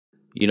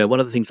You know, one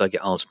of the things I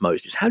get asked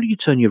most is, how do you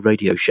turn your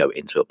radio show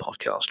into a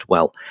podcast?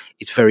 Well,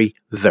 it's very,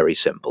 very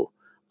simple.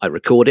 I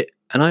record it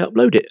and I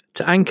upload it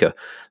to Anchor.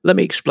 Let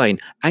me explain.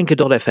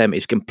 Anchor.fm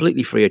is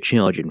completely free of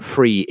charge, and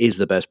free is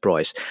the best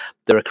price.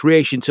 There are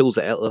creation tools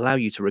that allow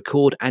you to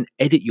record and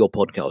edit your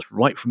podcast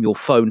right from your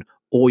phone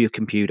or your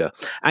computer.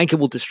 Anchor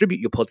will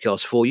distribute your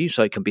podcast for you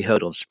so it can be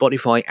heard on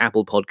Spotify,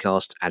 Apple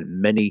Podcasts,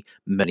 and many,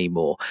 many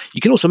more. You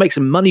can also make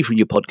some money from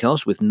your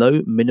podcast with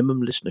no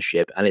minimum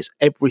listenership, and it's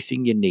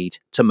everything you need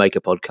to make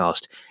a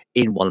podcast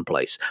in one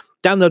place.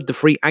 Download the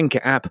free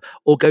Anchor app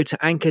or go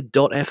to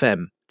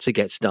anchor.fm to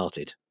get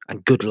started.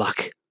 And good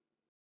luck.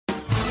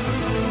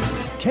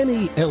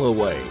 Kenny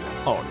Ellaway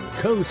on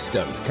Coast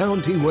and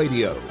County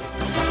Radio.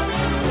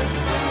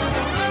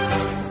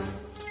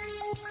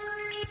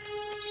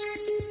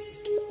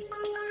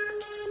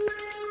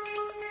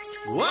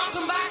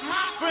 Welcome back,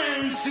 my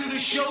friends, to the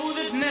show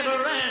that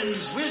never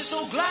ends. We're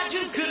so glad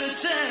you could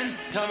attend.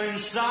 Come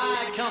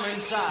inside, come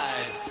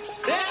inside.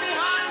 There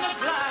behind the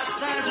glass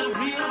stands a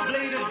real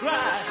blade of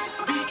grass.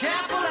 Be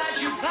careful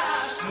as you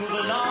pass. Move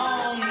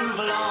along, move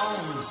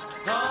along.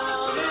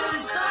 Come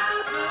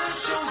inside, the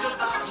show's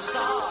about to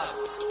start.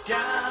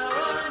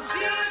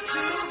 Guaranteed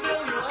to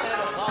blow your head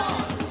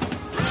apart.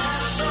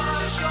 Rest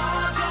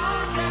assured,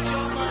 you'll get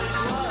your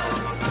money's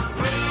worth.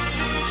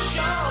 Radio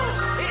show,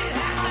 it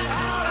happened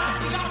all right.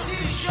 You gotta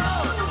see the show.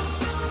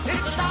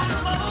 It's a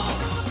dynamo.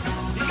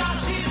 You gotta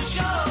see the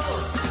show.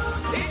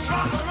 It's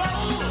rock and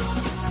roll.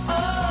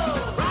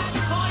 Oh, right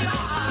before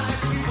your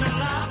eyes, people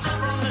laugh up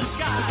from the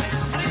skies,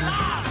 and he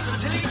laughs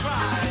until he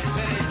cries,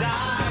 and he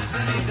dies,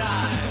 and he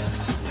dies.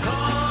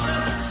 Come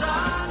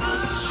inside, the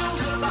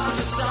show's about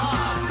to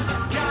start.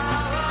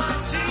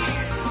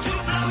 Guaranteed to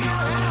blow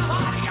your head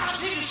apart. You gotta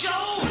see the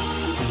show.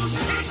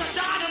 It's a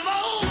dynamo.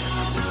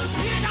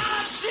 You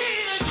gotta see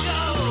the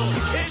show.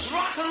 It's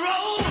rock and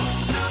roll.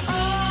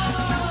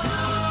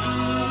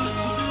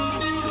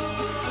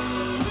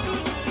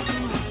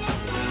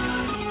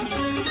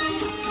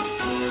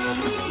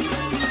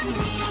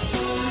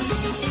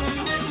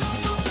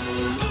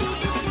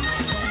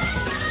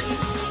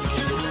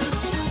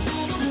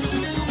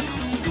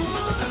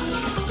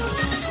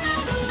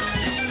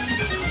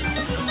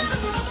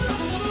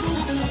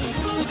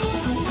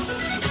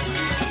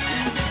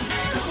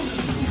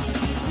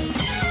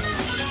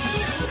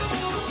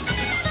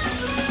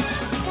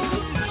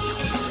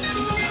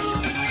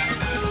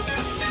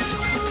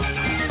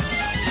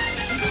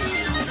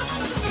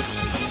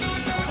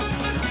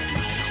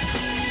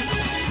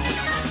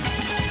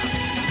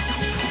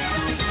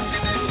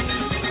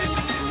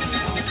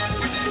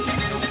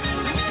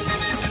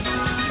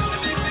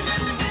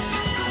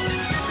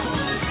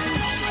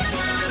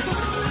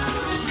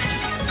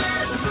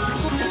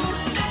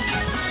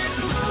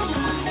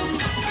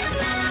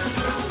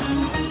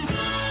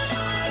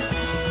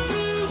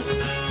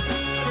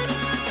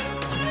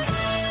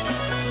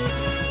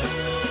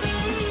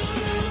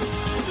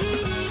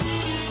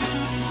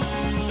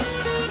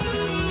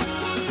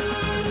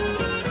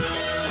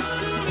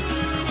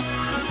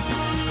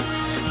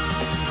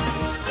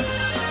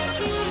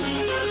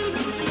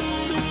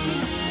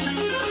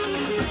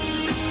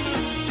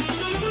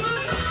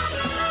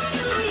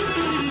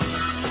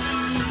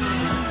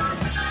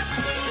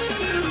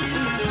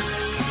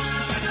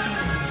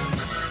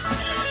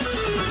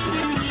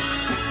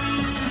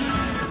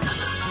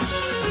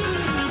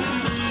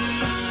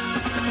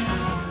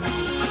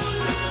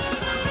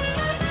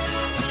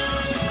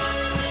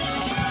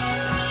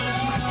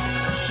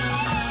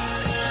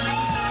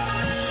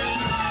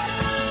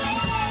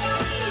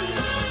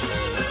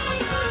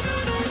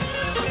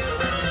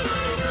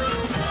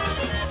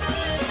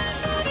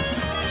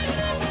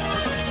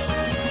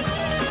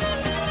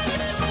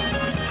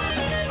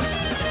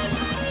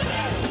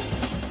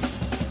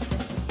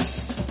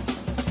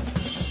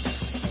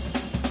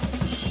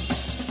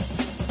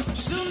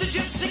 Soon the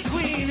gypsy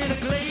queen in a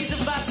glaze of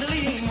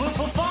Vaseline will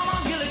perform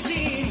on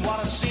guillotine.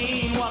 What a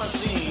scene, what a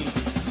scene.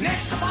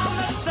 Next up on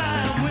the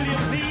sound, will you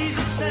please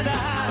extend a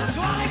hand to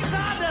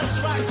Alexander's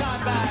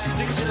ragtime band,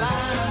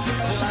 Dixieland,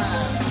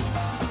 Dixieland.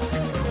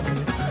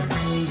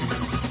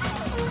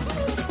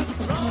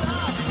 Roll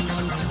up,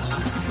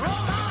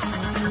 roll up,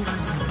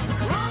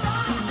 roll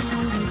up,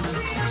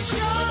 see the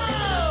show.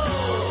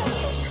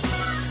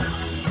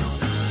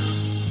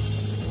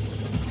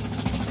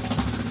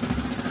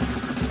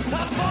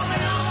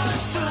 Performing on the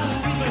stool,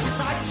 we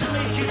recite to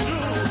make it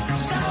through.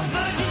 7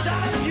 virgins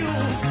out of you.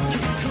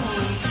 Keep it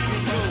cool, keep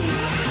it cool.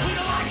 We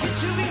don't like it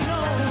to be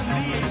known.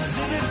 The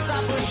exhibits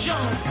that were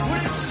shown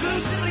were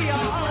exclusively our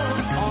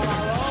own.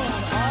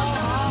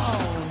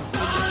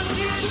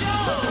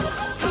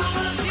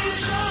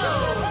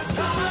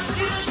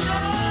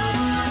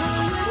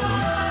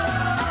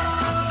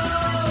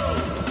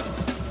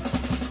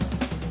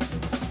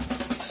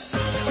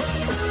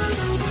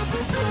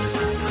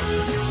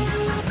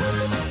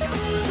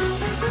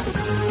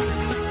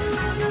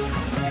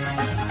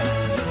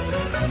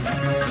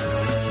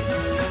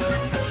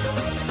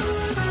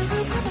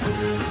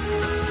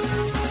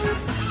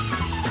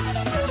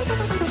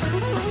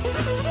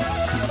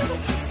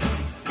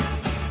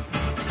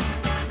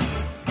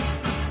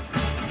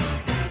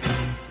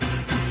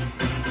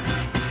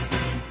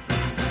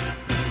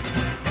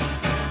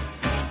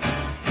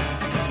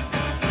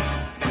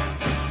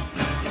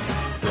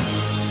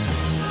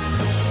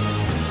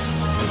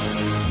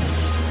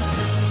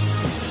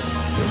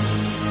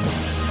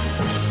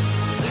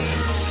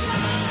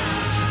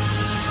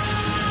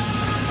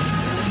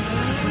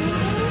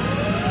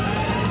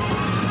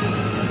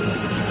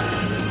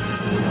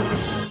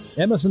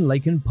 Emerson,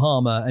 Lake and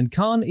Palmer and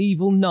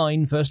Carnival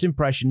 9 First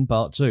Impression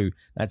Part 2.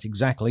 That's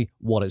exactly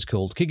what it's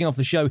called. Kicking off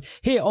the show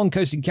here on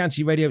Coast and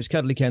County Radio, it's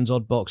Cuddly Ken's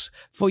Oddbox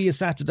for your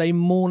Saturday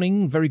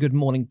morning. Very good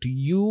morning to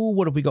you.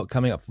 What have we got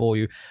coming up for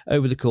you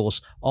over the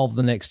course of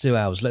the next 2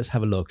 hours? Let's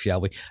have a look,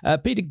 shall we?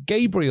 Peter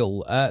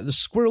Gabriel, the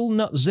Squirrel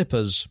Nut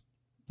Zippers.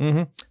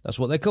 That's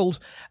what they're called.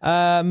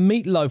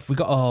 Meatloaf.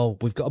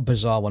 We've got a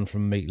bizarre one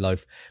from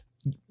Meatloaf.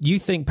 You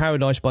think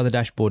Paradise by the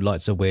Dashboard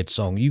Light's a weird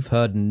song. You've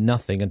heard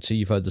nothing until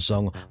you've heard the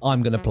song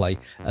I'm going to play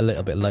a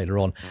little bit later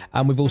on.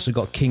 And we've also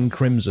got King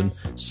Crimson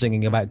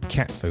singing about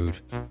cat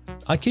food.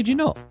 I kid you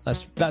not.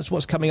 That's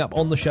what's coming up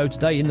on the show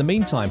today. In the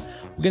meantime,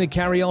 we're going to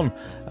carry on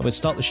and we'll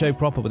start the show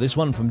proper with this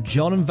one from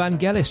John and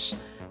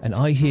Vangelis. And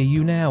I Hear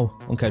You Now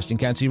on Coast and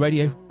County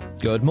Radio.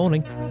 Good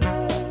morning.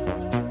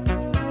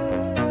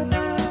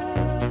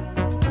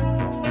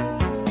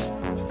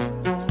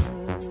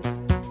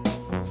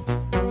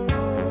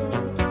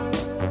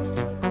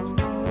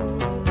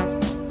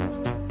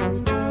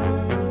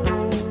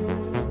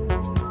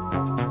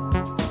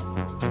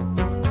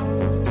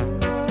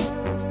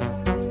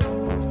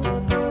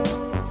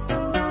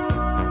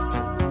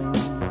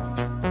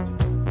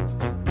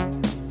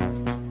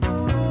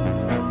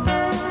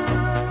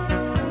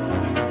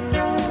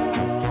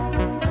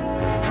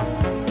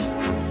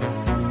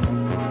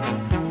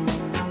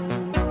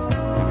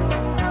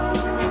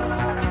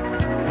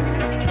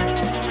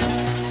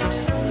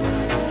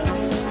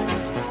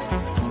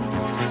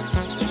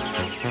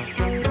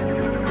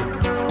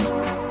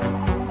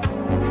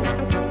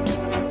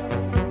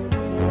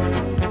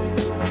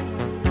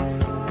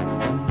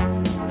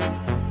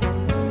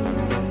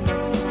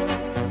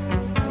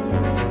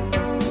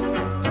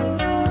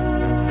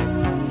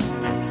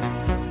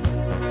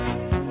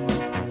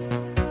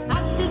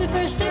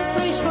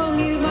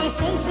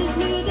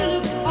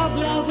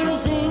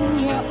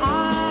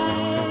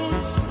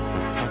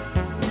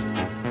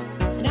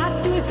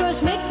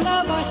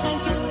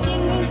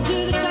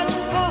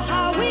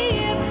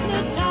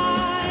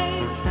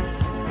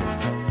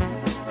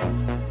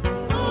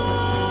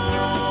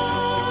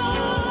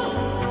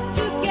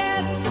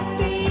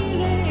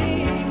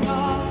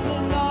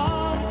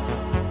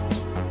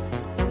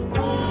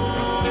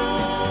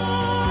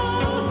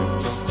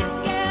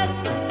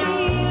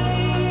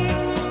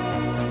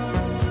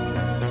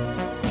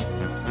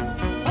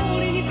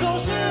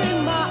 Closer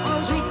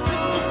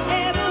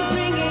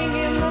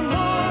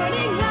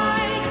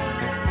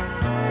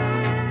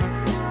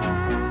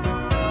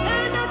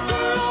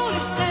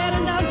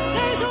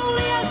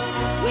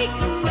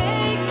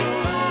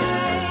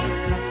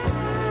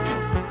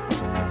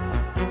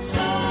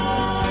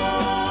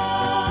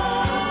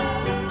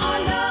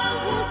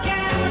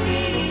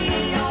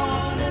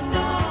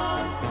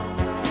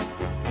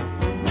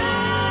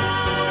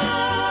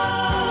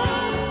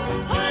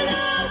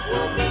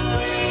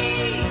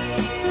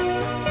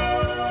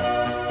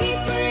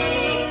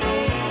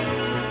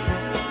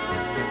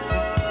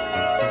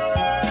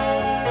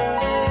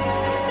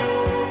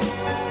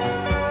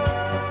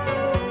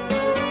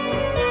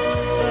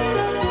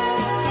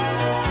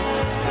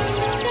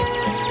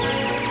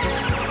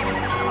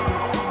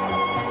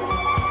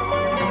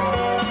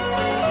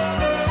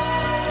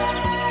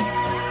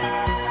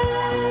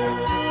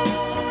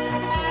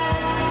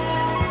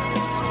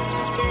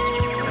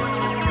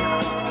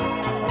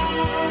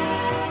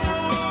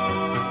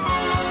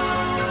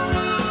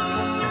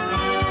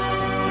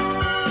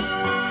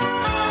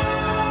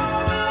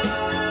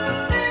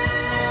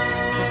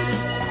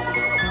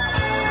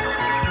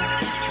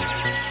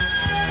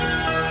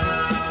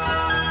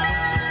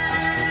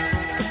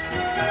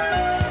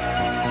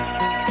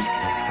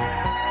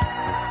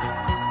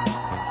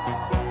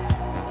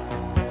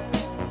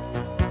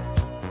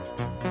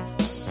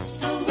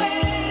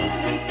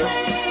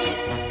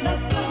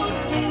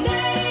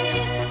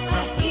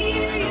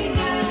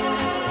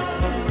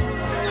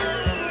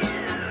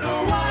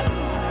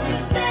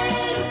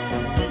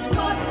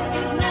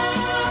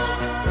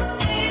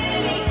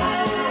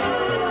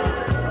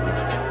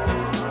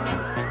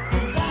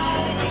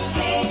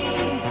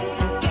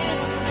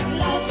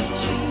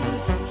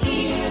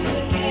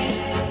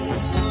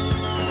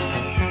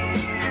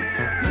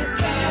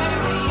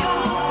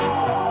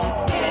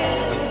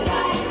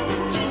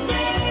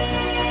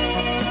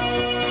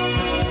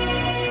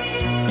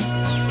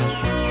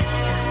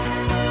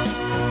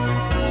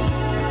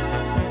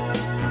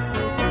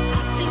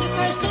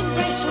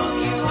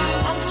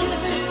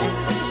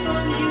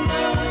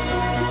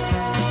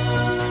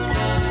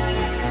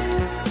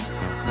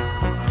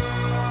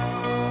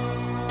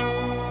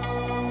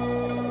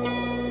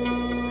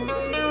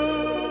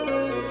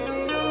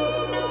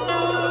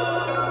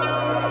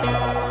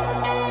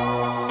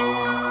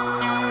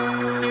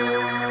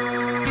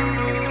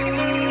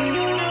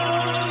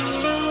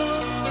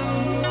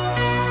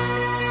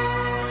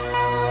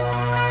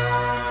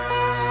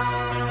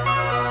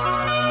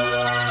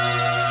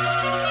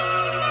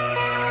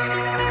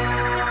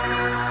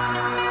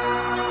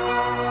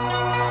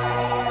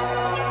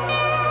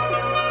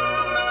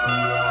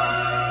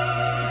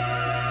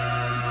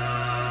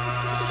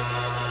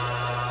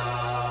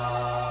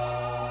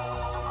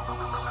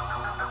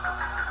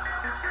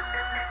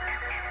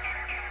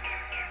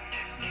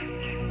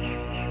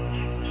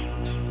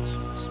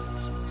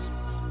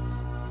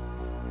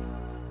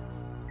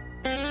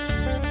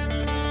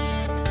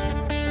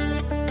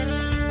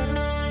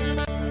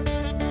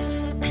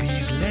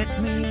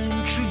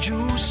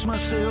introduce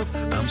myself.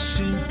 I'm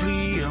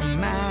simply a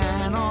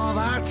man of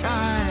our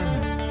time.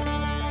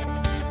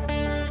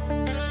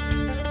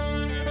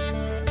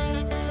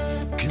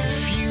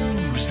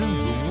 Confused and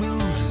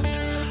bewildered,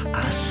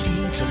 I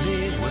seem to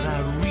live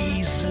without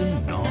reason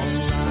or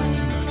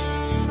rhyme.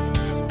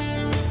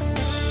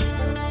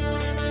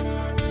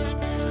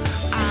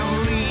 I've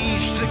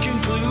reached the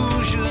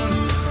conclusion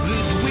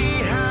that we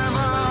have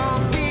all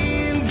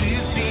been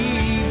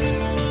deceived,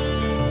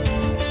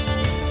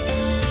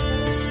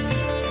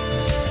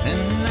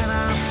 and that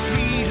our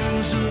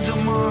freedoms and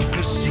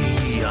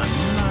democracy are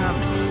not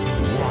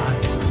what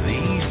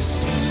they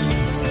seem.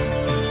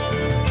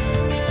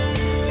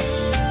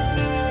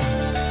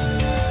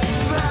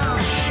 Thou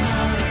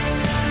shalt,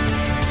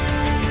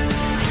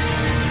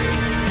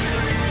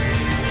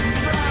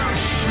 thou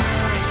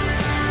shalt,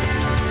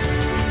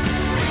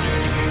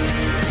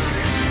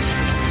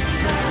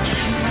 thou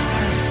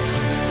shalt.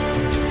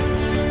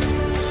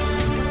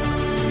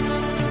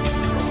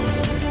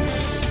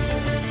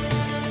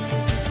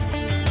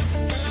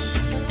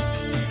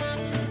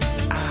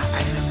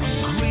 I am a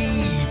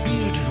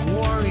grey-bearded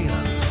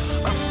warrior,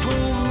 a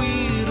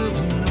poet of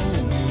no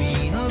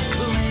mean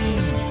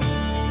acclaim.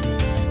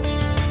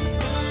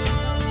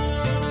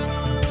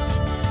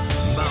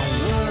 My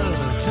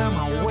words are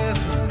my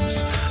weapons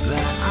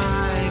that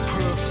I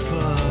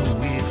prefer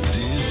with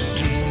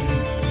disdain.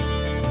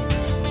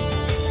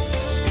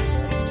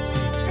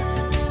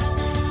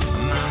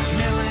 My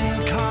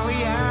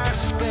melancholy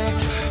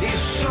aspect is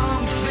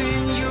something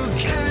you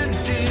can't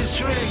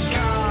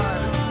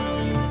disregard.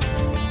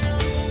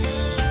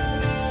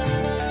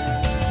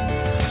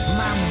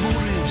 My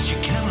motives you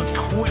cannot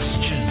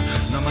question,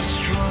 nor my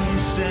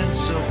strong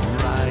sense of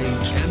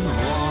right and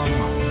wrong.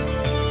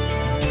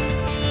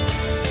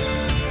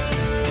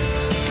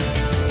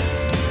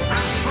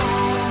 I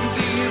form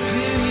the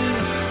opinion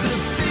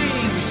that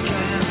things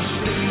can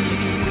stay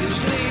as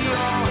they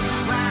are.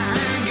 My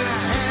anger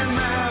and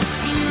my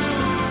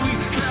fury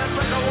trapped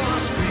like a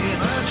wasp in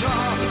a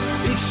jar.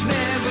 It's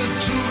never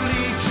too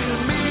late to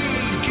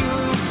make you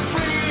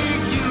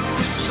break your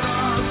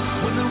song.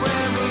 When the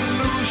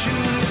revolution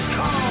is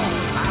called,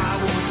 I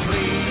will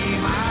play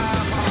my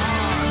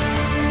part.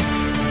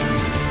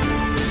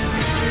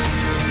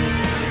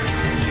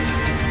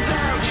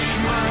 Thou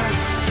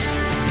shalt,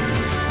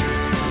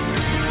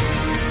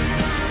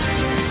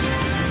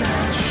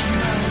 thou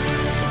shalt.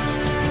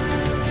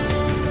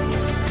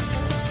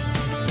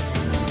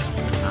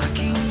 I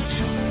came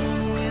to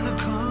in a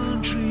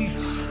country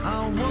I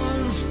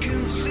once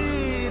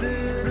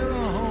considered a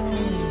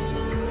home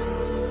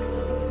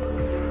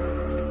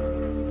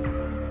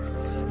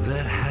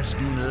that has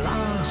been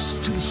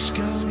lost to the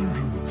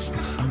scoundrels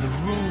and the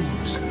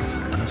rogues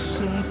and a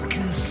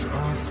circus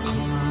of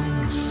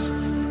clowns.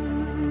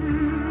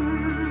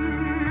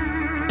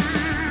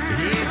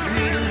 If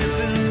we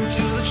listen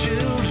to the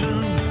children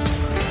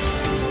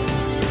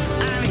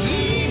and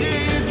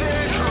heeded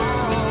their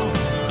call,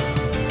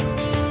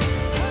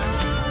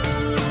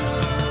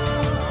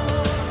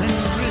 and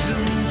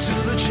risen to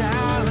the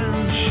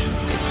challenge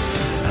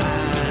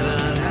and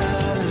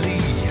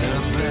unhurry a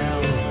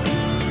bell,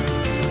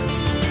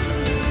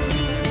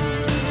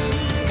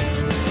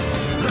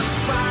 the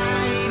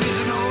fight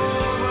isn't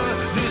over.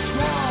 This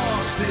war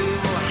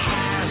still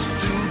has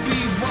to be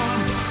won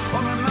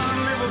on an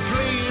unlevel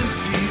playing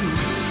field.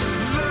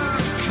 The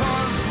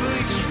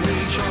conflicts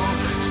rage on.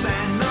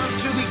 Stand up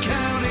to be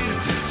counted.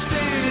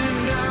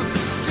 Stand up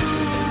to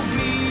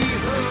be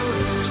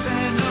heard.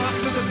 Stand up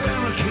for the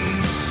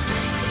barricades.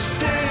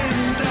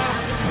 Stand up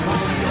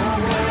for your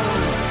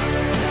world.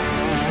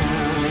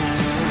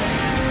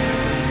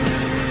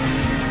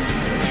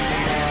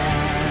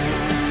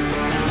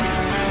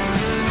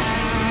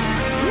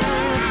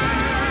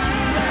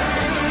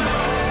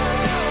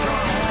 The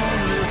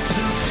homeless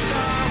and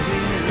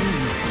starving,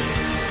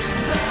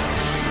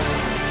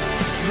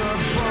 the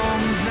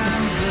bombed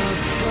and the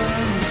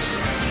burnt,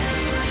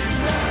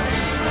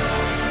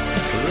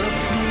 the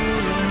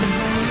poor and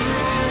the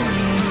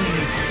lonely,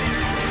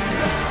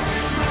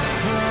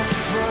 the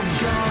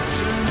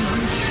forgotten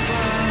and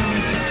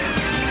spurned.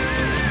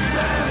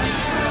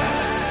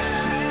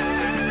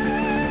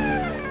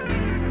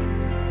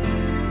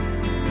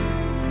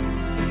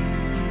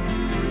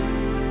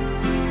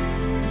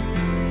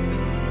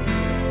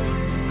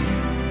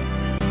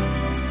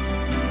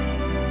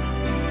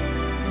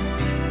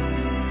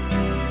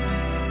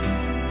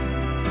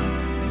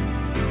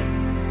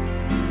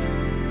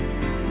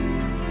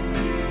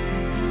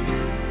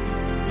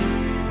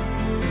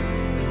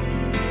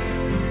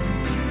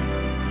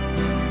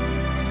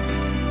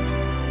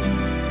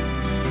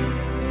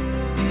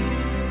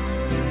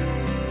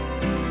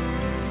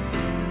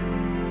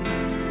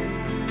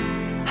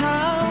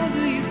 How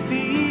do you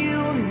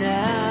feel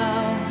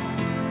now?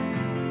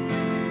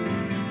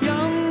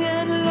 Young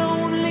and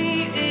lonely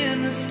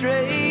in a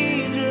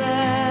strange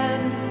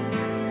land.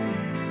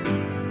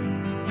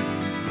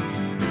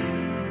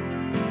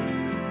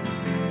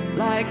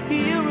 Like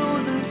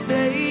heroes and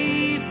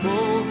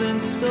fables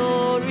and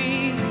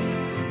stories,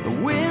 the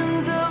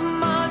winds of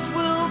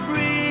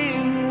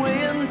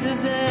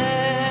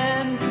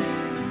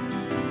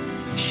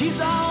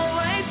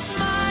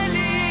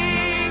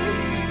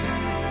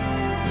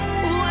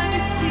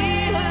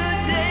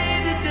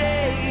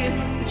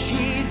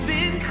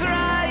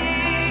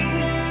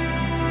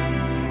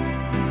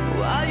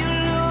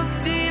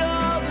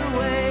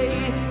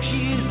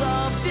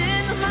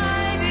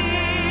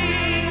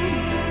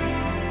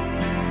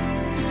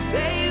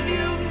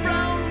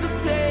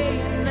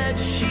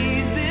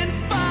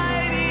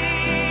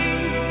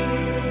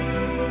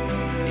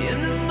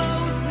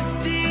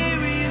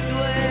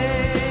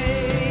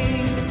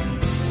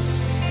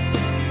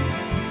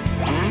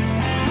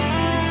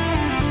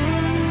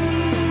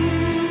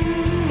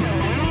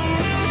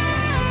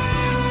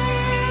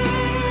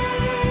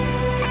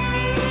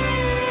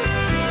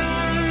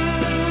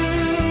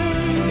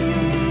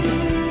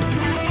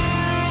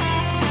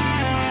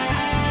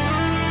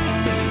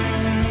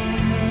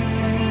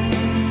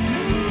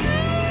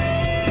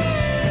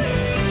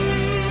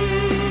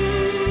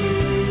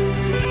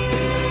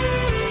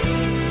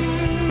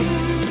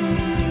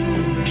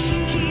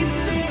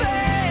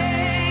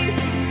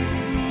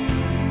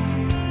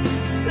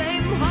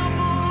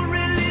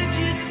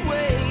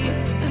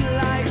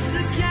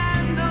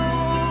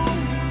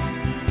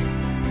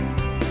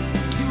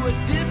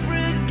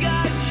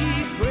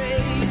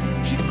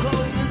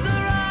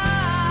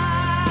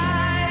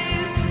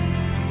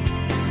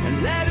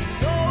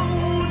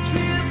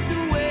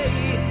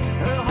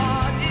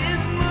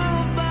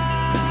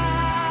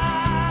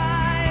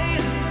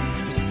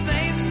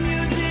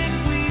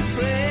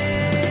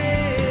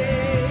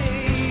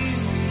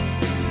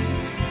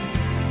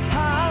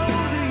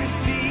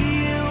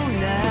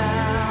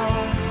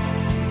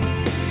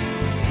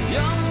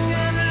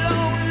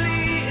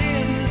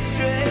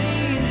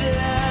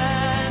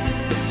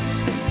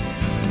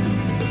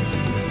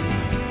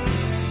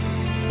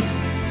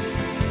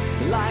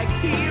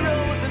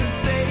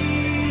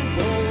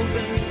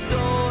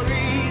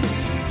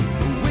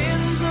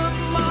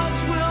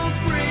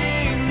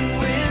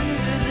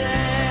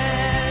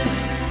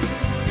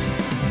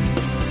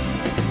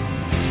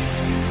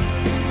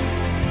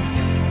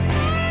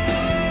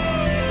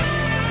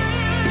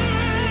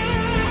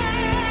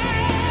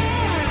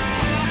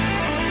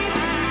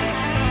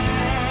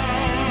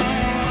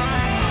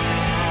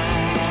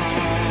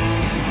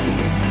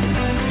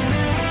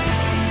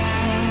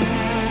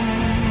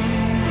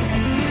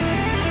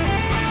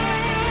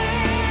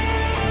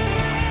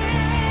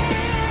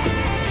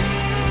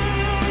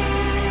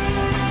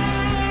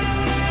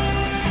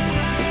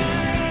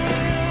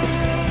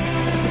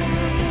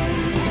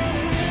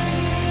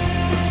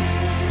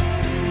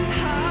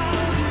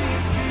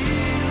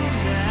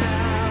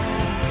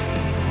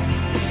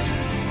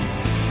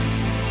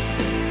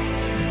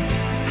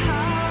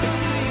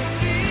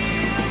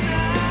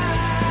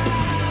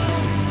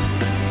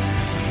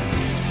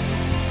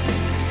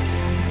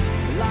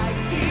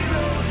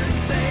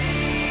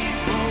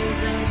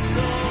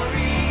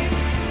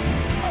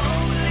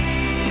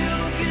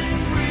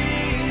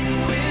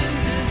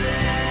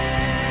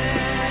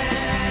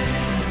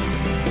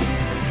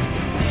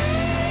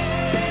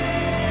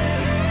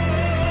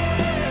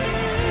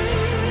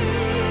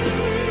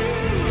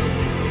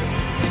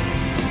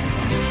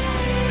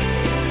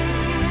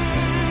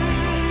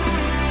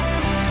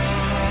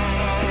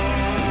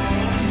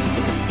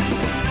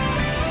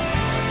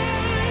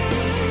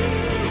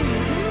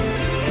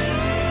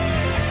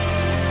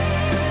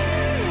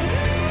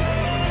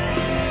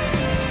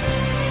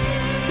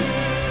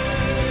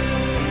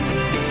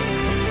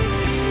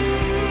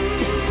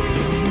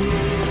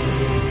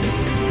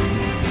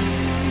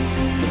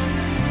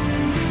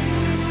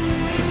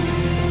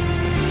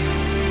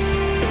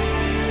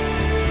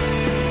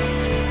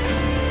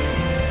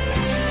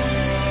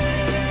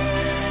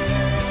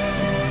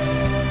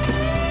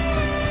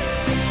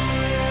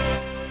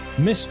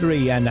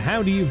Mystery and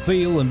How Do You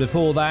Feel, and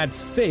before that,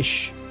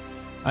 Fish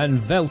and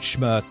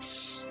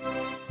Weltschmerz.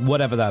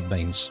 Whatever that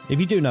means. If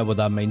you do know what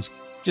that means,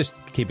 just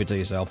keep it to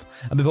yourself.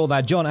 And before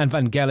that, John and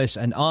Vangelis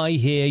and I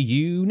Hear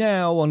You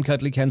Now on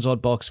Cuddly Ken's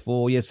Oddbox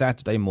for your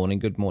Saturday morning.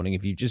 Good morning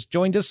if you just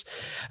joined us.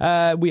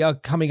 We are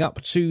coming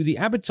up to the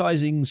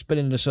advertising spin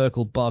in a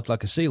circle, bark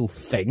like a seal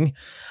thing.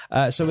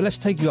 So let's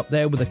take you up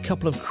there with a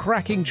couple of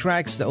cracking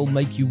tracks that will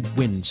make you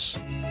wince.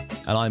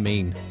 And I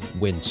mean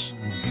wince.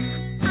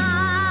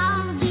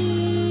 I'll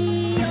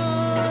be your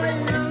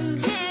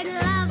long-haired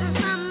lover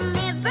from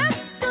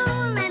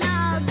Liverpool, and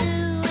I'll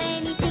do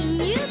anything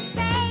you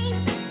say.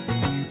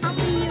 I'll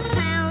be your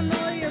clown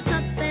or your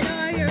puppet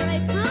or your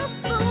April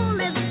fool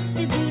if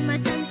you be my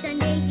sunshine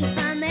daisy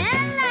from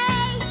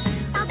LA.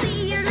 I'll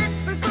be your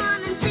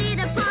leprechaun and sit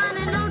upon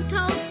an old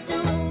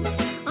toadstool.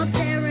 I'll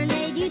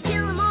serenade you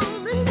till I'm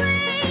old and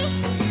gray.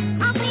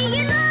 I'll be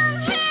your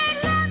long-haired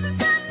lover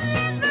from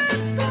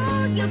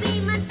Liverpool. You'll be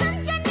my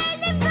sunshine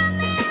daisy from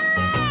LA.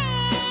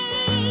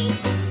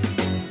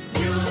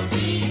 You'll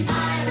be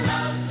my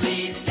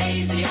lovely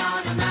daisy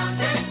on a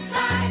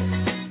mountainside.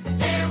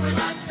 There were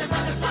lots of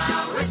other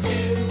flowers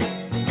too.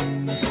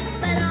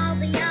 But all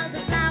the other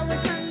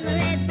flowers hung their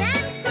heads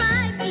and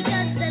cried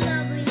because the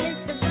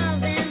loveliest of all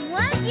them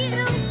was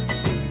you.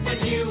 But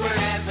you were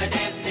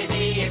evidently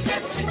the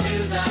exception to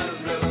the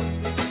rule.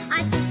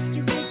 I picked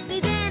you quickly,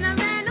 then I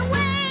ran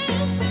away.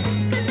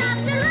 'Cause I'm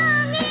the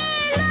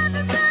long-haired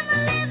lover from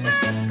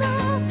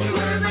Liverpool. You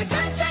were my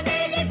sunshine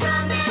daisy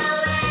from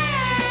LA.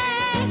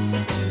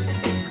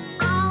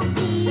 I'll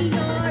be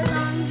your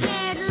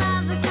long-haired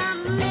lover from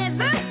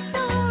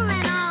Liverpool,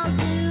 and I'll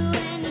do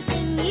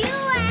anything you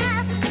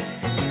ask.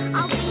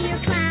 I'll be your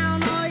clown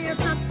or your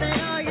puppet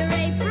or your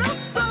April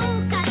fool.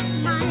 Cut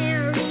my hair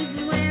or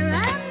even wear a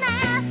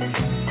mask.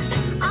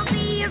 I'll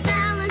be your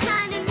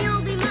Valentine and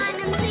you'll be mine,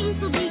 and things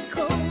will be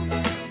cool.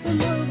 We'll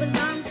move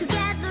along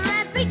together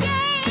every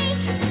day.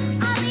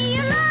 I'll be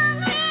your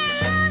long-haired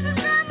lover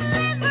from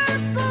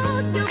Liverpool.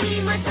 You'll be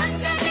my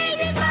sunshine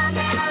daisy from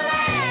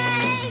LA.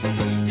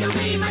 You'll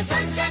be my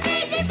sunshine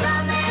daisy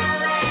from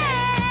LA.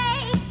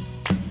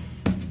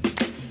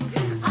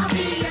 I'll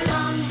be your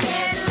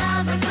long-haired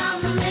lover from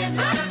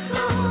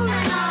Liverpool,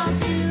 and I'll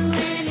do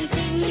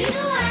anything you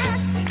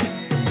ask.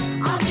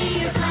 I'll be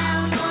your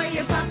clown or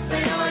your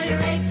puppet or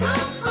your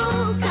April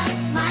fool. Cut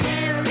my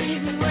hair or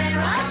even wear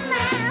a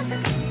mask.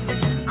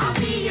 I'll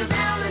be your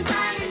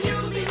Valentine and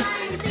you'll be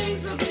mine, and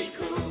things will be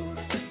cool.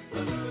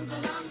 We'll move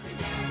along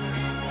together.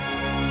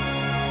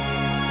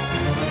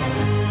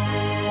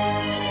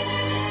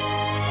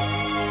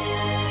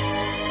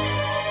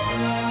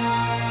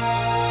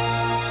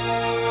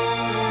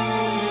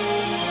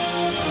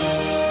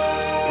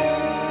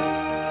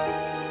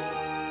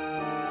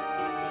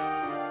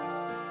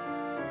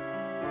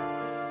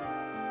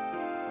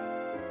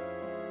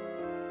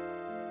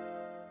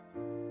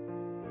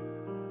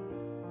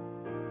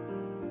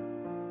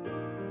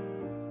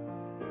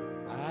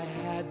 I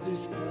had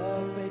this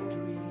perfect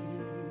dream.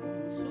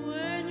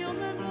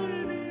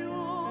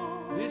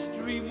 This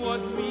dream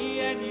was me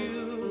and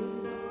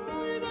you.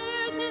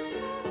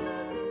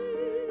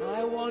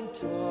 I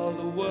want all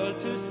the world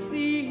to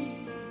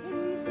see.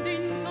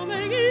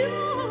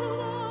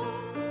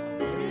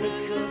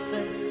 Miracle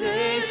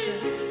sensation,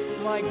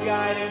 my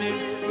guide and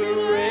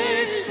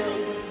inspiration.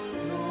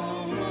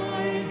 Now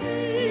my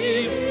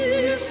dream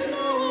is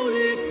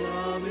slowly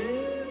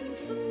coming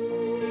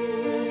true.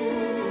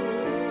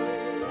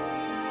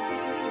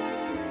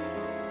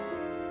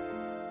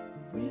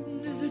 The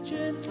wind is a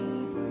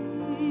gentle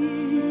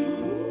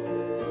breeze.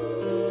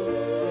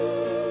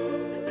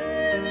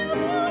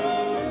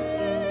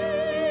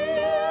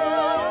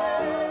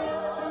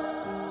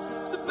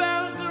 The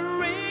bells are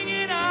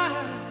ringing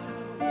out.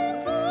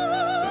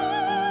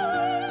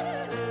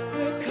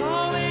 They're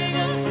calling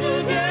us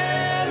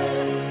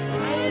together,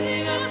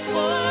 guiding us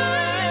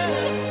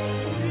forever.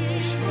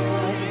 Wish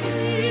my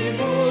dream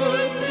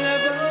would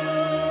never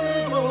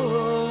go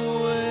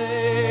away.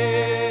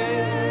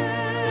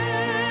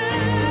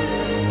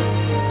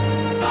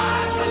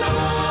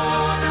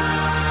 Barcelona,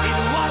 it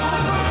was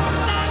the first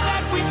time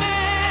that we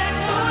met.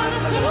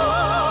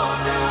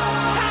 Barcelona,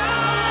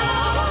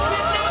 how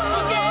can I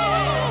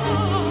forget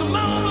the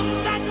moment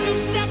that you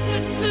stepped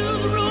into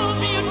the room?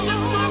 You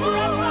took my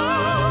breath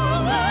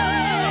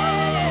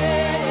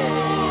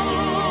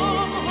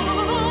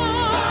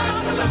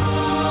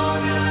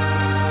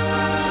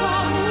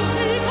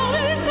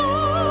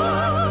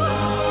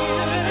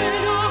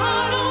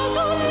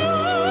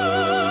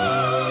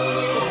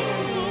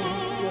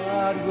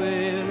God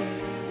will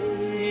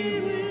we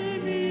will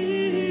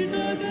meet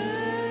again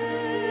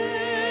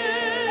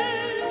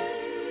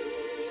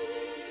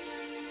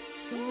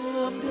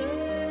someday.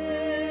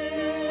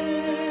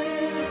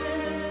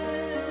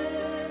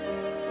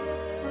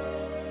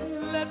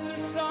 Let the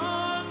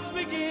songs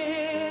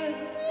begin.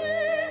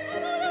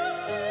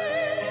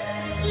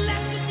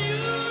 Let the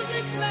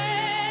music play.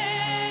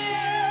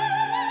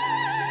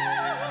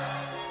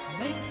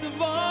 Make the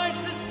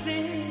voices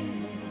sing.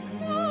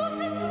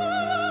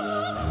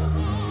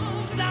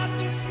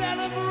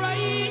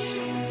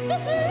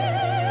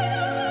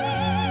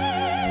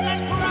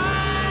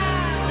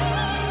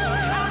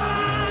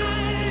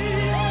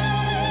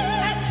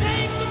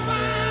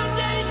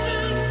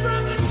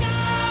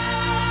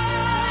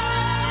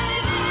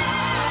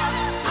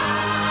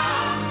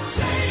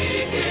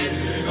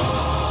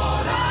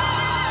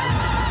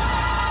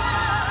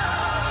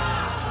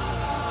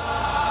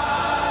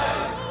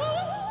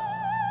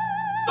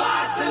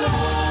 Such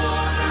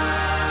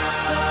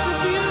a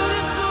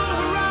beautiful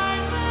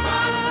horizon,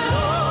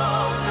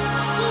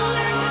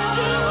 like a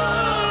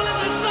jewel in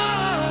the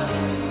sun.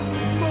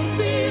 But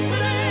these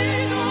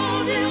things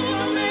on you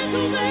will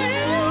never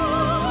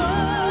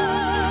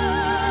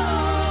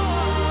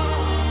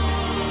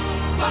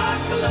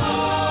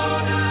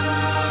Barcelona.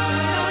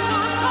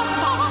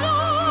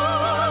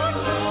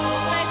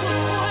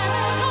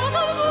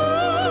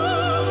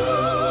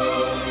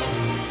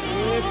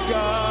 If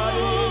God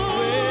is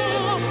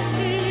with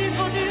me, if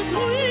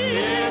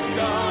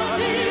God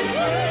is with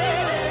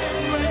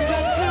me, friends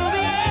until the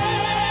end.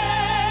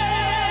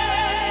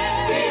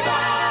 Viva!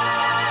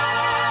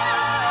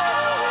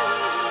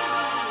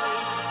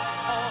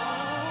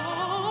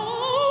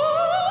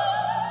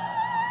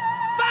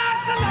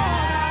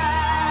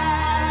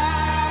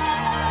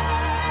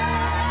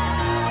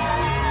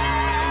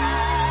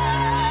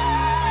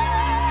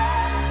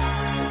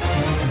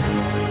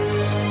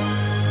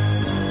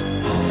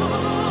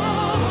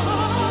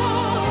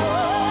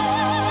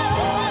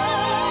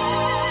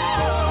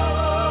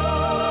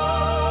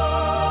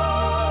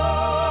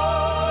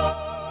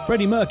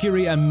 Freddie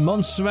Mercury and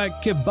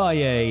Montserrat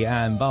Caballé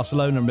and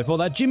Barcelona, and before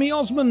that Jimmy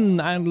Osmond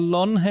and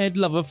Lonhead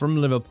Lover from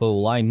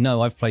Liverpool. I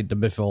know I've played them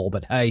before,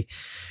 but hey,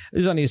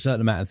 there's only a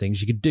certain amount of things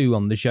you could do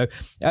on the show.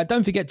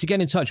 Don't forget to get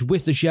in touch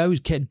with the show.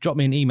 Drop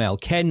me an email,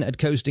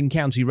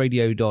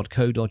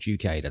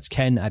 ken@coastingcountyradio.co.uk. That's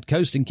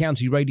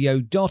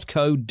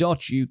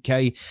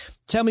ken@coastingcountyradio.co.uk.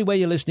 Tell me where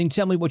you're listening,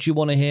 tell me what you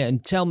want to hear,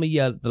 and tell me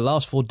the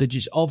last 4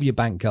 digits of your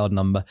bank card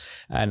number,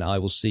 and I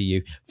will see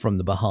you from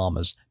the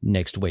Bahamas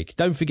next week.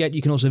 Don't forget,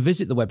 you can also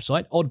visit the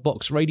website,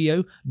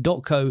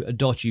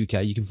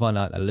 oddboxradio.co.uk. You can find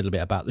out a little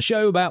bit about the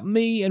show, about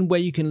me, and where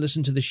you can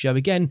listen to the show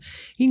again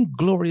in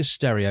glorious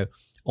stereo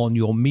on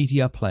your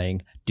media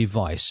playing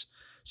device,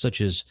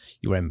 such as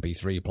your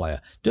MP3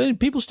 player. Do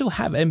people still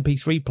have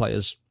MP3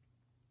 players?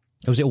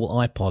 Or is it all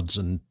iPods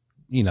and,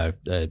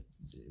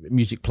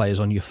 music players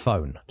on your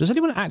phone? Does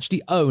anyone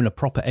actually own a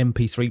proper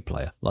MP3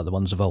 player like the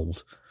ones of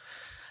old?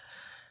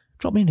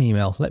 Drop me an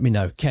email, let me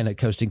know,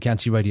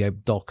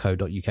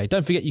 ken@coastingcountyradio.co.uk.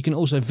 Don't forget, you can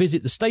also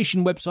visit the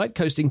station website,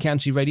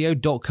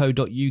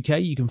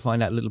 coastingcountyradio.co.uk. You can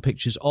find out little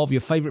pictures of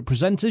your favourite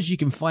presenters, you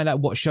can find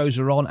out what shows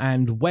are on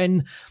and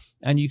when,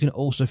 and you can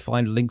also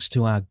find links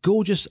to our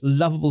gorgeous,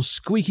 lovable,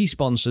 squeaky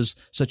sponsors,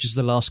 such as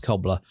The Last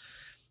Cobbler.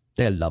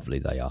 They're lovely,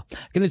 they are.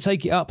 Going to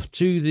take it up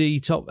to the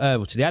top,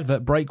 to the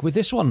advert break with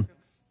this one.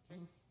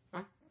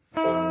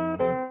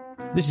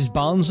 This is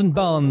Barnes and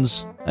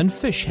Barnes and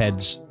Fish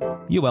Heads.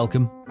 You're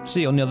welcome.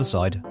 See you on the other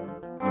side.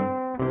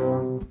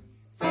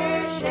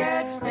 Fish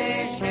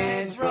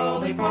heads,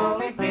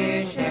 roly-poly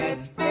fish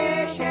heads,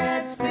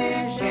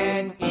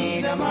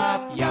 eat 'em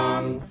up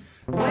young.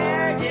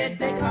 Where did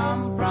they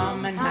come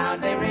from and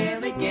how'd they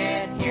really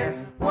get here?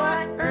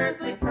 What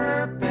earthly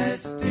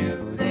purpose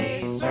do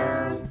they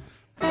serve?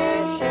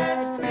 Fish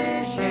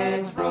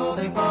heads,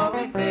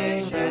 roly-poly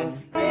fish heads,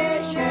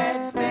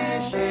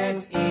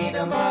 eat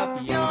 'em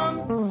up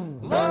young.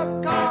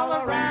 Look all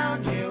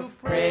around you,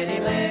 pretty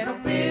little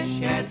fish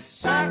heads,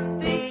 suck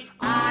the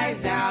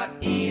eyes out,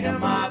 eat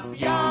 'em up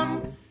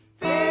young.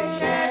 Fish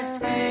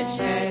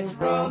heads,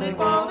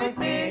 roly-poly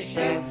fish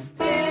heads,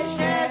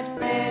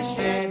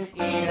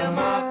 eat 'em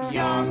up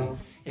young.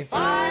 If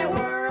I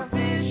were a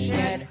fish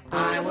head,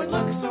 I would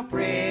look so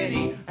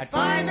pretty. I'd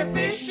find a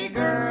fishy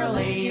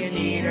girlie and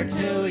eat her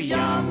too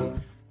young.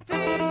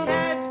 Fish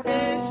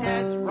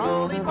heads,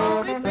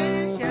 roly-poly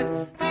fish heads,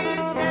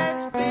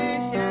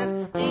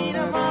 eat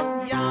 'em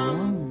up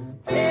young.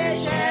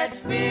 Fish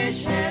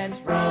heads,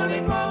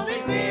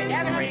 roly-poly fish heads,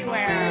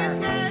 everywhere.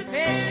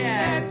 Fish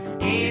heads,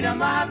 eat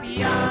 'em up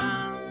young.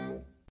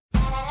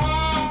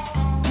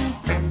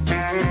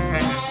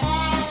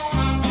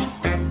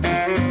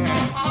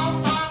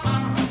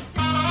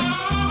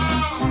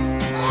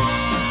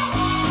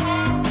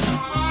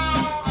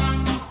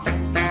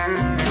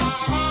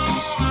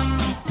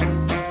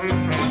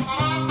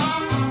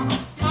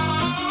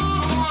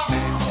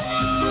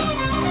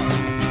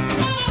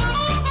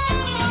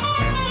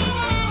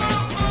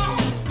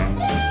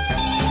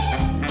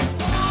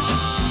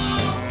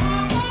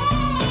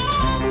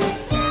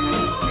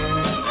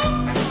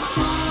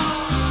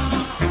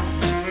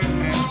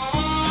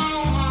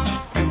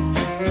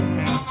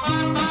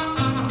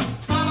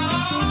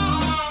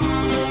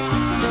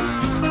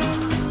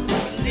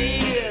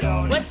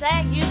 What's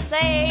that you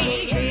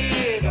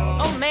say?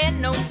 Oh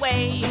man, no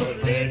way.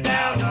 Lay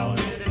down on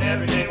it and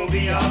everything will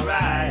be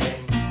alright.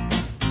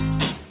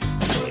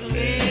 Put a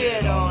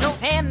lid on it. Don't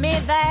hand me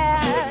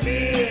that. Put a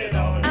lid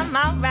on it. I'm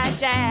alright,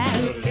 Jack.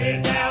 Put a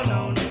lid down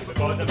on it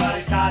before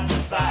somebody starts a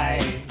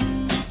fight.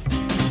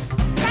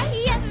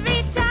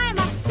 Every time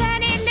I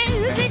turn it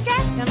loose, it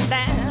just comes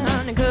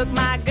down and cook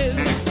my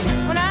goose.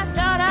 When I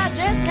start, I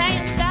just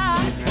can't stop.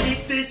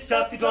 Keep this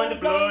up, you're going to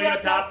blow your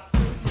top.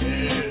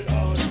 Lid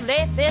on it. Too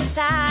late this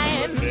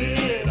time.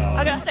 Lid on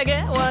I it. gotta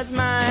get what's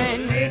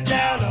mine. Lid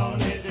down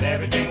on it and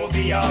everything will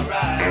be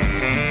alright.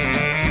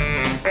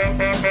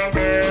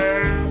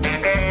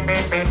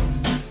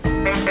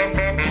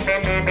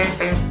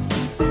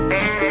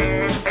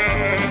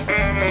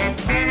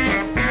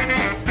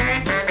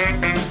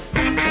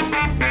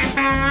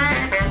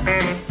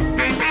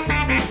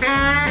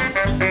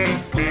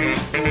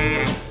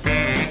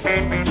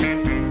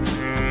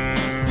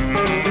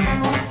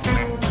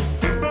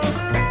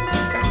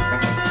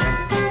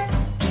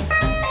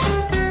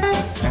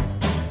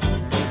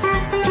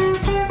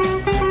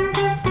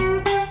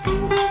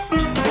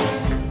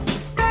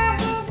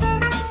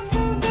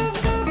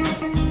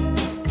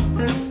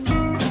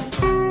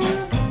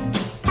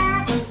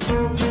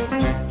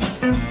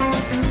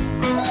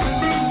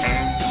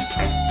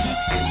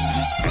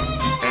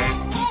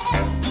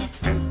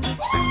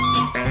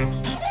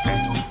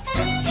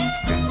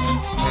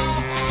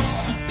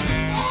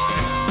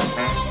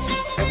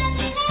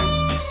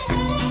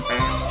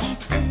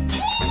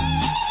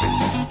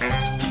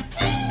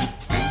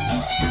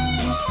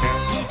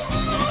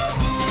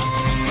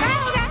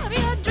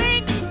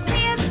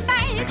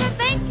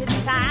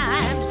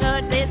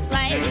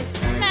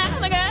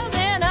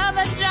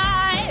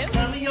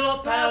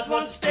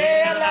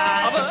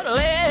 I put a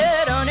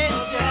lid on it.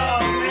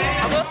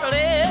 I put a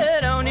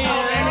lid on it.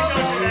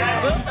 I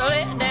put a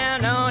lid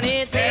down on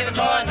it. Save it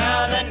for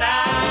another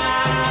night.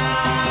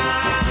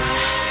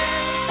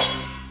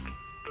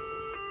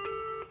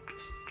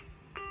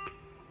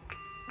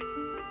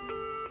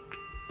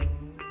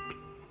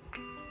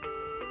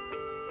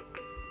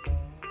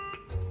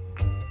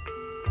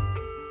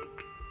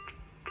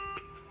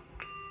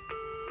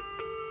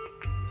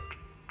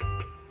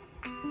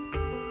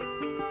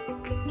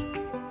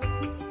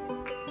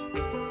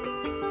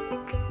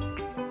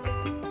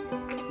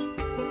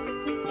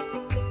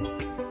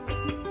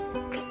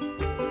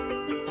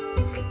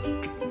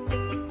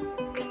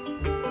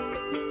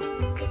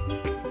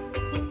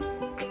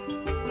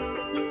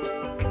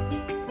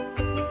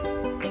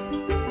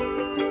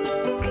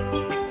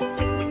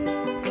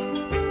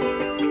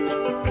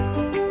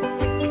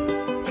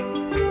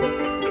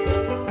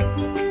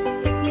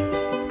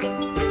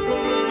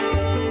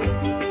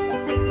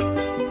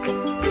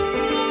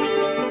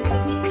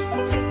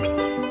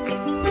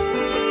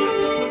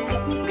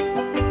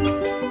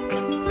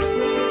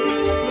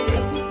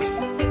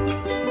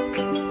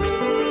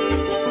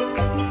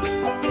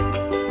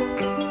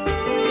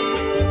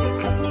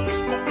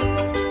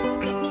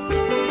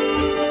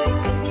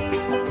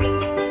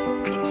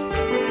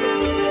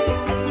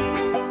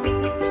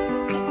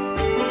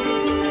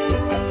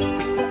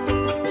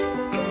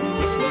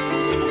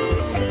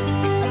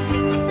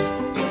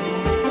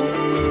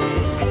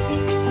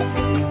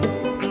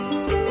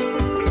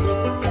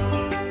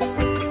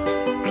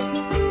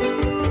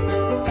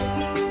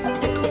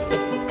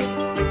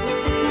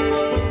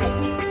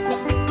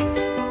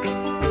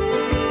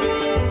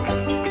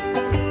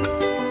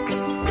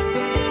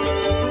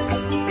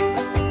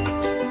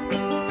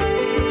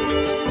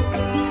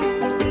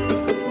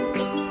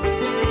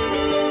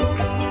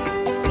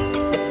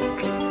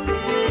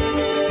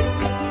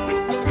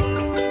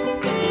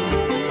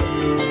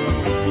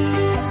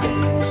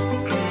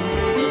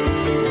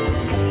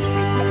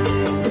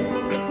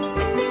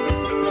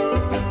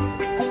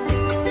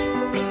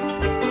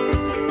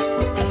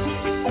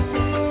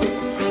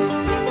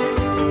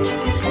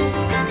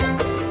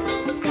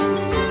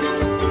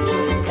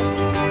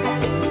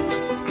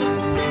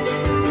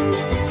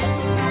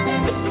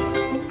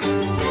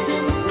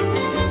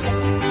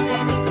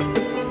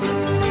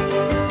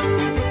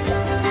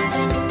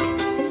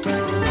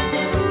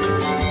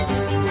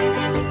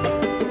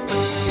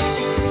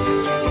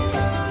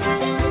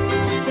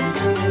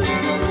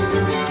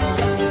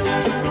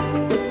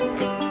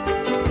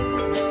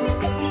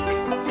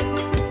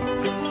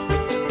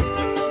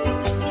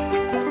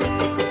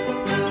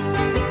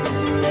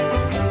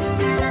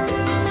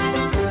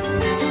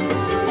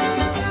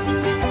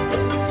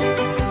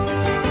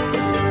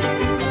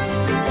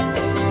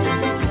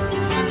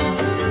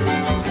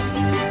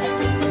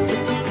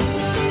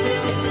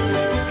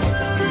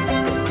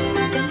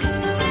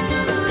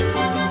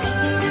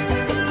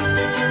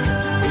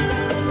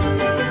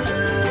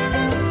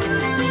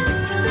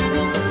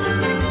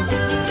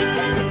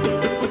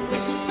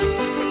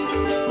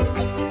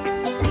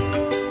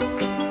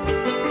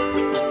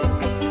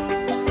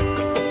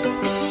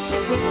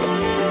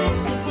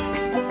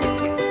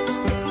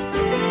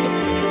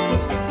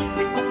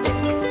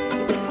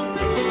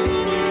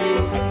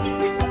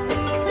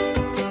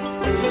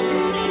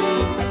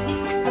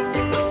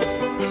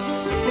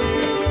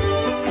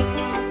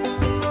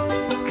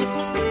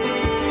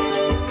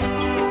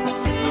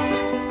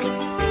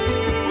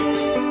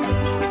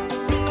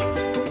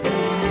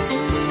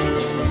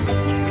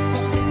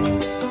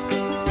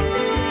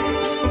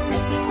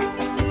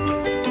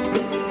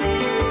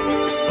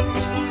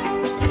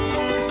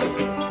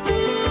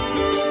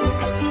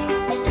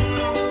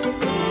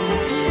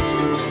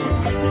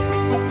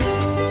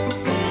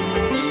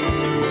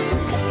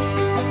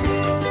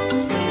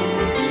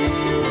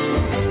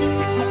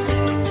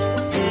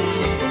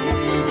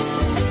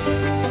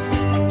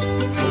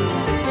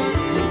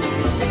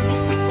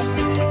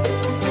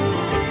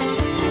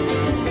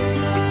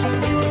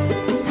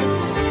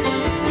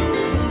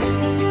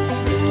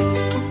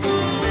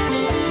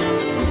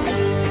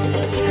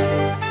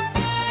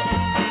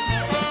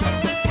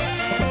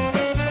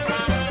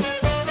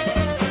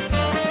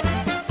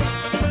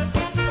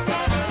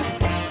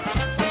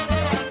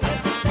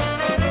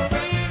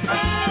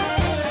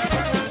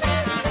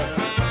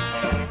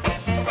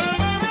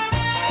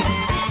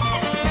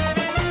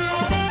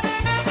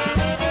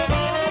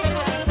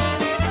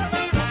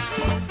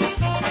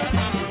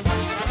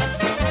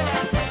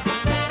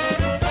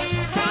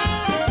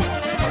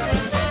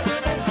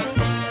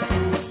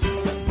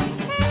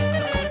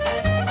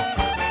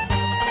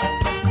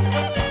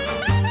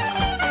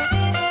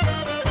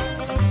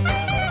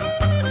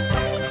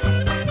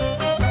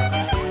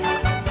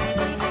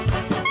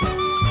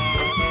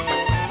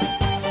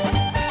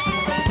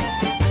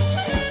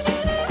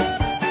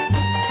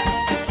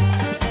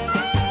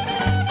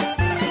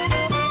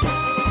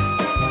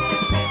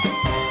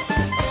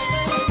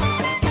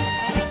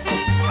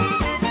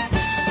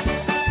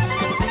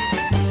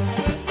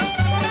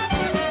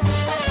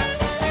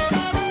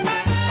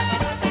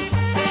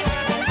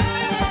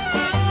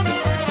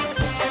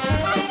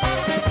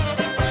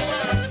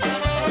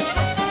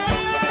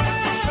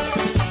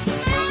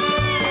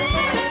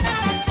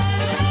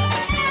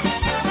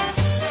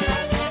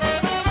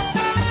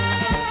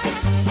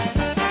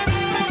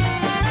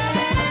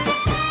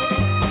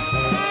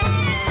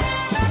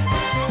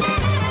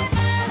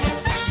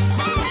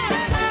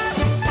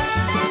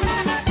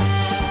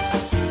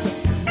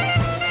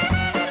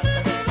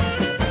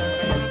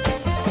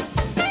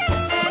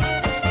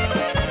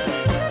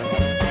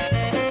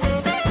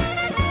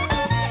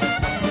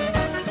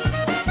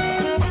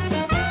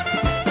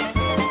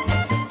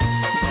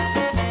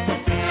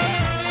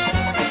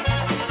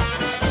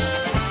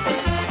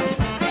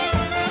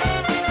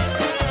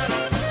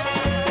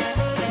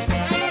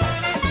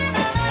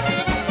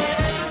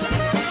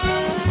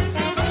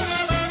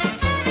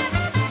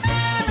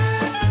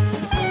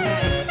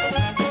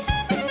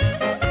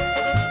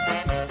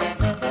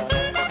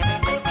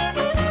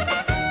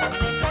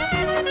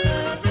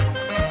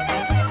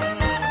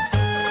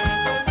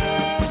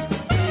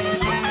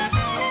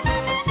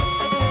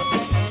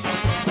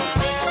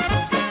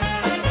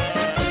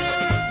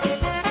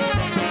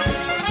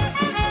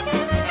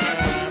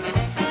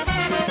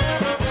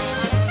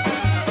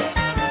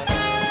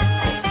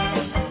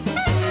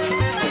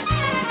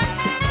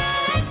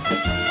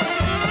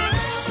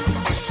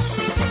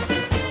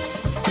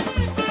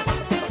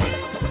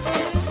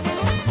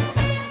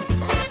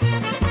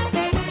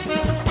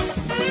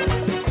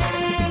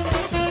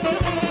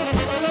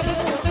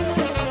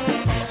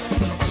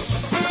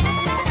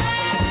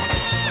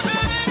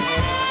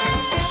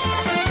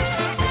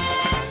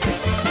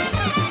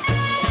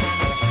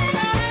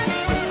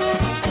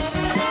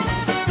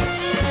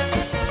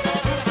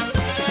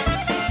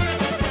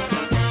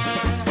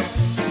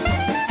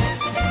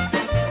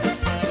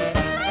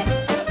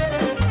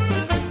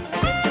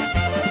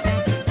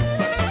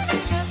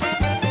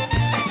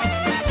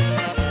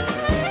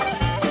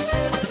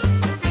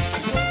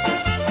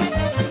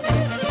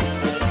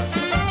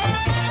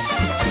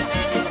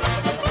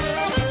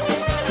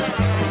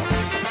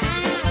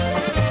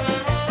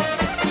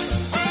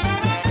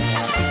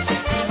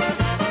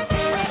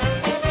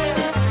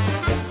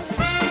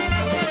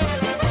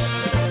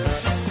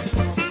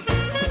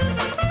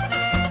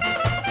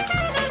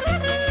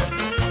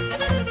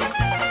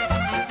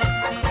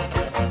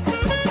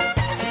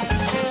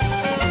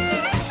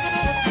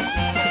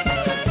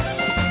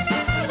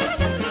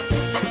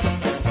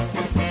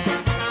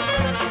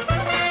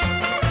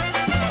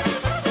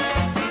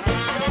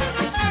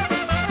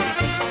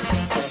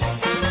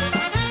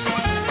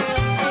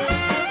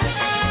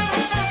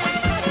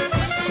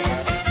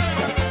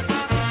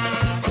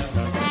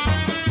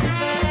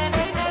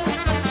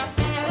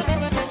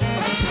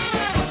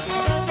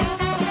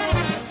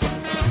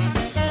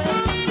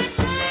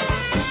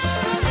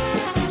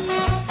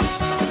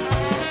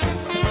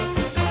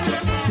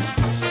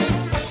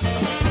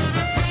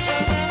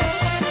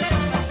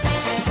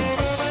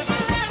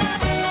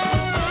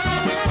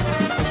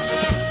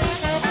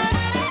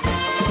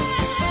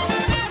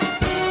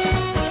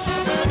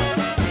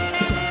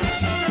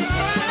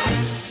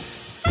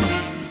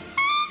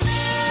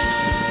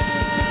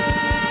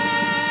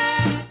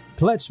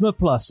 Klezmer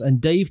Plus and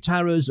Dave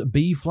Tarrer's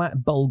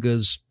B-flat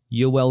Bulgars.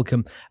 You're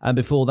welcome. And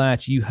before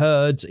that, you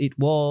heard it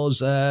was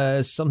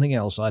something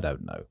else. I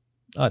don't know.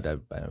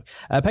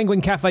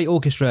 Penguin Cafe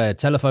Orchestra,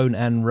 Telephone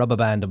and Rubber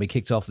Band, and we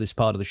kicked off this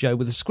part of the show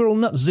with the Squirrel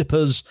Nut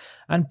Zippers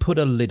and Put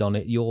a Lid on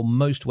It. You're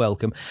most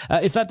welcome.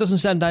 If that doesn't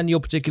sound down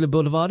your particular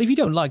boulevard, if you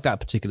don't like that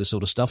particular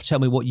sort of stuff, tell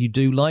me what you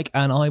do like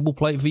and I will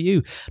play it for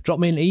you. Drop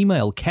me an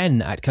email,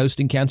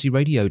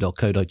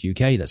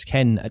 ken@coastingcountyradio.co.uk. That's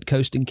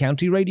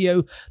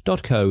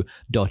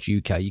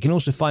ken@coastingcountyradio.co.uk. You can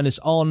also find us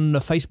on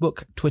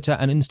Facebook, Twitter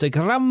and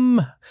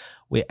Instagram.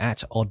 We're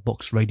at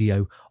Oddbox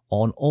Radio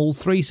on all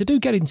three, so do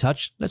get in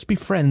touch. Let's be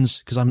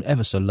friends, because I'm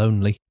ever so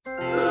lonely.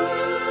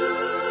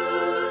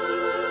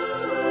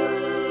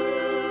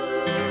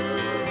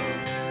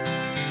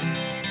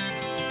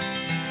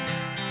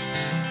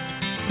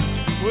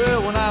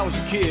 Well, when I was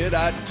a kid,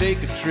 I'd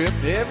take a trip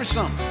every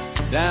summer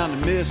down to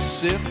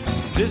Mississippi,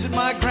 visit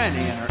my granny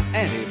and her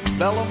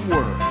antebellum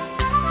world.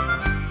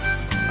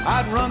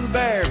 I'd run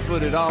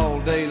barefooted all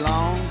day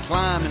long,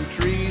 climbing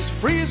trees,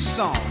 free as a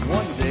song.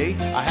 One day,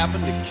 I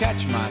happened to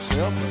catch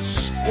myself a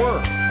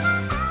squirrel.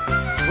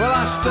 Well,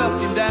 I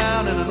stuffed him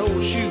down in an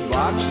old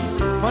shoebox and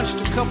punched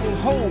a couple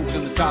holes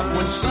in the top.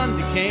 When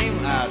Sunday came,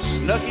 I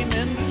snuck him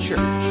into church.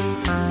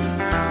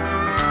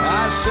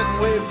 I was sitting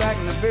way back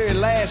in the very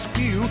last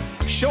pew,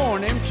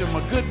 showing him to my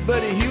good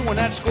buddy Hugh. When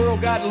that squirrel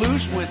got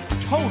loose, went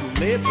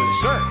totally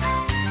berserk.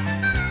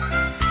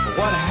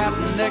 What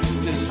happened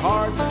next is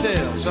hard to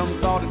tell. Some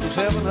thought it was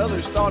heaven,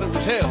 others thought it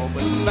was hell.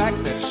 But the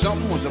fact that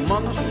something was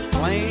among us was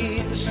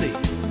plain to see.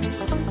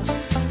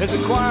 As the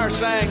choir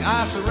sang,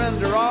 I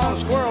surrender all, the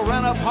squirrel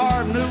ran up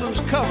Harv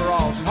Newland's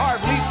coveralls. And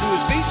Harv leaped to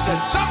his feet and said,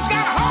 something's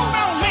got a hold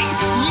on me!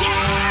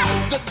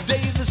 Yeah! The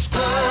day the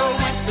squirrel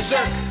went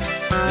berserk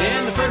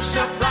in the First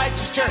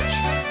Self-Righteous Church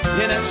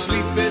in that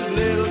sleepy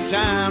little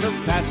town of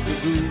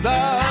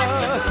Pascagoula.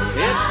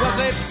 It was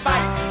a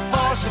fight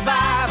for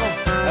survival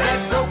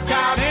that broke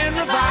out in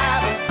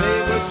revival.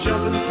 They were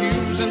jumping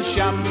pews and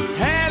shouting,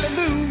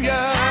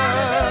 hallelujah.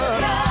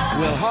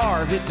 Well,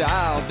 Harv hit the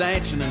aisle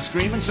dancing and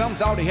screaming. Some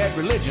thought he had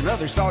religion,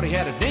 others thought he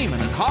had a demon.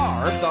 And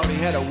Harv thought he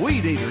had a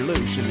weed eater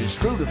loose in his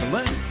Fruit of the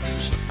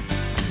Looms.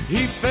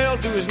 He fell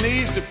to his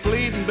knees to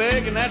plead and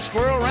beg, and that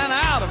squirrel ran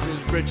out of his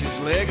breeches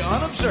leg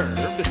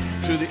unobserved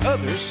to the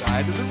other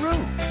side of the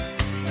room.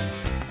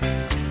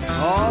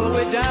 All the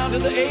way down to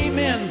the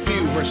amen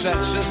pew where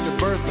sat Sister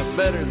Bertha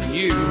Better Than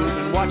You, who'd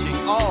been watching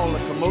all the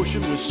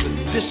commotion with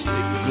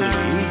sadistic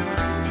glee.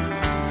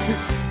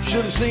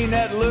 Should have seen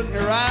that look in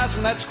her eyes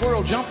when that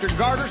squirrel jumped her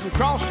garters and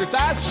crossed her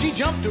thighs. She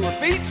jumped to her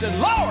feet and said,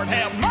 Lord,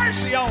 have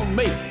mercy on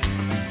me.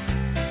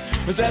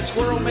 As that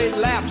squirrel made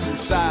laps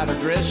inside her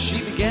dress, she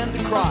began to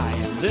cry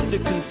and then to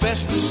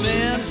confess to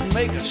sins and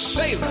make a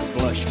sailor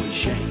blush with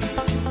shame.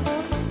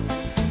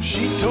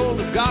 She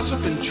told of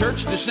gossip and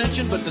church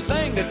dissension, but the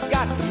thing that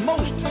got the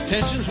most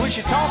attention was when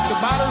she talked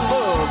about her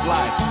love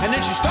life. And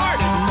then she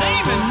started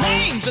naming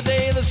names. The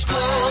day the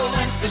squirrel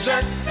went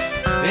berserk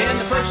in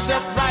the First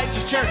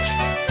Self-Righteous Church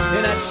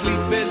in that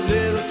sleepy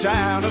little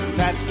town of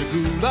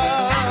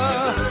Pascagoula.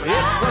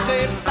 It was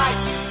a fight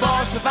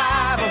for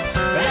survival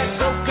that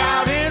broke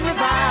out in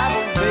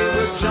revival. They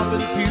were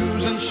jumping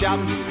pews and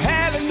shouting,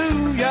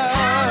 hallelujah.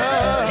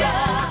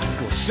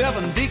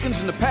 7 deacons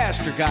and the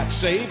pastor got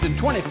saved, and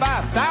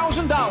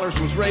 $25,000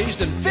 was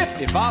raised, and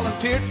 50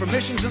 volunteered for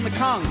missions in the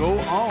Congo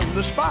on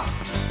the spot.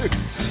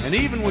 And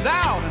even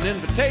without an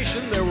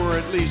invitation, there were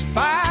at least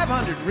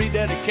 500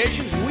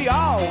 rededications, and we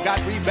all got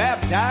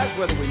rebaptized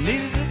whether we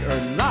needed it or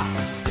not.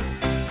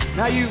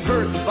 Now you've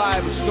heard the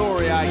Bible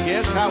story, I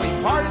guess, how he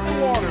parted the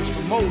waters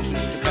for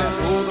Moses to pass.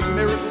 Oh, the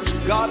miracles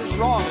God has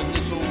wrought in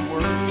this old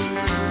world.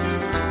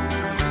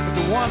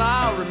 The one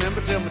I'll remember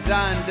till my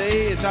dying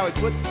day is how he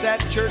put that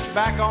church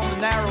back on the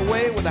narrow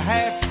way with a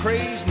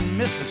half-crazed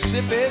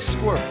Mississippi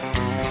squirrel.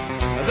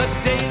 The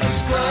day the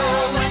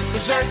squirrel went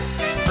berserk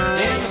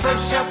in the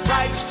First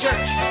Self-Righteous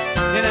Church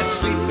in that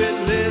sleepy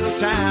little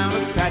town of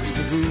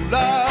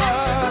Pascagoula.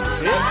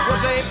 It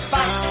was a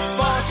fight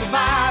for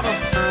survival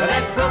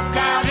that broke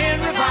out in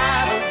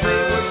revival.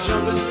 They were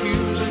jumping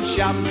pews and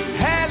shouting,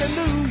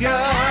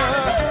 hallelujah.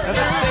 The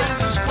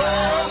day the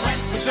squirrel went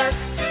berserk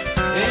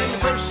in the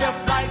First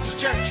Self-Righteous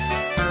Church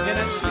in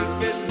that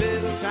sleepy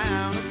little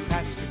town of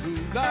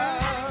Pascagoula.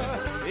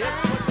 It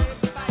was a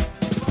fight.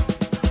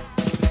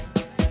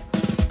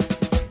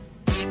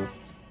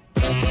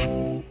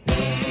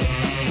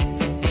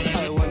 I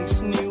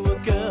once knew a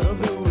girl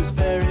who was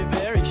very,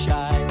 very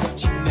shy.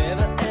 She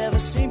never ever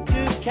seemed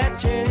to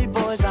catch any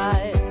boy's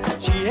eye.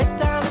 She hit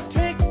down a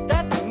trick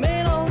that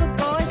made all the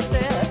boys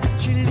stare.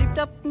 She leaped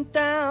up and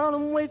down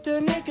and waved her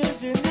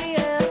knickers in the air.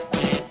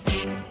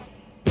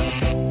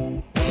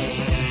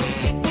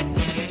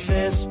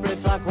 Success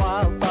spreads like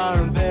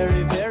wildfire, and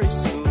very, very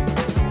soon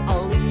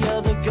all the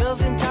other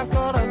girls in town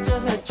caught on to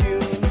her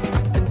tune.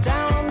 And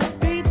down on the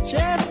beach,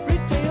 every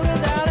day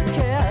without a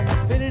care,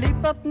 they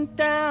leap up and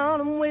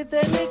down and wave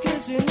their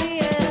knickers in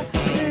the air.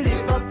 They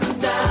leap up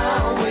and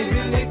down, wave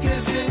your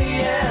knickers in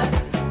the air.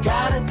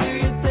 Gotta do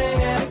your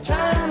thing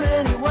anytime,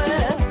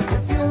 anywhere.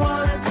 If you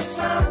want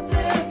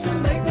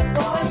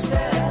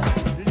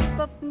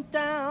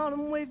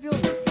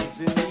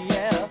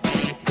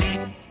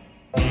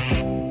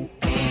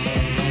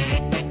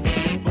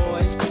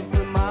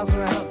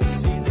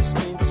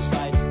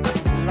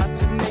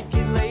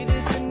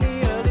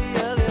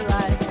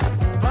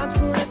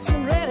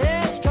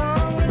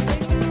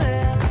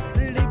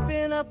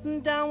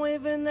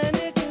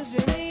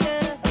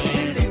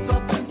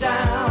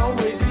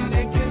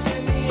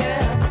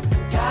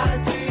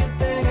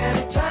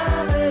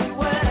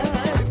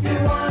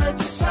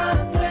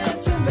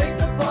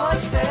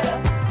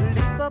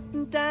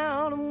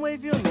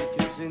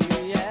in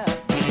the air.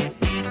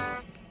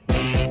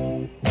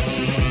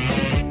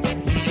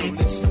 So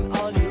listen,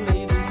 all you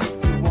ladies,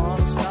 if you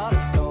wanna start a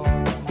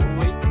storm,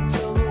 wait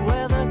until the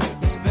weather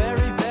is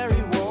very,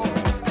 very warm.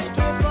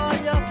 Strip all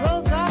your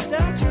clothes off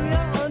down to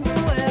your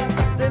underwear.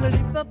 Then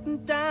leap up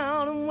and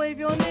down and wave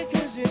your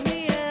knickers in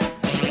the air.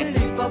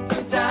 Leap up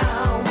and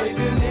down, wave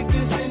your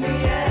knickers in the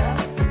air.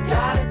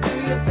 Gotta do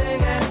your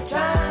thing and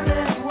time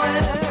and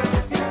where.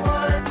 If you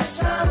wanna do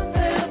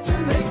something to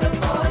make the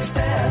boys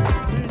stare,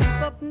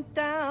 leap up and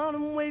down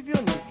and wave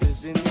your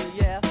knickers in the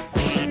air.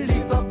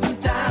 Leap up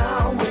and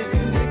down, wave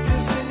your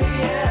knickers in the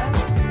air.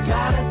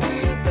 Gotta do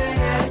your thing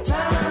and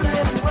time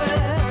and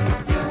where.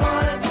 If you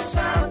wanna do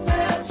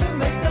something to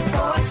make the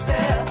boys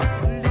stare,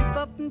 leap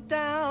up and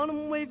down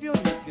and wave your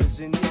knickers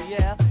in the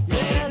air.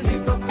 Yeah,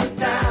 leap up and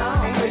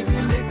down, wave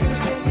your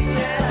knickers in the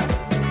air.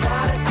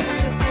 Gotta do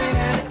your thing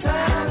and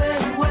time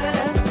and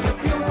where. If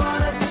you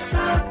wanna do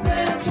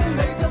something to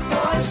make the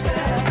boys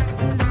stare,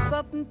 leap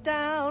up and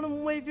down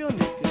and wave your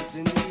knickers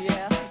in the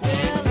air.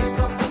 Yeah, leap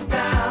up and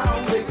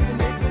down, wave your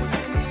knickers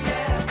in the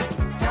air.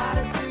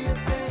 Gotta do your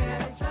thing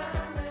and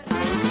time and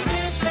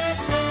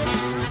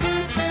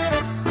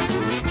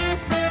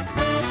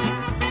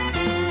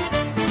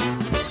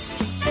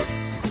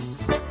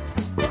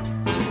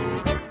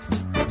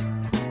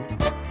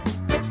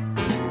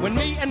When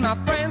me and my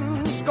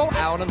friends go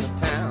out in the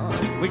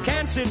town, we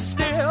can't sit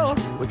still,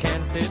 we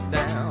can't sit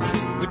down.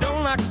 We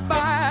don't like to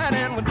fight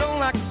and we don't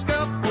like to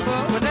scuffle,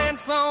 but we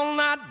dance all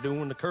night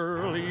doing the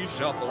curly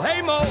shuffle.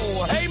 Hey Mo,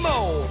 hey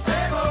Mo,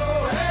 hey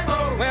Mo, hey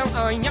Mo. Well,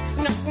 yuck,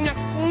 yuck, yuck,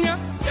 yuck. Yuck,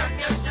 yuck,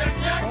 yuck,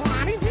 yuck.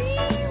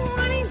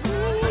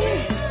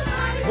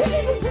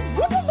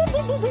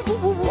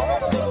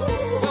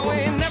 Well, we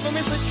never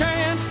miss a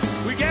chance.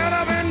 We get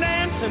up and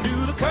dance and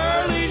do the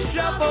curly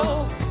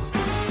shuffle.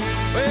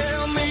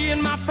 Well, me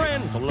and my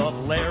friends love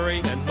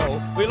Larry and Mo.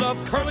 We love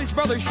Curly's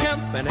brother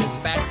Shemp and his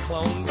fat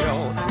clone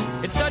Joe.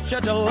 It's such a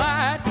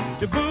delight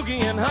to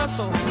boogie and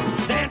hustle,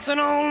 dancing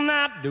all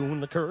night doing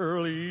the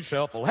curly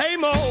shuffle. Hey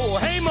Mo,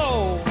 hey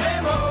Mo,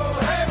 hey Mo,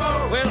 hey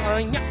Mo. Well,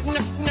 yuck,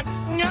 yuck, yuck,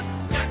 yuck.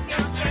 Yuck,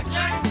 yuck, yuck,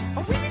 yuck.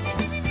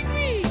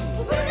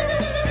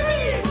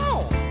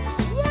 Oh,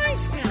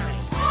 nice guy.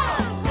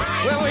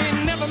 Well, we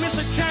never miss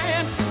a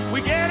chance.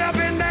 We get up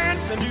and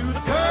dance and do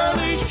the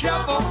curly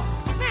shuffle.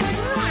 That's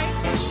right.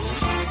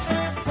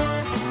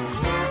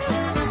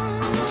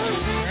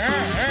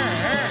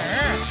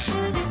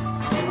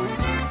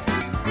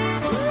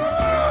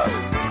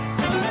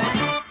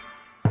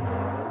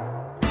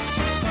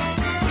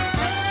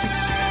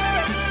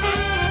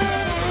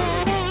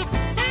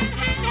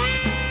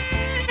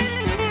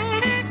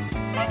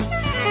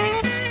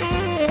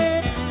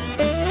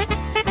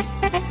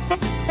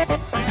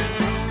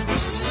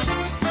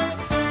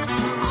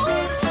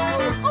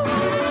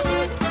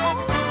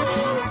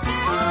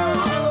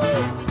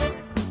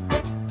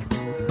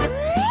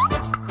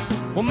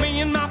 Well,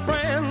 me and my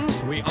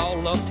friends, we all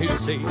love to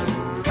see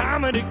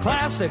comedy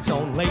classics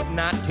on late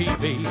night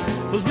TV.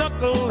 Those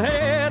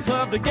knuckleheads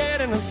love to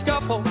get in a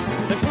scuffle.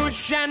 They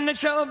push and they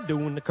shove,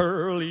 doing the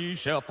curly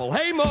shuffle.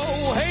 Hey Mo,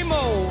 hey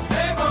Mo,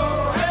 hey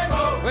Mo, hey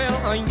Mo.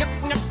 Well, yuck,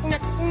 yuck,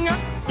 yuck, yuck.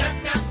 Yuck,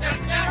 yuck, yuck,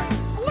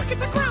 yuck. Look at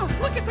the grouse,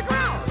 look at the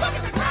grouse. Look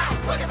at the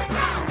grouse, look at the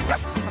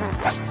grouse.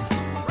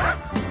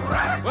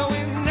 Well, we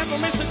never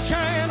miss a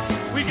chance.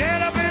 We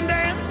get up and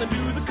dance and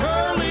do the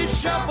curly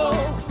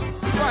shuffle.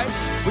 Right,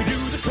 we do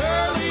the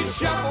curly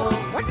shuffle.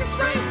 What'd you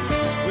say?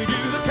 We do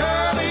the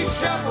curly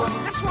shuffle.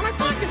 That's what I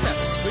thought you said.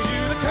 We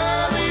do the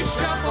curly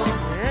shuffle.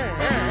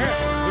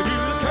 We do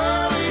the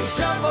curly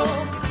shuffle.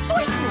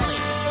 Sweetly.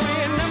 We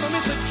never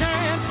miss a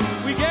chance.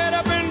 We get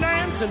up and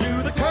dance and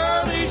do the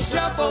curly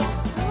shuffle.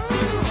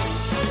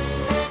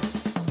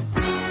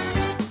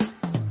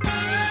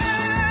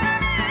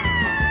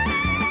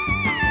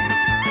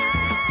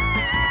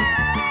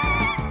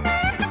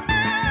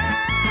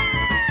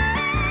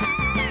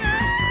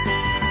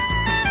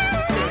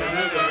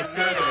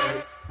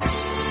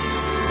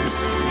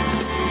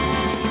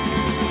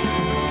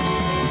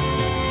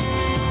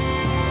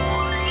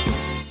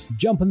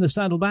 Jump in the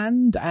Saddle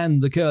Band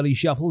and the Curly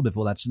Shuffle.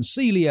 Before that,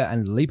 Cecilia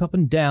and Leap Up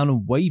and Down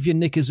and Wave Your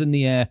Knickers in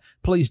the Air.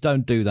 Please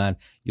don't do that.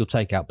 You'll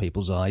take out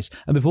people's eyes.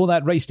 And before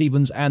that, Ray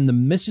Stevens and the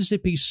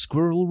Mississippi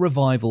Squirrel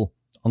Revival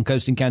on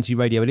Coast and County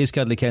Radio. It is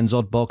Cuddly Ken's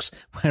Oddbox.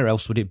 Where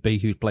else would it be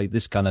who played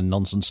this kind of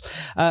nonsense?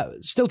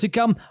 Still to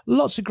come,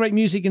 lots of great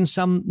music and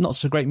some not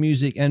so great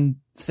music and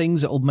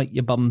things that'll make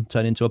your bum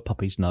turn into a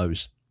puppy's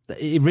nose.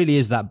 It really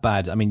is that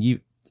bad. I mean,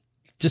 you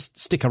just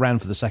stick around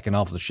for the second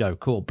half of the show.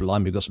 Cool,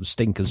 blimey, we've got some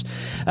stinkers.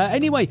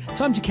 Anyway,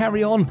 time to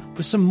carry on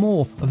with some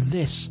more of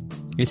this.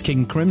 It's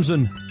King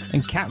Crimson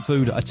and Cat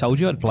Food. I told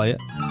you I'd play it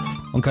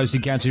on Coast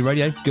and County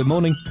Radio. Good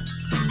morning.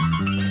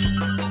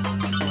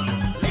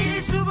 Lady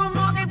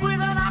supermarket with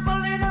an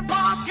apple in a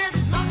basket.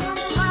 Knocks on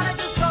the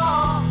manager's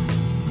door.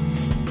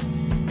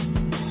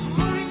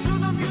 Rooting to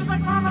the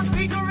music from a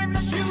speaker in the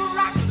shoe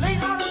rack.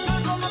 Lays out her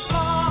goods on the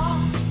floor.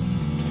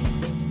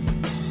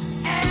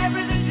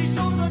 Everything she's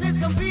chosen is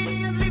convenient.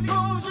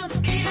 Frozen,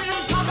 eat it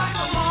and come back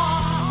for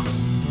more.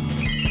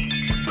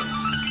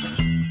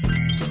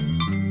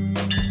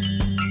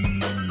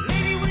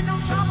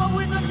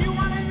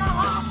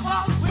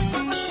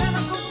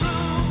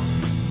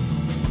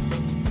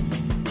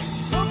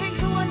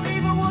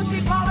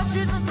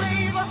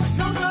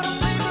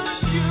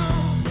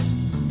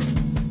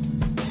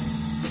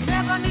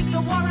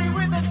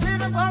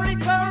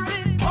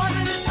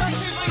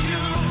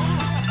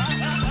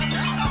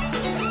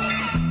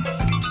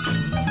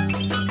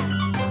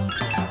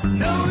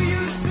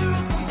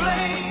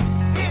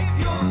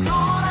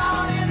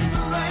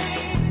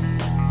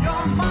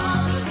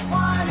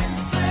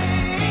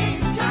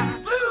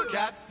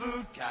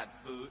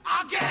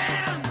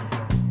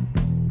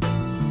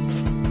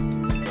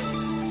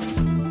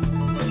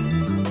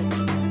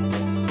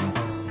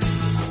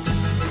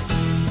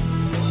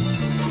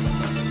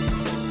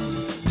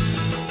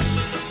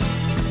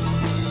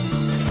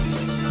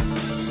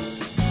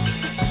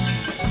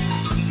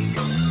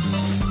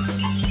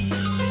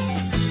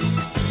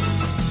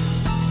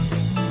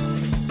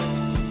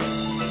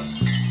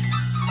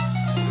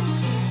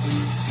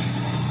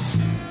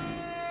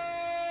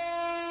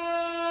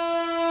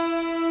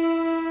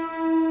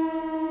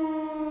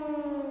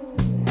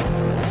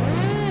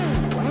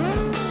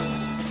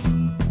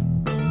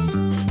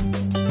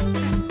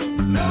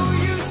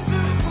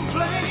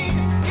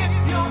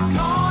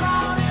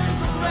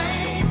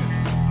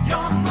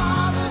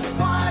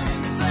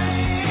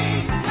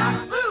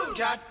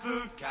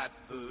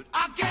 food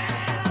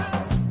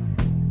again.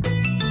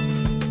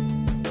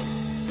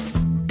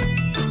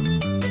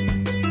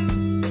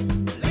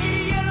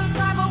 Lady Yellow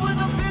Sniper with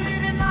a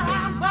billet in the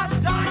hand, but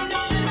dying to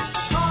finish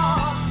the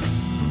course.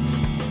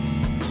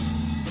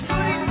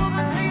 Goodies for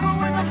the table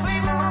with a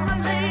flavor on the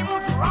label,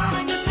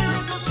 drowning in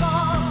miracle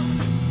sauce.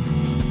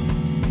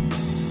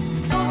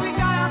 Don't think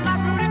I am not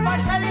rude if I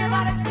tell you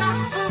that it's not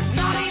food,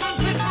 not even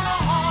fit for a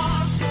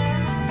horse.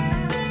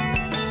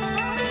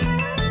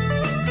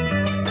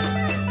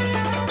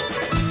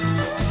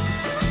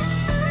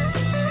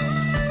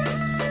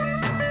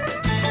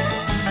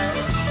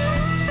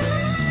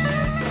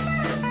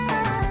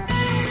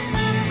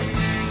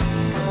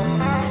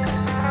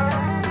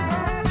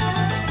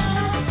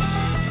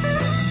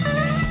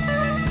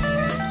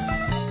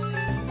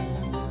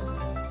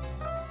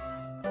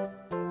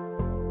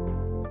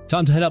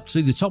 Time to head up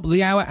to the top of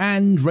the hour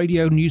and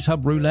Radio News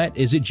Hub Roulette.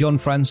 Is it John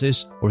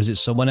Francis or is it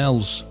someone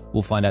else?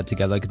 We'll find out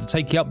together. Going to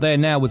take you up there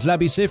now with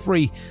Labby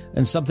Sifri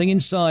and Something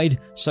Inside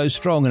So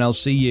Strong, and I'll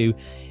see you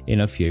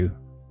in a few.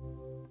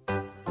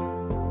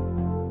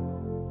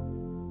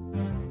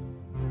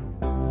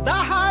 The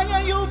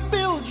higher you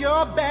build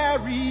your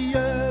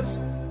barriers,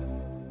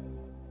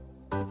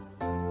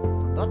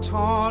 the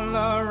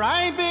taller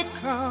I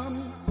become.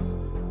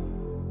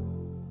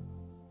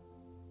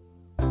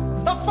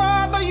 The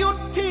farther you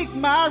take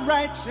my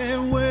rights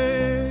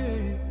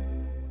away,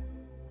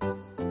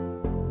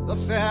 the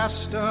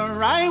faster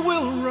I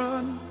will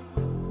run.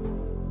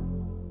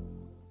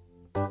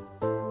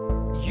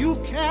 You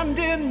can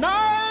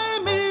deny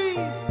me,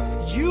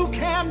 you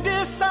can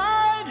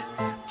decide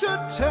to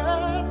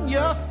turn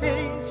your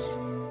face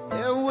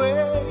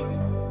away.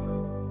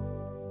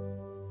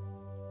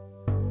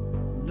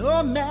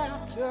 No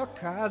matter,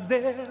 'cause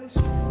there's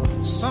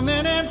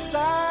something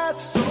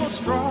inside so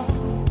strong.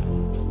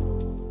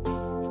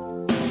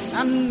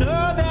 I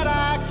know that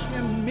I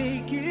can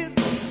make it,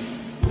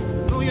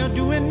 though you're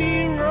doing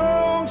me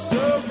wrong,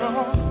 so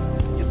wrong.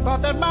 You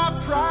thought that my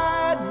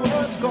pride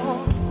was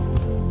gone.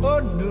 Oh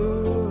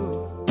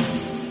no,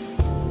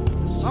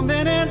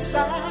 something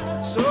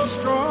inside so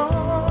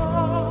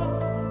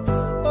strong.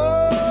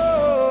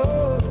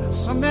 Oh,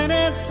 something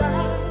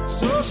inside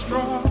so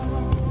strong.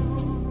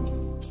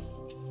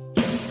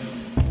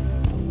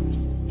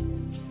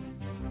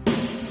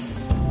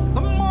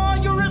 The more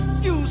you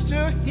refuse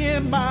to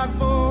hear my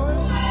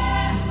voice,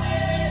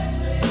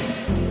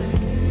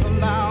 the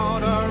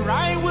louder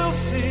I will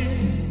sing.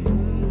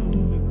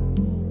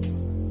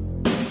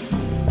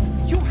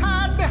 You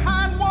hide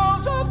behind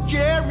walls of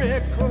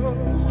Jericho,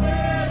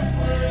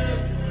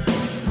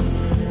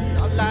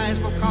 your lies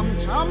will come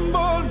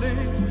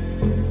tumbling.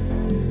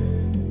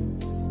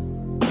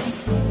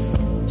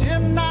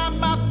 Deny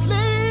my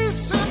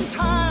place and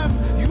time,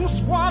 you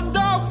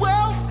squander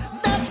wealth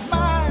that's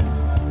mine.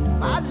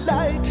 My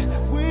light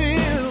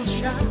will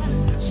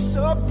shine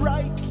so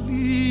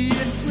brightly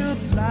it will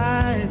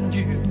blind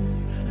you.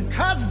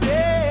 'Cause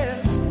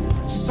there's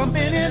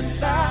something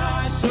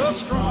inside so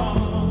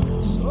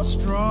strong, so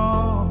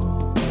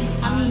strong.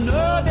 I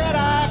know that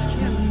I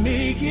can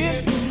make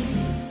it,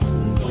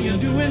 though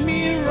you're doing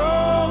me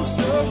wrong,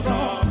 so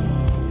wrong.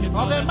 You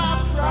thought that my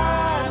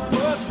pride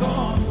was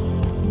gone.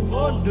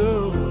 Oh no,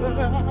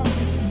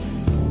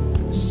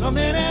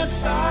 something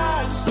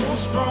inside so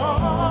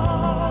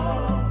strong.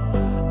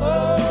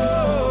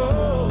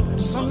 Oh,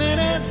 something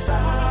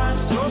inside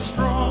so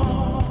strong.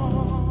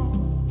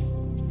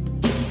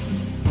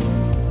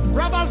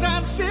 Brothers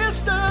and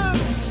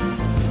sisters,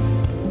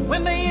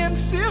 when they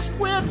insist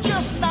we're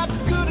just not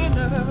good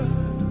enough,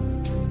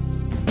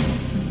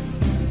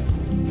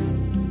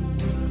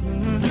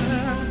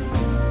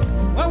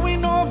 when we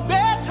know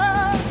better,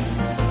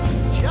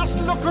 just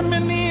look them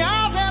in the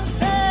eyes and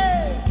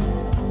say,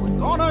 we're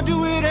gonna do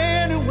it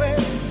anyway,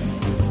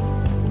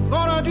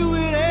 gonna do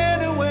it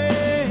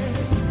anyway.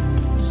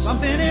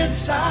 Something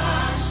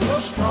inside so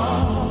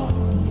strong,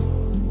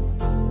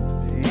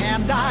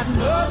 and I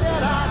know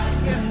that I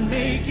can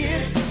make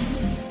it,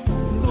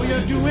 though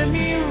you're doing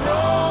me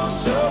wrong,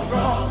 so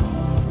wrong.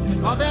 You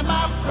thought that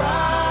my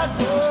pride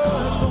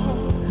was gone.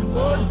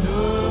 Oh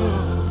no,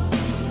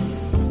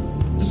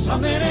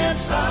 something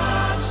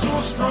inside so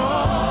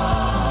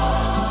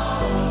strong.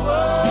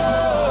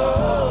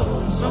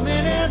 Oh,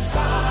 something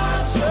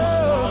inside so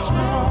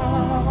strong.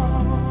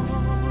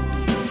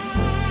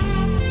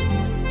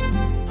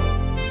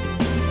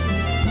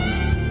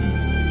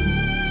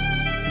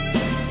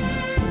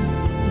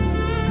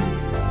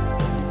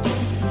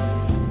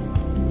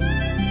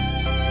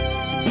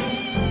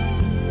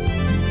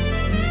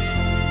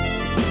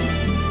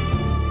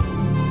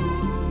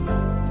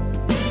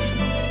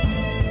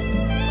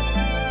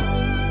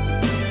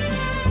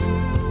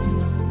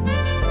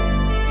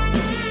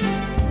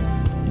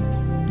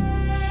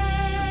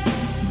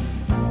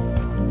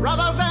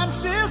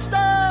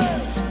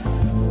 Sisters,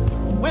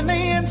 when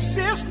they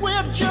insist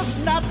we're just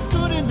not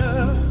good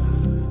enough,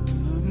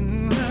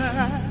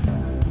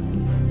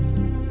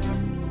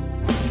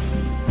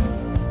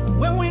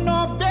 when we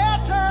know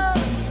better,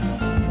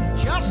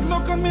 just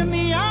look them in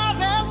the eyes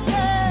and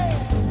say,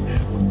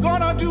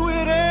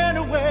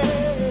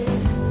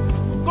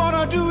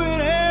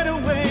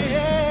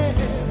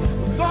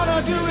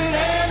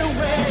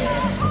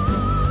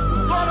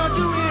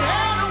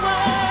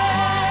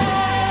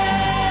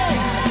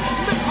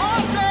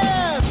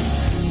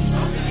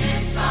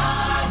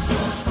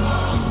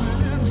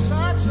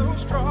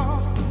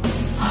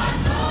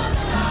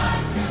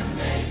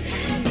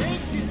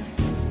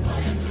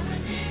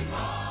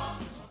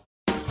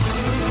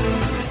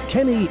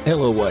 Kenny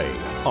Ellaway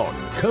on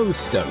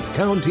Coast and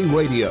County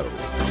Radio.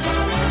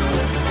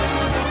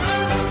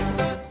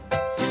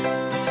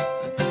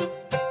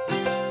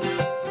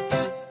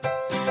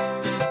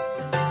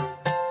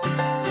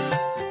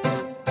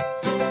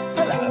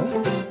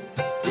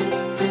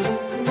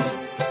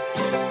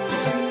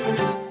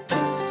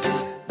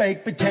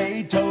 Baked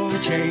potato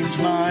changed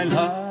my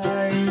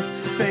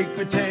life. Baked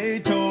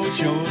potato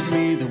showed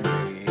me the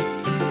way.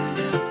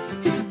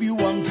 If you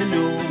want to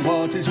know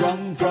what is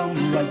wrong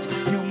from right,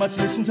 you must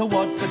listen to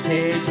what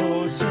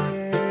potatoes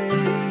say.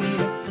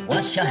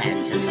 Wash your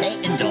hands and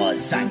stay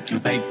indoors. Thank you,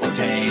 baked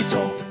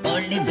potato.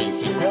 Only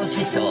visit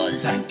grocery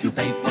stores. Thank you,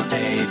 baked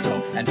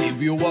potato. And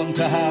if you want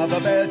to have a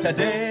better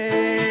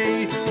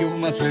day, you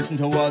must listen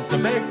to what the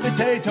baked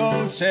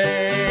potatoes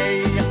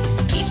say.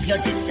 Keep your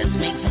distance,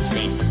 make some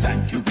space.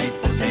 Thank you,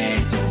 baked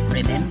potato.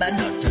 Remember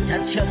not to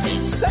touch your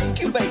face.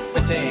 Thank you, baked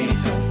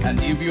potato. And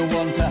if you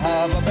want to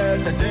have a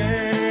better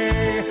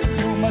day,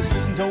 you must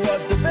listen to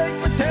what the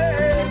baked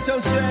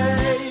potatoes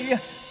say.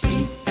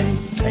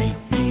 B-A-K-E-T-P-O-T-A-T-O.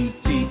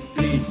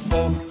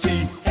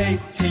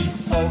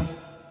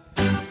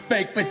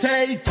 Baked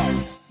potato.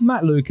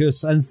 Matt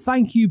Lucas, and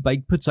thank you,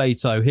 Baked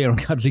Potato, here on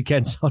Cuddly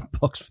Ken's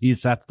Oddbox for your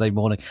Saturday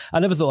morning. I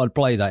never thought I'd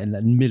play that in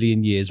a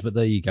million years, but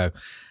there you go.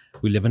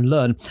 We live and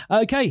learn.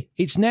 Okay,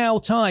 it's now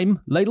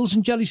time. Ladles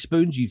and jelly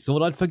spoons, you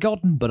thought I'd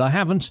forgotten, but I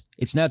haven't.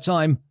 It's now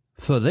time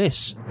for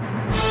this.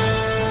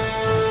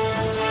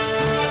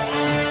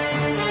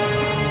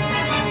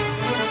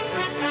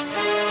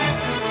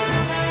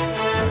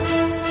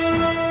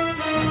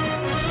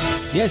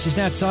 Yes, it's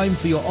now time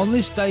for your On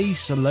This Day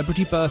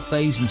celebrity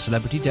birthdays and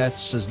celebrity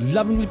deaths, as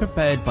lovingly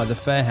prepared by the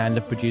fair hand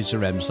of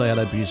Producer M. Say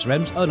hello, Producer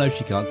M. Oh, no,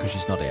 she can't because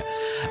she's not here.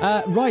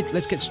 Right,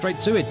 let's get straight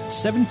to it.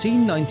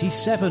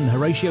 1797,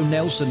 Horatio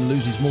Nelson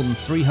loses more than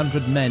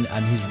 300 men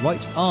and his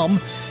right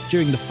arm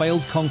during the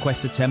failed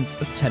conquest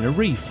attempt of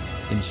Tenerife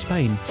in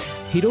Spain.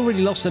 He'd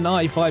already lost an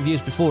eye 5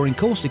 years before in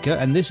Corsica,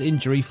 and this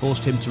injury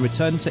forced him to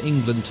return to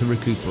England to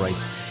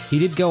recuperate. He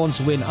did go on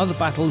to win other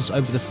battles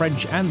over the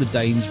French and the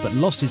Danes, but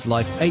lost his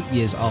life 8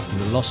 years after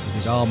the loss of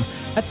his arm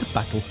at the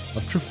Battle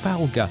of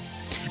Trafalgar.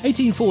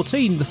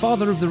 1814, the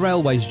father of the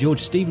railways,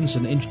 George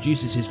Stephenson,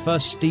 introduces his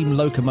first steam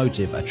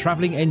locomotive, a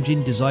travelling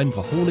engine designed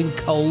for hauling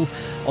coal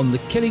on the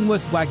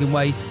Killingworth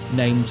wagonway,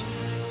 named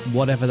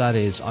whatever that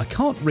is. I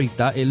can't read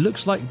that. It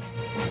looks like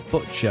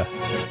Butcher.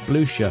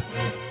 Blucher.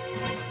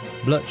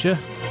 Blutcher?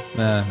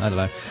 I don't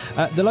know.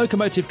 The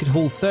locomotive could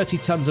haul 30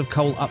 tons of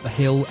coal up a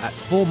hill at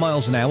 4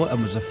 miles an hour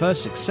and was the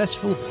first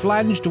successful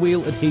flanged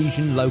wheel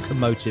adhesion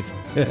locomotive.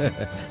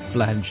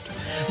 Flanged.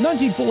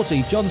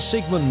 1940, John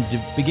Sigmund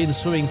begins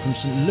swimming from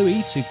St.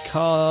 Louis to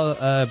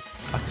I'm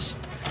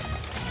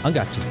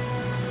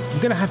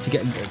going to have to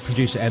get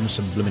Producer M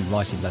some blooming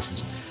writing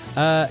lessons.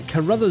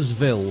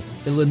 Carruthersville,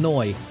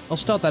 Illinois. I'll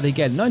start that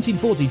again.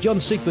 1940, John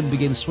Sigmund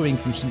begins swimming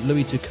from St.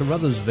 Louis to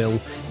Carruthersville,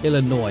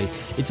 Illinois.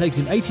 It takes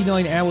him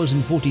 89 hours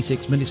and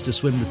 46 minutes to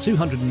swim the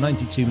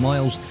 292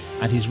 miles,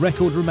 and his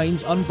record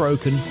remains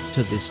unbroken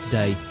to this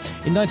day.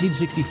 In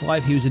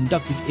 1965, he was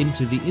inducted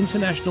into the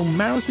International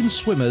Marathon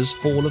Swimmers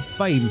Hall of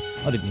Fame.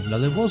 I didn't even know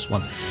there was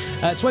one.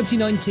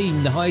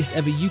 2019, the highest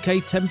ever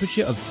UK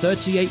temperature of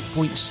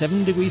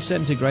 38.7 degrees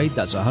centigrade,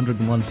 that's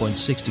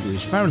 101.6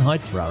 degrees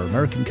Fahrenheit for our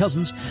American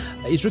cousins,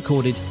 is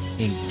recorded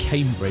in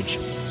Cambridge.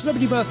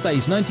 Celebrity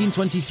birthdays: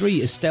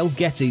 1923, Estelle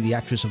Getty, the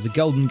actress of The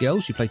Golden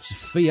Girls. She played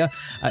Sophia.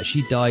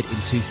 She died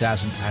in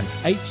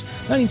 2008.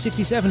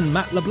 1967,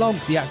 Matt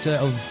LeBlanc, the actor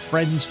of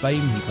Friends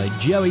fame. He played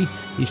Joey.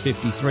 He's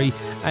 53.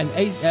 And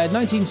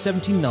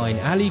 1979,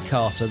 Ali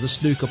Carter, the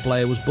snooker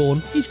player, was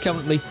born. He's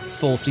currently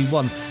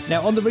 41.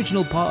 Now, on the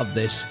original part of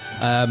this,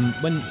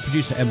 when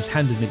producer Ems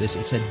handed me this,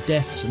 it said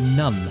deaths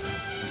none.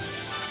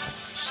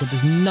 She said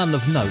there's none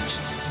of note.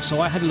 So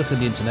I had a look on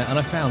the internet and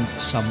I found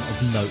some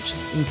of note,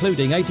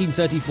 including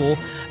 1834,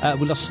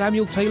 we lost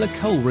Samuel Taylor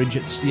Coleridge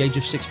at the age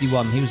of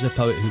 61. He was a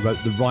poet who wrote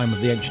The Rime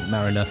of the Ancient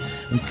Mariner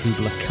and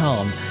Kubla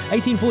Khan.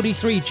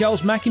 1843,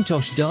 Charles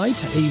Mackintosh died.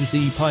 He was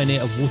the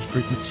pioneer of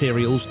waterproof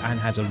materials and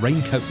has a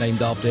raincoat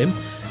named after him.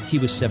 He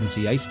was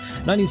 78.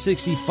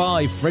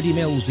 1965, Freddie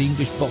Mills, the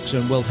English boxer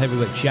and world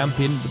heavyweight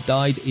champion,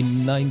 died at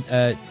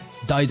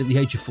the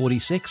age of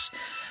 46.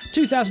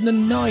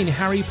 2009,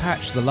 Harry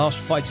Patch, the last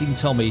fighting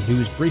Tommy, who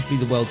was briefly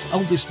the world's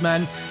oldest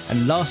man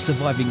and last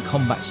surviving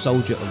combat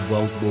soldier of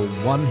World War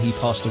I. He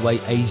passed away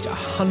aged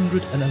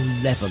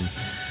 111.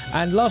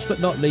 And last but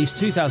not least,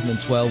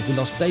 2012, we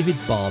lost David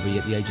Barbie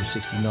at the age of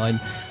 69,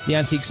 the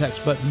antiques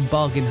expert from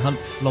Bargain Hunt,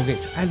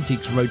 Flogget,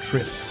 Antiques Road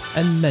Trip,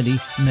 and many,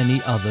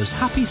 many others.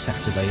 Happy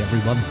Saturday,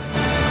 everyone.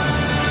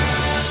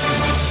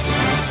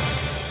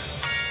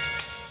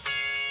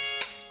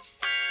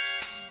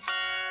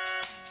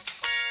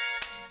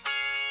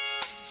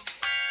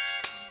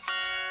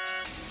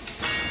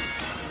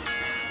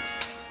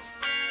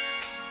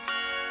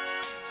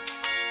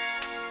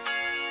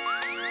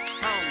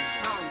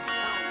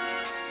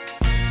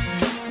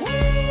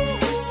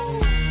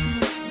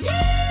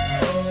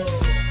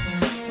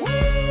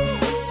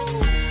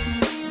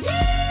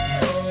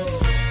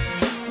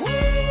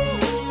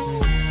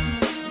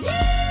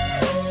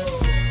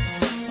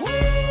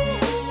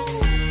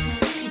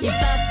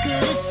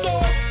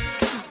 escape,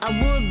 I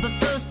would, but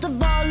first of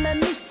all, let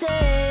me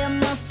say I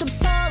must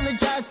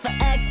apologize for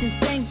acting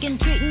stinking,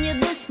 treating you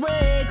this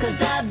way.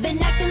 Cause I've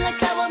been acting like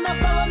sour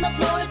milk all on the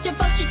floor. It's your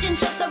fault you didn't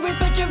shut the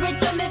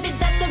refrigerator. Maybe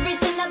that's the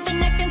reason I've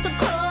been acting so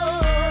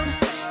cold.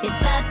 If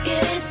I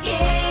could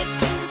escape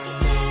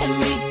and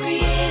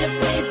recreate a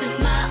place that's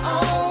my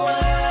own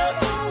world,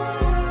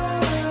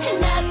 and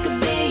I could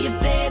be your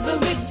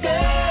favorite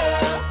girl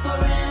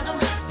forever,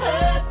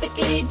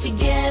 perfectly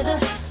together.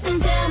 And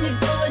tell me,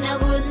 boy, now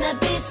wouldn't that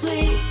be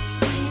sweet?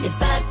 If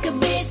I could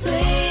be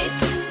sweet,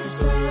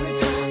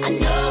 I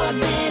know I've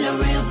been a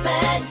real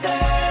bad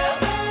girl.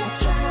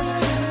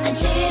 I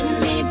didn't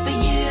mean for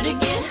you to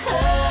get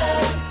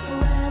hurt.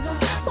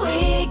 We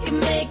can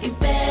make it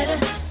better.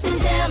 And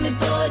tell me,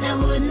 boy, now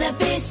wouldn't that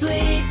be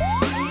sweet?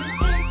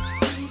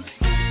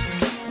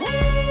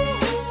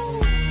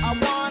 I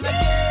wanna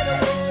get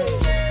away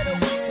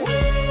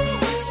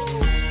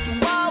to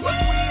our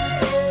sweetest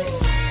days.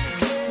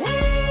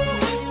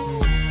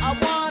 I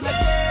wanna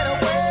get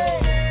away,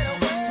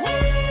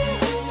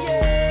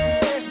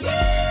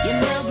 yeah. You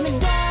held me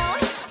down,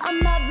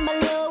 I'm at my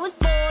lowest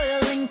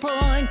boiling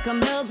point.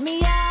 Come help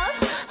me out,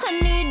 I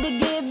need to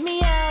get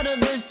me out of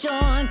this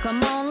joint.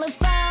 Come on, let's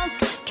bounce,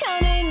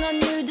 counting on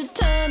you to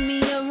turn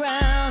me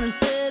around.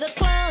 Instead of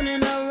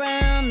clowning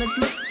around, let's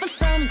look for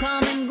some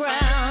common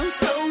ground.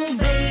 So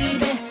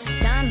baby,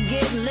 time's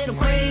getting a little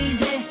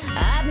crazy.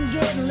 I've been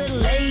getting a little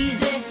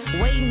lazy,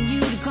 waiting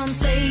you to come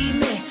save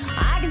me.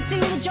 I can see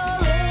that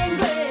you're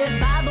angry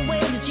by the way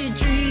that you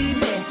treat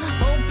me.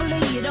 Hopefully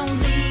you don't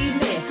leave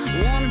me,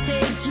 wanna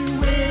take you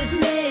with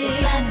me.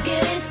 If I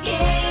could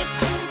escape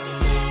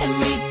and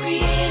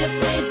recreate a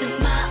place that's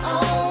my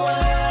own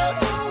world,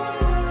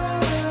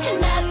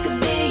 and I could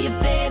be your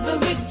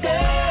favorite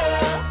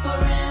girl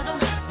forever,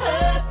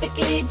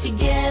 perfectly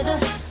together.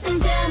 And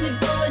tell me,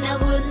 boy, now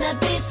wouldn't that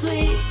be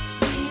sweet?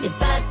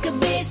 If I could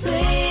be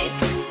sweet,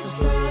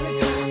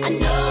 I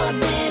know I've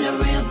been a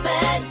real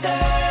bad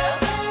girl.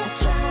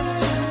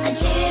 I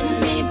didn't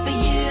mean for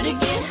you to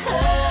get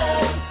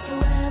hurt.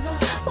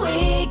 We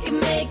can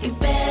make it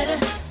better.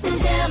 And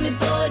tell me,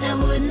 boy, now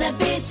wouldn't that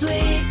be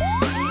sweet?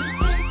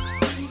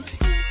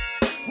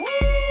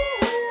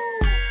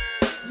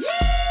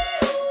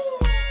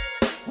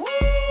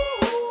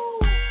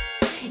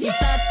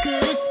 If I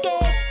could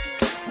escape,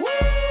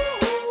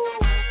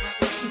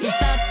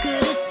 if I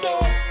could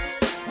escape,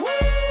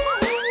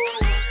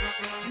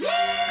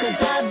 cause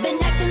I've been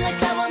acting like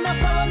sour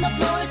milk all on the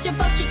floor. It's your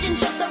fault you didn't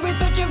shut the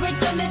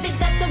refrigerator. Maybe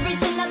that's the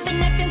reason I've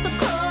been acting so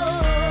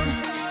cold.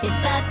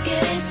 If I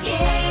could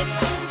escape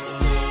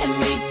and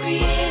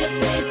recreate a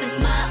place that's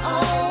my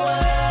own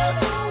world,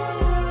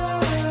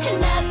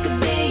 and I could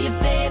be your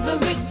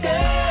favorite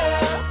girl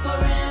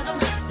forever,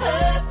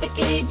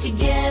 perfectly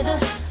together.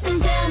 And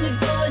tell me,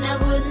 boy, now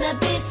wouldn't that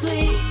be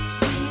sweet?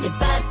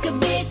 If I could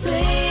be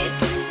sweet,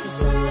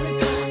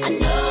 I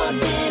know I've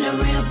been a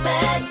real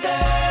bad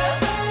girl.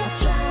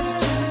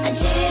 I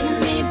didn't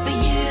mean for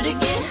you to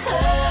get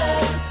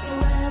hurt.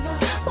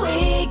 We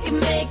can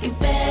make it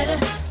better.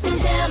 And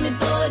tell me,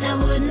 boy, now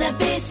wouldn't that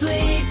be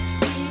sweet?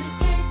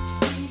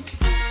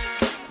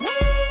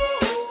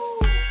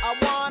 I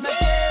wanna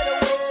get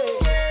away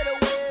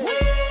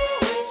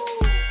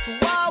to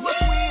our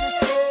sweetest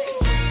days.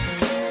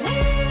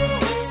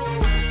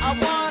 I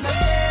wanna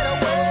get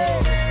away,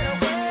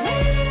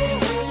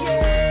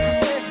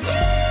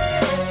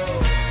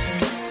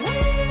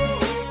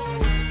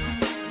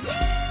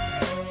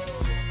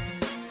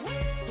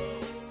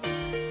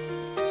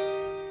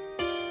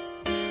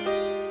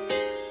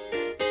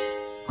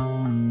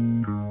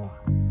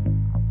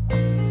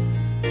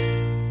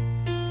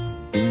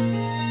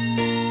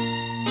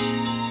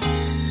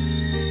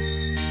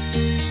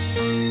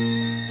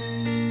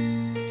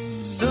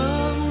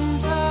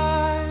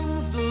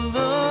 sometimes the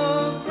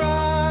love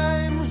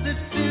rhymes that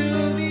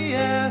fill the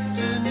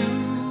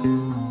afternoon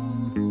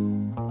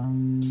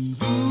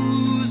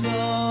lose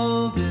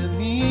all their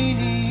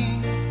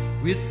meaning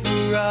with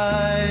the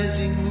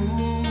rising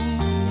moon.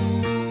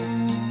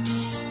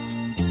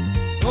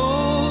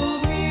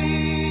 Hold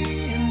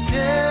me and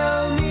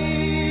tell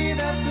me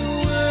that the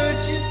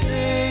words you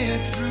say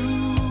are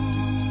true.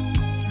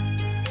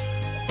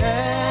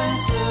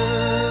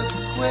 Answer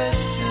the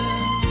question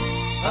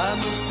I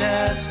must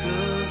ask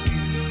of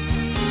you.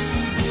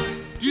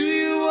 Do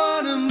you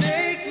wanna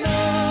make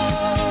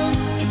love,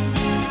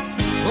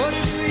 or do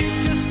you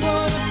just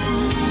wanna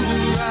fool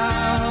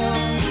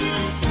around?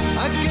 I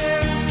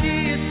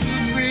guarantee it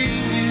will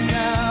bring you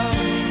down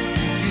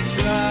if you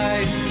try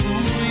to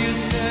fool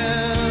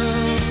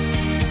yourself.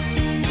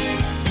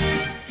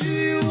 Do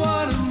you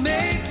wanna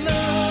make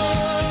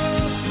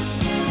love,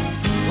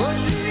 or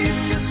do you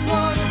just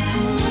wanna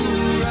fool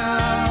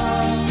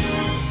around?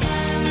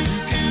 You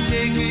can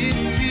take it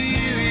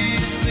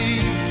seriously,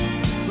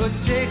 but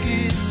take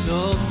it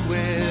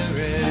somewhere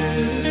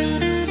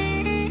else.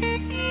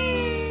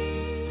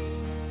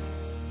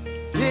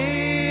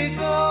 Take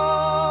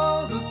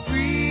all the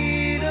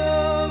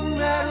freedom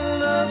that a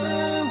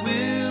lover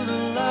will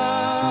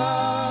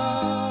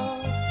allow.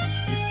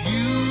 If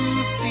you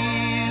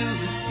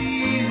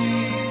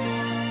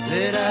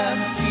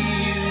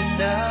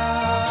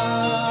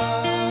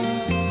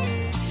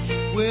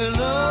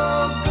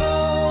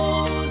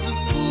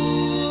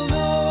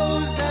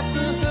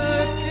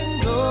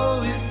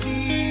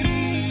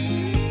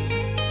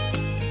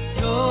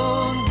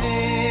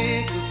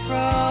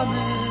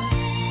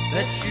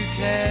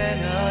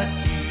cannot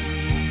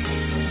keep.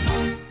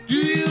 Do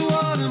you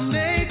wanna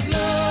make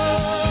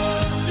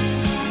love,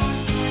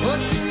 or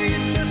do you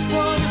just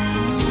wanna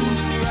fool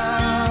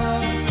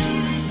around?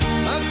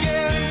 I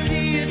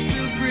guarantee it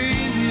will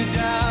bring you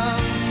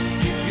down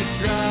if you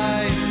try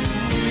and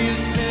fool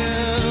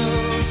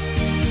yourself.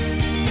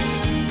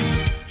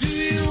 Do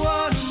you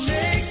wanna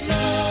make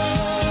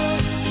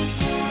love,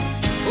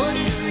 or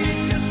do you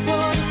just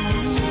wanna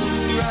fool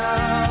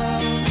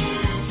around?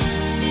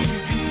 You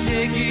can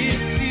take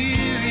it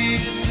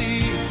seriously,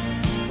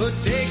 or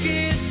take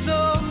it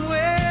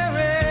somewhere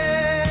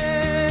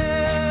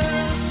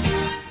else.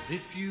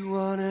 If you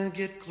wanna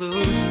get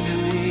close to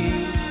me,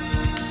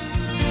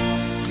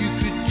 you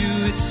could do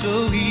it so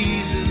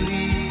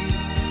easily.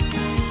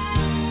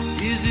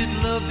 Is it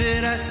love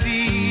that I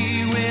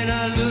see when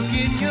I look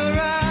in your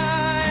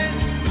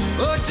eyes,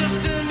 or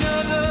just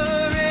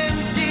another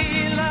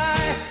empty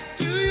lie?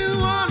 Do you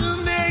wanna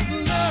make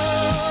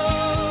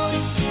love,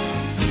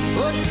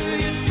 or do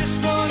you just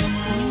wanna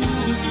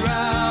fool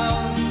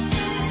around?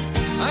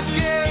 I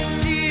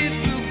guarantee it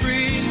will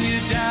bring you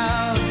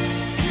down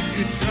if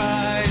you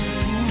try to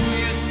fool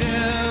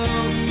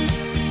yourself.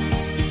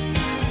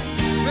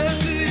 Well,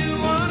 do you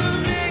wanna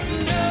make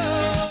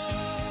love?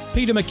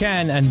 Peter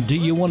McCann and Do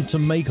You Want to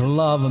Make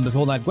Love? And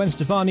before that, Gwen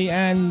Stefani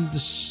and The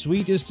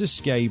Sweetest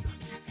Escape.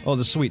 Or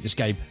The Sweet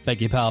Escape,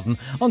 beg your pardon.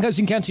 On Coast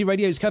and County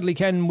Radio, it's Cuddly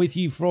Ken with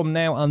you from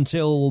now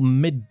until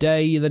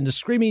midday. Then the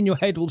screaming in your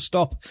head will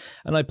stop,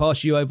 and I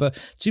pass you over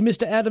to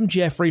Mr. Adam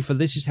Jeffrey for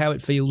This Is How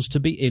It Feels to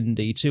Be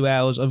Indie. 2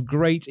 hours of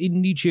great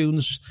indie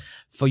tunes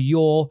for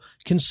your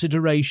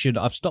consideration.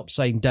 I've stopped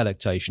saying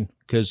delectation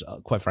because,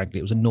 quite frankly,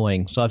 it was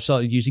annoying. So I've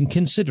started using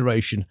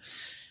consideration,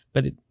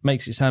 but it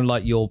makes it sound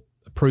like you're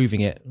approving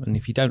it. And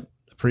if you don't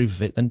approve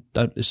of it, then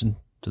don't listen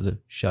to the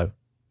show.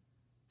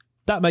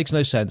 That makes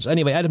no sense.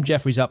 Anyway, Adam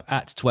Jeffrey's up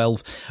at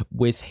 12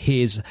 with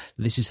his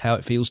This Is How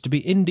It Feels to Be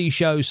Indie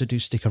show, so do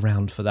stick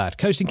around for that.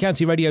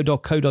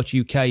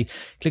 coastingcountyradio.co.uk.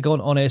 Click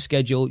on air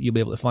schedule. You'll be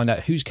able to find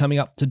out who's coming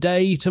up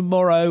today,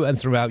 tomorrow, and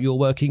throughout your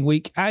working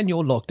week and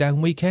your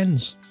lockdown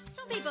weekends.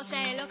 Some people say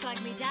I look like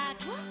me dad.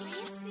 What? Are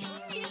you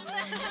serious?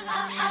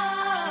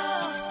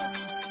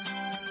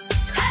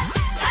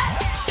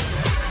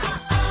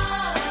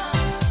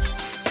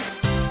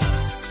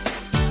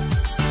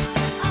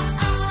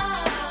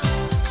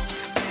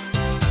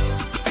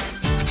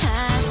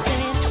 I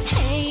said,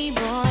 hey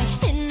boy,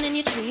 sitting in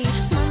your tree.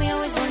 Mommy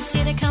always wants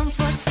you to come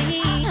for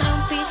tea.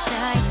 Don't be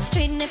shy,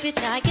 straighten up your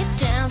tie. Get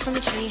down from the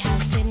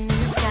treehouse, sitting in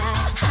the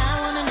sky. I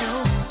wanna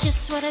know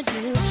just what I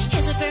do.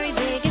 Is it very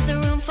big? Is there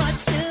room for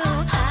two?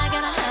 I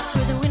got a house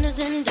with the windows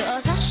and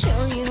doors. I'll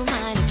show you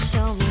mine and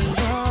show me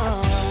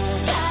yours.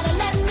 Gotta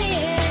let me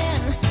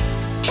in.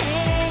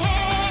 Hey,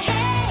 hey,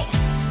 hey,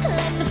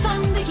 let the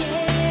fun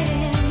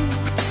begin.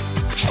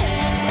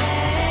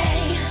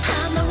 Hey,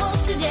 I'm the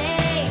wolf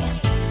today.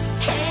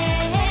 Hey,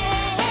 hey,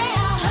 hey,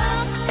 I'll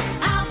hop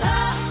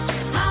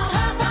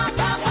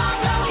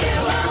you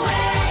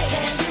away.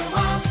 Say you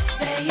won't,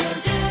 say you'll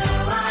do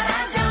what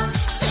I don't.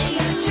 Say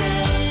you're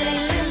true, say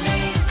to me.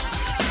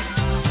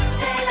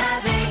 Say la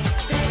vie,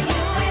 say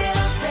you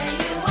will, say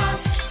you won't.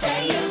 Say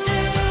you'll do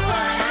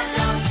what I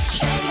don't.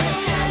 Say you're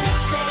true,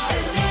 say to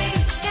me.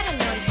 Get a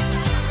noise.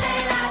 Say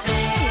la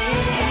vie.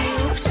 Do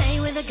you play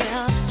with the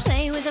girls,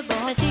 play with the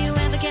boys? Do you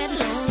ever get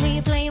lonely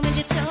playing with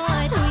your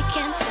toys? We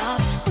can talk,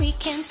 we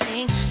can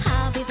sing.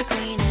 I'll be the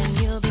queen and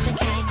you'll be the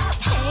king.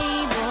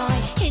 Hey boy,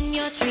 in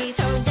your tree,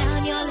 throw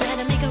down your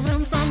letter, make a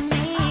room for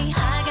me.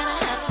 I got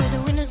a house with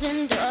the windows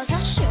and doors.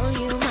 I'll show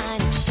you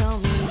mine and show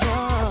me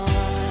yours.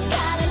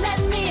 Gotta let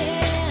me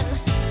in.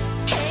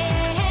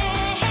 Hey,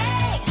 hey,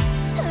 hey,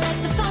 let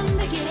the fun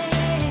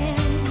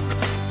begin.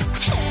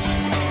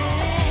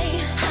 Hey,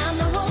 I'm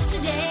the wolf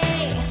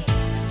today.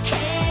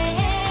 Hey,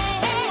 hey,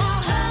 hey,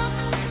 I'll hop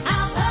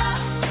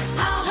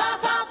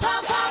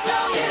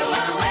you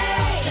away.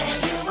 Say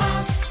you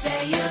won't, say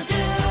you'll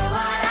do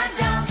what I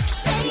don't.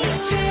 Say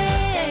you're true,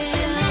 say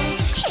to me.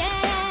 Yeah,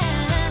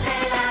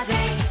 say la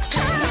vie,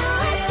 say you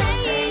will,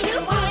 say you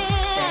won't.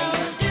 Say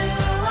you'll do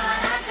what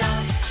I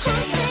don't.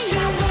 Say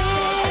you will.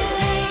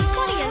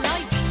 What do you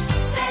like?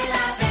 Say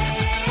la vie.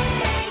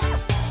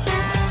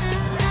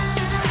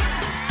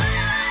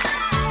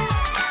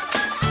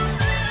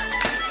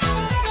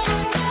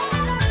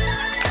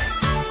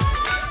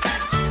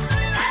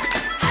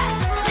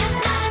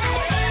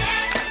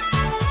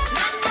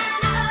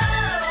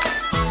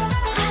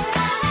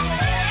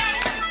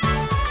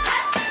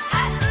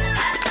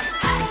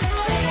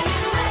 Say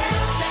you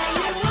will, say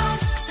you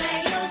won't. Say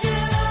you'll do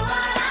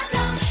what I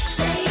don't.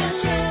 Say you're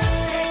true,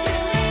 say to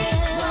me.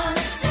 Won't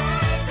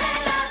say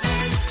la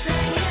vie.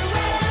 Say you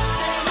will,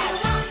 say you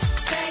won't.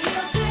 Say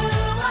you'll do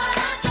what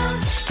I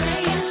don't. Say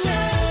you're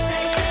true,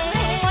 say to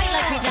me. Fight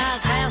like me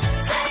does, hell.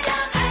 Say la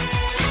vie.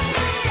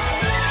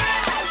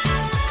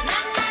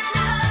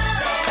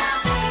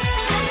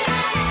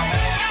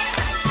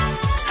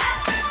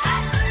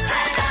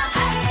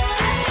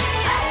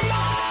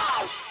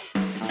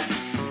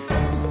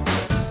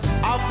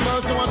 Have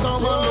mercy, what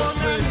I'm gonna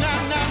say.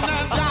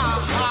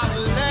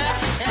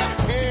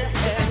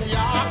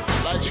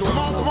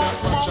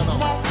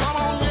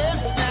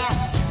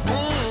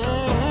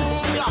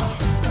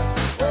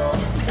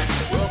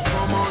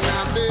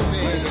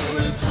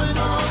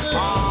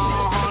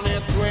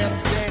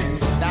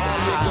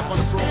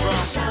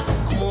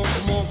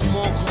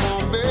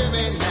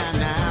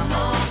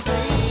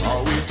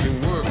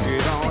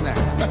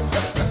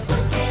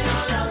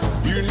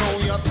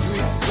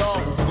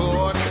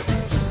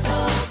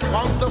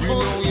 beautiful. You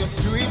know you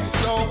twist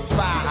so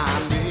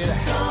fine, baby.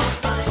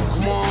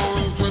 Come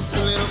on, twist a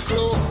little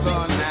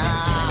closer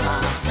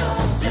now.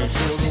 You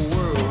show the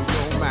world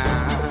your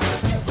mind.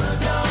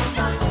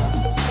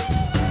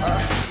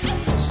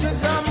 She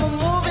got me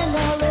moving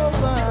all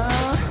over.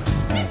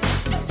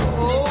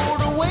 Oh,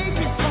 the weight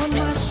is on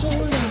my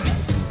shoulder.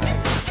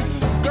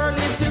 Girl,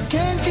 if you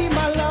can't be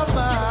my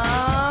lover,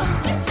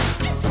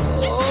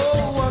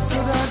 oh, what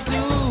should I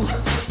do?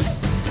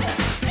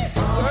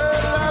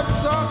 Girl, I'm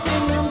talking.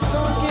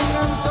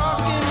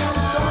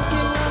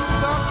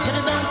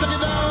 Take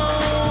it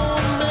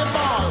down, me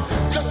ball.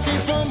 Just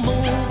keep on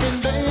moving,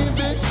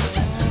 baby.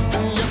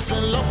 Yes, me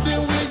love the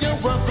way you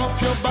work up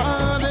your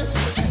body.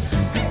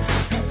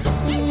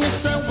 You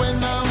say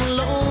when I'm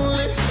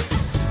lonely,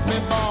 me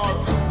ball.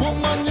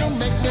 Woman, you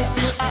make me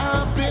feel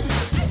happy.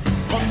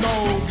 Come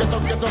now, get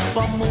up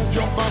and move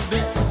your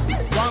body.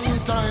 One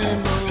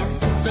time,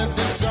 say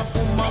this a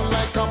woman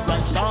like a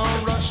bright star,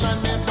 rush and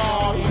me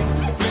ball.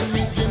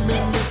 Give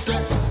me,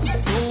 say,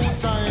 two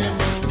time.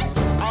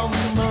 I'm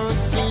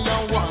mercy,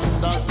 your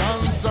wonders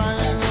and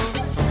sign.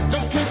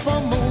 Just keep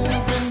on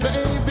moving,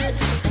 baby,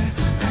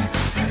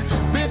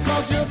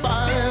 because you're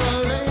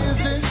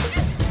lazy.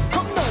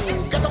 Come on,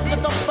 get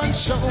up and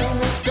show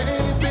me,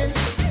 baby.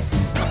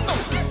 Come on,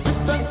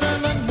 twist and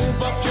turn and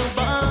move up your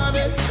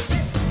body.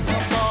 Me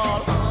ball,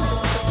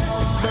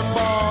 me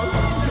ball,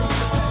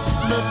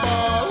 me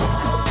ball,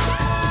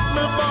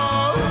 me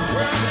ball.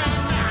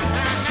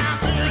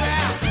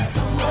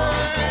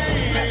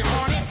 Hey,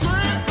 honey,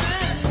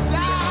 twisting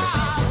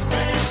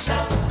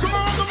star. Come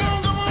on, baby.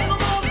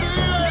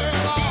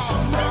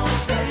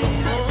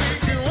 Oh, we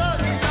can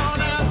work on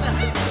that.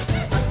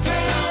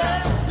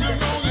 You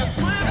know you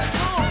twist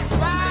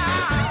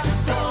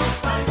so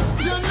fine.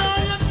 You know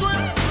you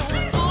twist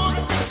so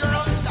good,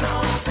 girl.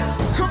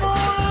 Come on,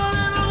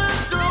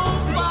 little girl,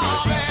 far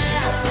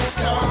back.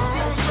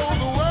 Show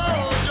the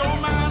world your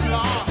man,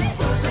 Lord.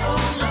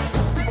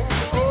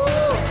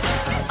 Oh,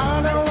 I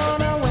don't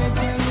wanna wait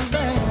in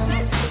vain.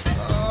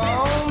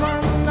 Oh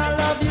man, I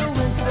love you,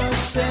 it's a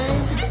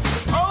shame.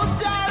 Oh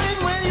darling,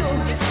 will you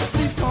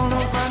please call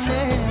up my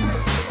name?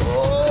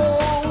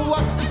 Oh,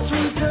 walk the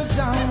street or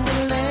down the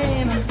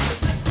lane.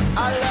 I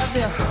love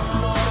you,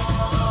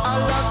 I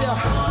love you,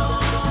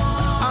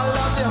 I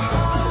love you,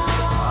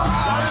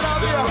 I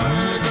love you.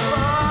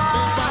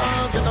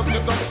 Get up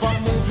and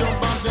move your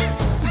body.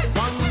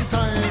 One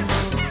time,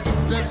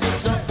 say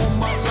this a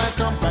woman like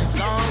a bright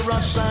star,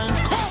 rush and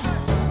come.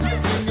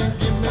 Singing,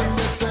 give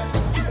me say,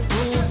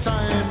 two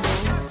time.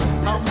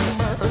 Have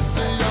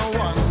mercy, your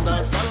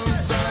wonders and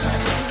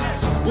sign.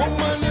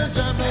 Woman, you're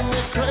driving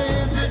me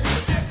crazy.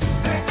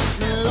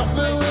 Me love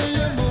the way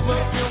you move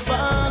up your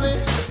body.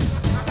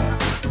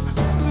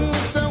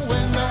 So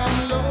when I'm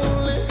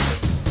lonely,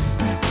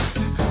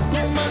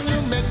 woman, you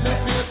make me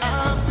feel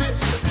happy.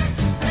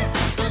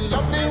 I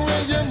love the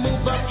way you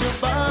move up your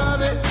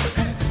body.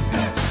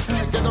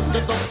 Get up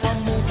and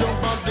move your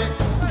body.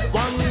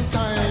 One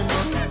time,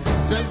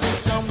 say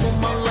this a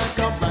woman like a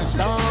bright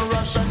star,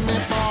 rush and me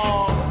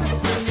ball.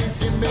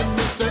 Give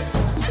me say,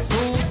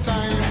 two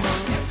time.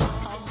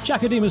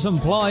 Chakademus and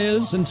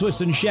Pliers and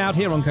Twist and Shout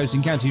here on Coast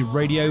and County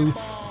Radio.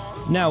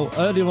 Now,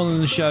 earlier on in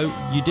the show,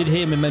 you did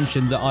hear me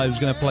mention that I was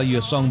going to play you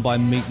a song by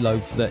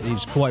Meatloaf that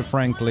is, quite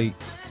frankly,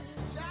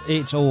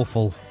 it's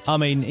awful. I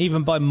mean,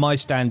 even by my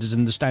standards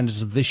and the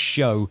standards of this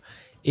show,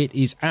 it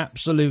is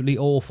absolutely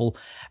awful.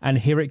 And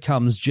here it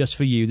comes just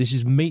for you. This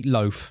is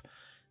Meatloaf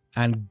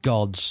and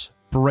Gods.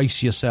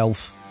 Brace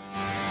yourself.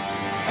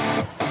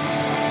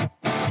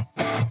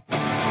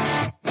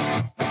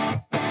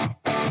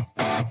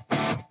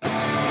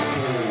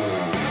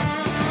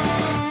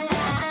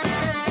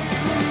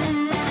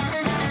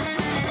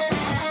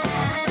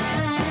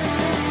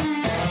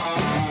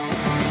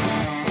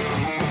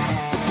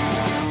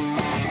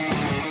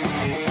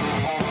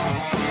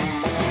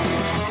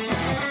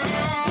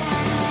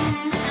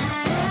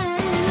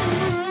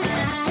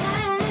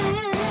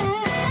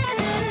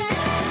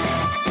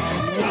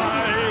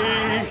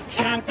 Why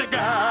can't the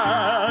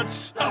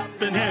gods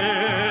up in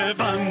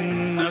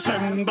heaven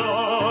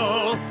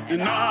assemble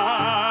in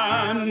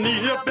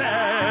army of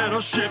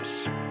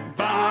battleships,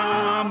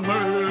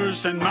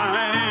 bombers and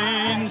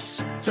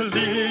mines to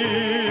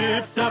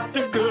lift up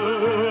the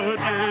good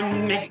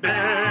and make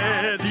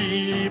bad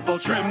evil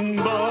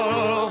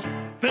tremble?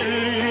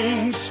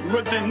 Things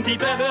would then be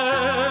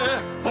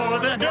better for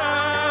the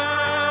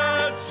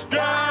gods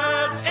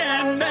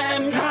and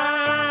mankind.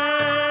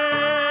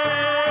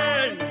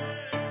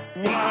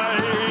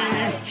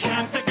 Why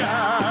can't the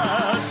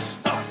gods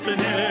up in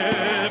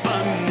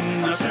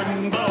heaven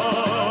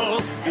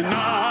assemble in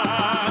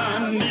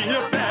army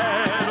of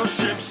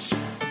battleships,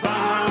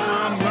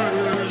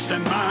 bombers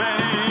and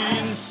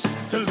mines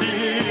to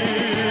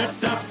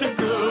lift up the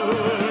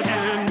good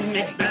and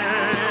make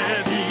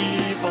bad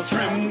evil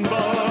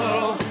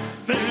tremble?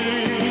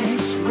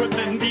 Things would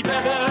then be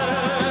better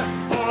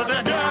for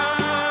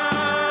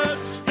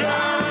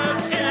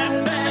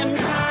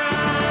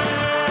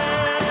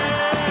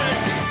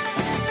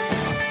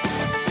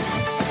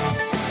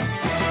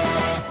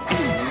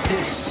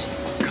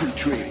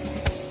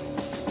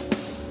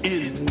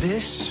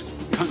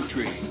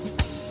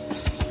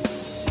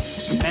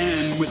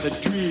with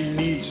a dream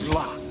needs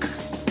luck.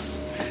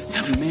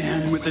 The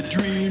man with a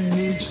dream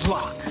needs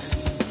luck.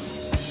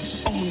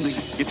 Only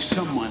if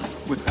someone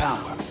with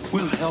power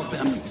will help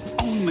him.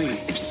 Only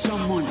if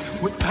someone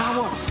with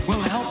power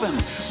will help him.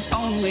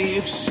 Only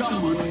if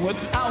someone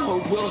with power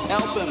will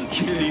help him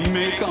can he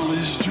make all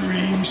his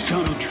dreams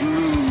come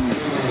true.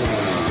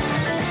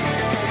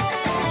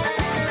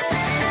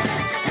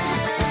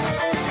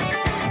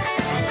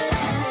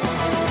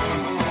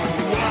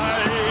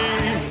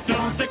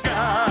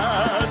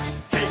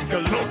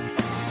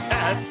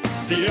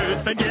 The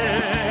earth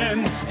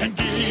again and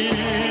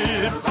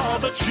give all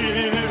the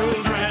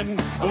children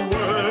a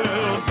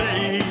world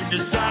they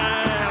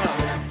desire.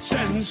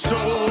 Send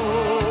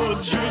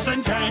soldiers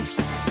and tanks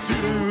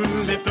to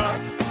lift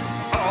up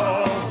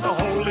all the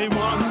holy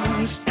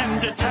ones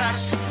and attack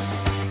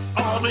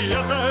all the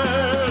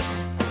others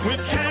with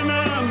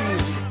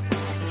cannons,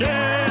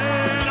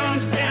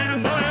 cannons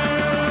and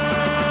fire.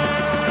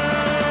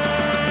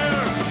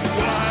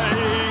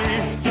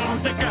 Why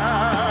don't the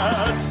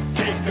gods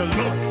take a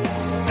look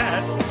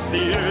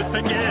the earth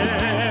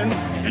again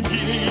and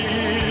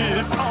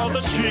give all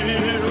the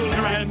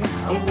children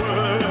a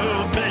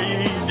world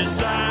they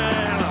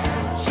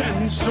desire?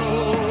 Send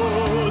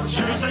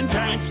soldiers and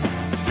tanks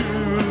to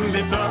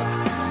lift up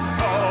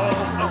all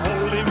the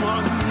holy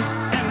ones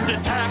and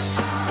attack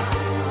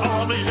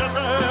all the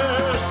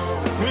others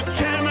with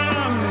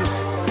cannons,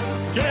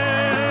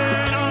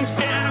 cannons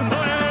and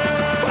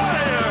fire,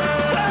 fire,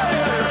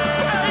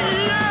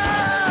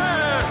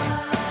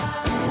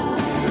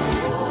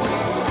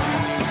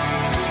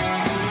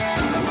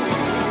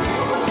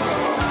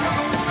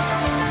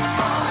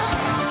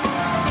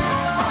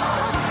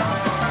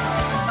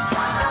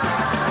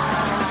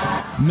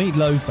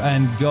 Meatloaf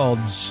and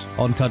Gods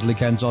on Cuddly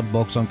Ken's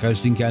Oddbox on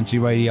Coasting County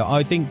Radio.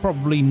 I think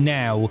probably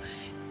now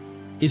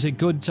is a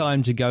good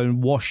time to go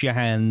and wash your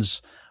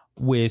hands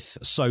with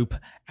soap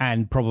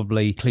and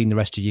probably clean the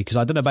rest of you, because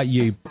I don't know about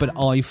you, but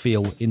I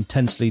feel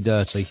intensely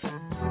dirty.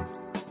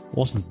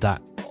 Wasn't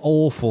that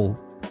awful?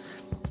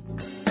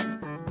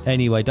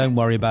 Anyway, don't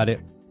worry about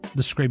it.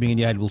 The screaming in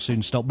your head will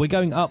soon stop. We're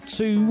going up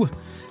to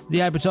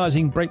the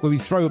advertising break where we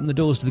throw open the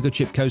doors to the good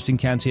ship Coasting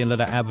County and let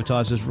our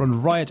advertisers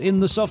run riot in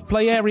the soft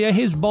play area.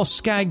 Here's Boss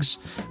Skaggs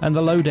and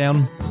the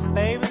Lowdown.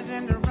 Babies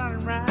into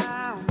running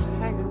around,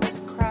 hanging with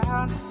the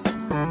crowd,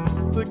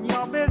 putting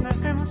your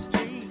business in the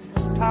street,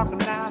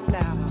 talking out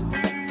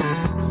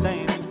loud,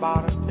 saying you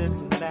bought us this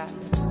and that,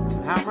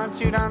 and how much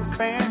you done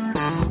spent.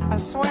 I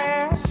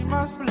swear she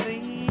must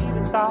believe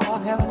it's all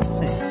hell to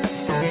see.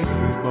 Hey,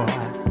 boy,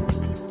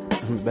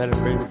 you better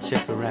bring the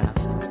chick around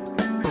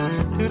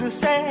to the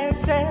sad,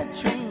 sad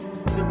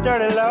truth, the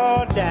dirty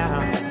low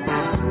down.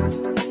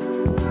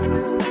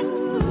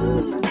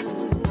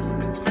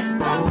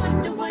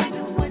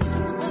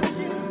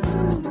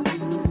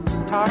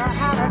 Taught her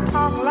how to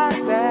talk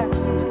like that.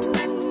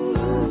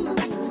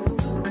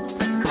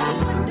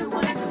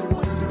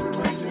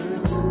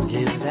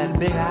 Gave her that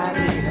big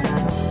idea.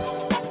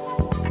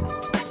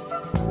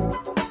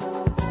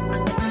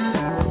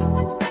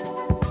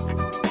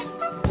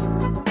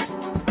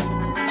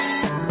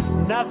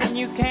 Nothing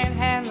you can't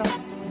handle,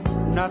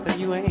 nothing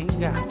you ain't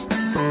got.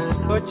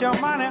 Put your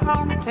money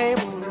on the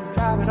table and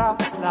drive it off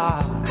the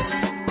lot.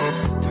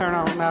 Turn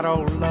on that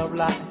old love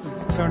light,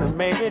 turn a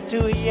maybe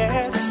to a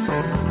yes.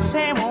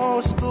 Same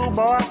old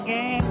schoolboy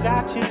game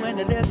got you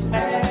into this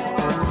mess.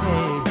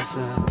 Hey,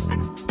 son,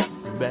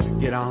 you better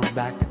get on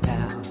back to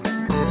town.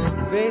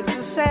 Face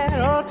the sad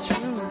old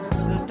truth,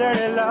 the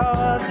dirty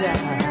law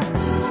down.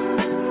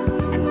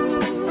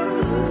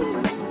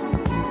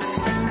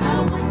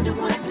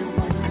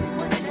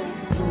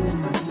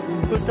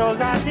 Put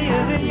those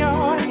ideas in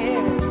your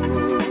head.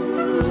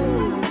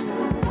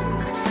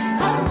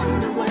 I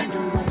wonder,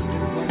 wonder,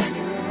 wonder, wonder.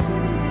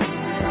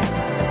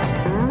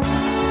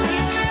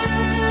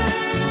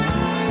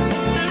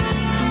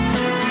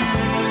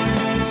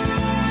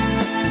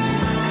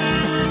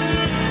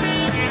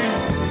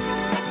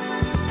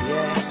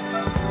 Yeah.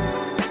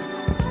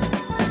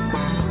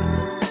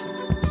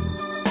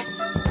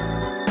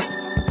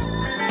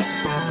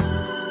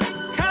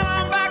 Come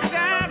on back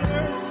down to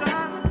earth,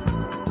 son.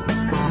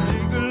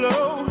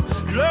 Low,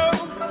 low,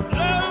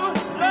 low,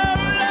 low,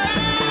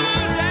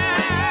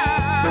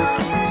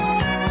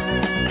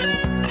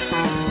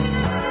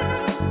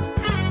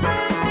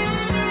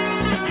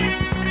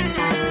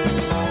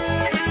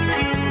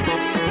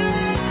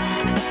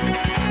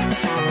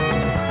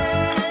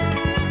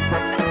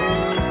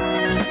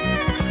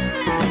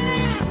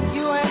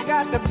 you ain't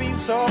got to be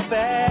so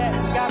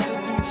bad, got to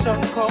be so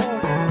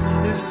cold.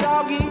 This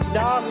dog eat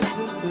dog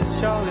is the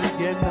shortest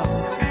getting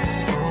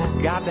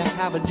old. Got to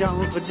have a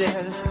Jones for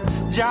this,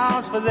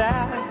 Jones for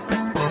that.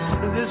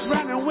 This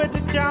running with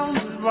the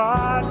Joneses,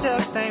 boy,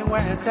 just ain't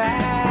where it's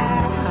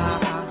at.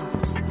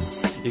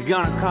 You're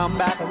gonna come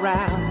back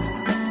around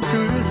to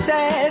the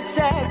sad,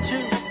 sad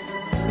truth,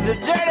 the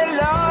dirty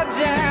low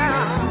down.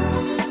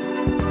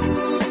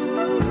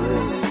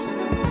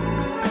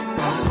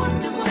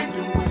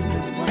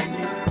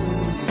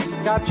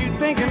 Got you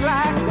thinking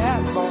like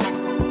that, boy.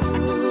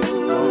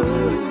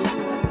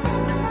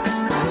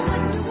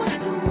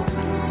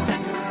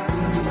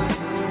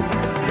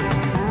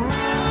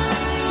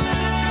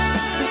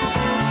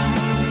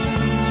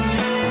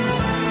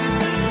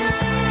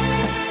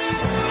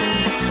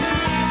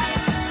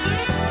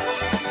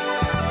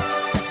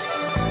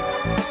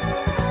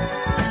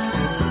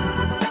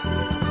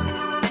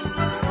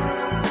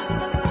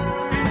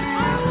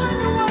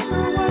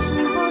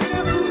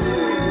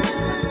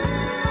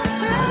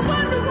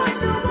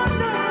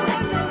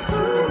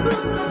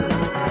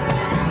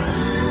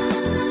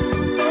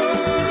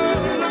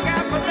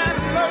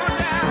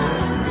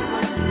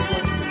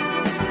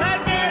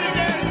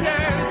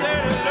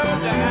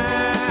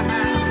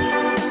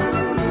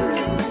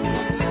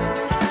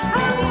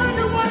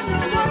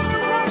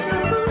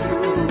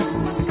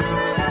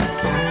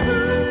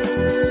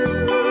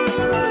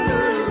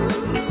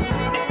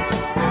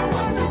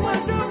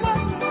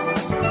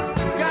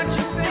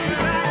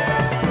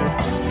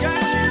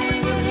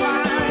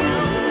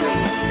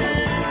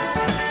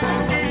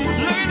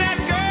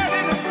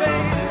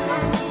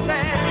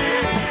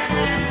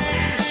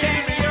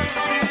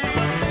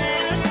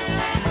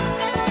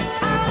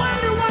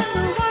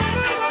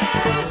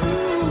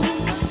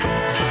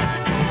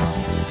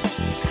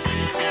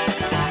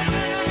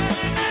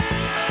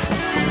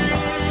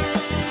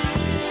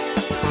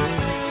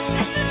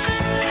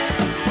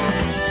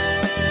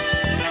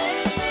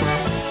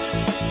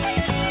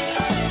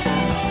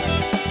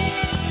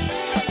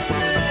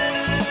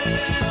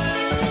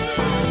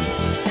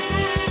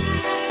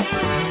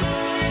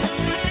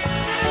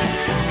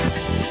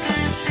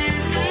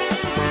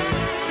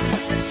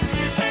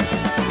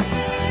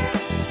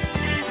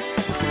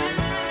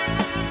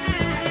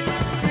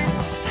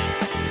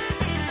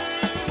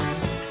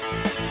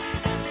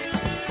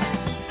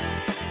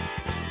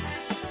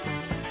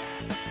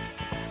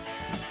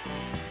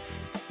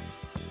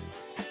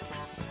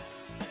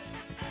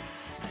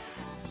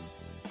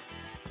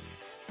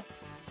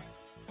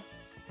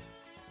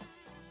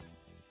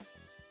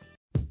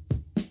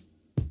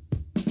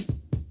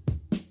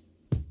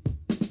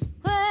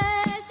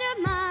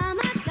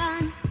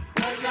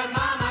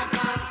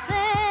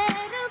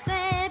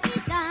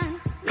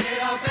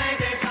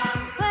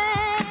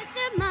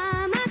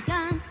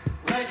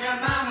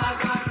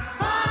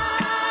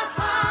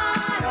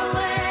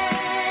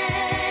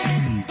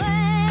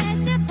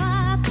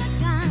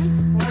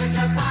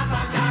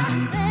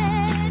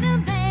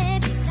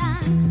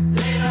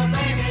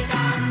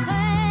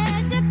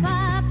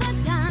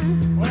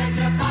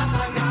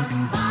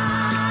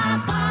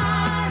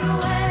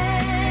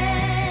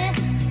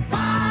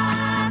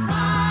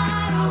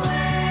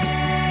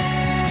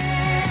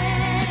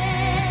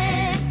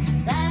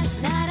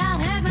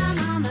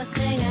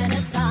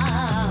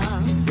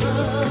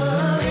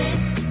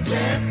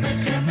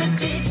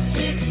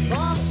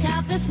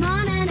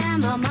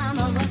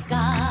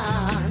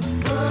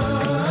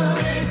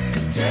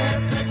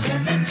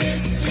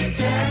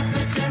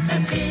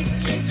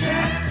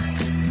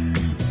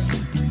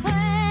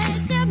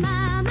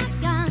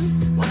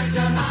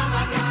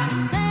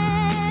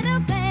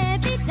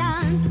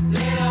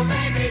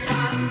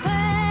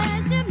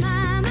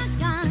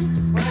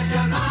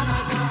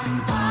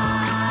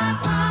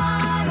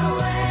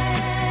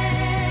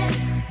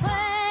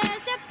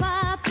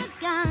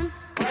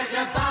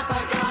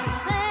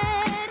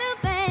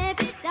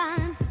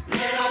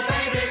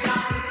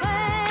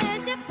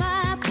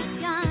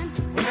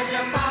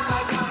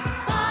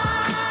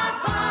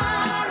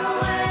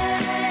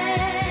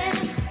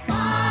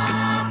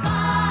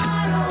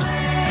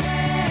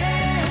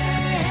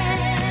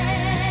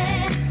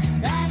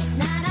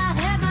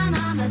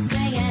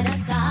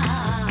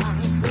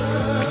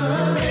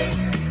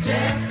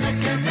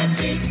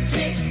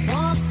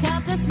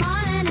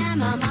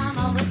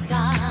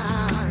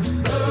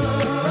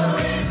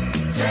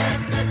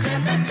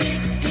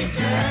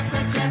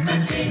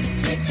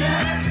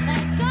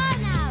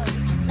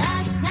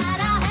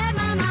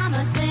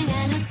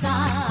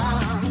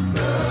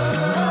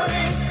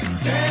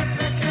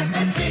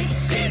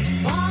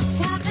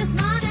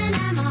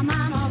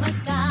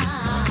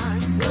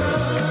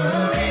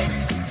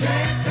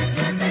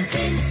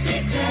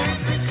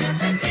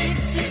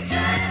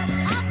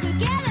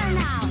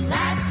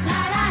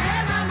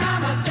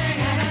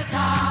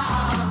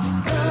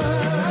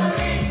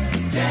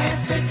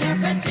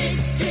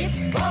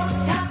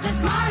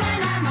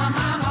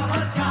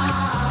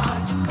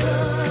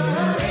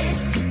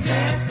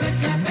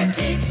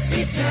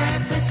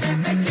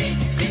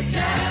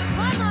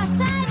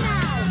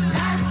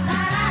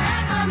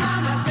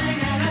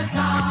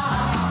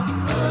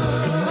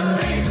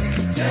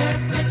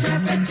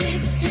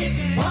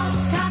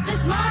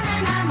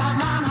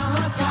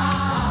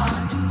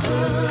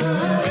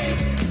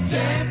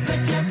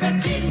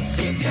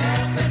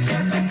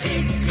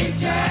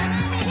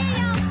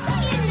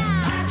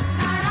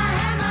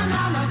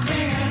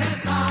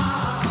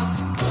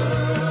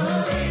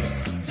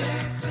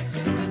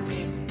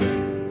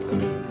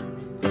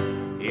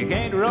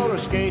 roller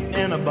skate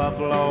in a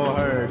buffalo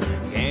herd.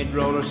 Can't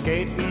roller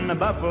skate in a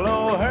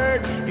buffalo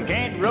herd. You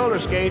can't roller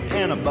skate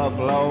in a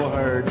buffalo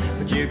herd.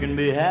 But you can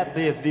be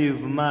happy if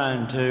you've a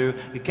mind to.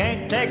 You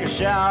can't take a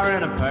shower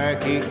in a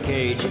parakeet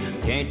cage.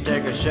 Can't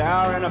take a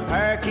shower in a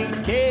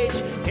parakeet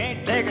cage.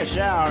 Can't take a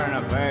shower in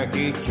a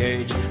parakeet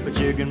cage. But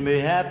you can be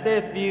happy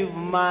if you've a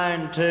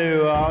mind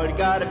to. All you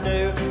gotta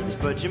do is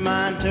put your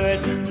mind to it.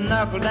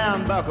 Knuckle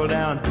down, buckle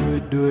down, do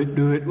it, do it,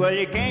 do it. Well,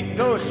 you can't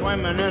go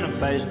swimming in a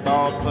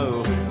baseball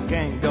pool. You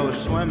can't go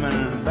swimming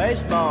in a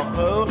baseball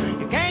pool.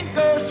 You can't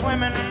go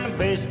swimming in a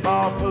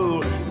baseball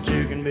pool. But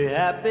you can be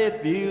happy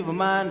if you've a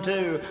mind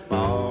to.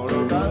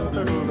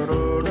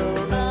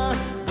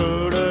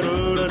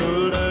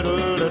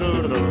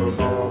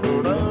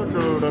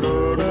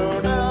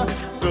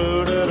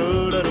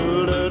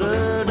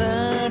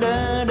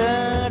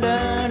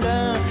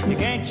 You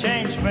can't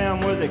change film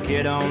with a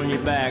kid on your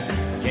back.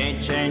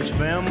 Can't change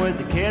film with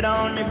the kid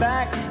on your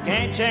back.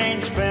 Can't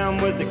change film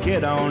with the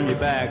kid on your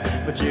back.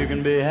 But you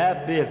can be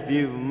happy if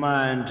you've a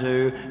mind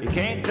to. You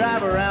can't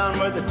drive around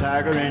with a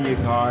tiger in your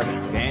car.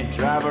 You can't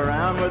drive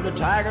around with a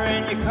tiger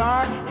in your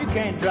car. You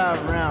can't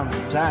drive around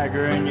with a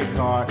tiger in your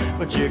car.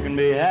 But you can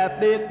be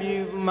happy if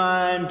you've a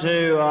mind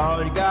to.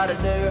 All you gotta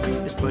do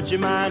is put your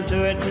mind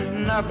to it.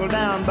 Knuckle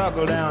down,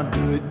 buckle down,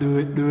 do it, do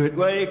it, do it.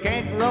 Well, you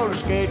can't roller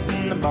skate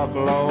in the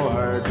buffalo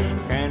herd.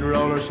 You can't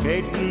roller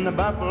skate in the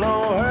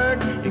buffalo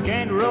herd. You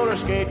can't roller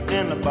skate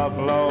in the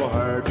buffalo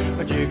herd.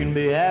 But you can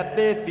be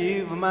happy if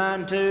you've a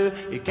mind to.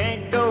 You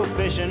can't go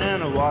fishing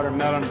in a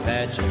watermelon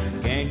patch.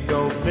 You can't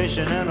go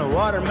fishing in a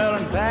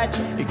watermelon patch.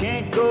 You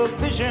can't go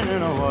fishing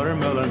in a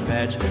watermelon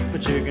patch.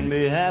 But you can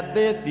be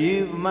happy if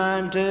you've a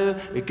mind to.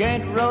 You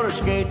can't roller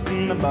skate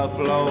in the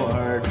buffalo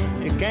herd.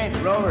 You can't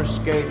roller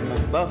skate in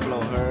the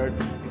buffalo herd.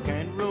 You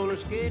can't roller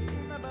skate in the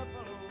buffalo herd.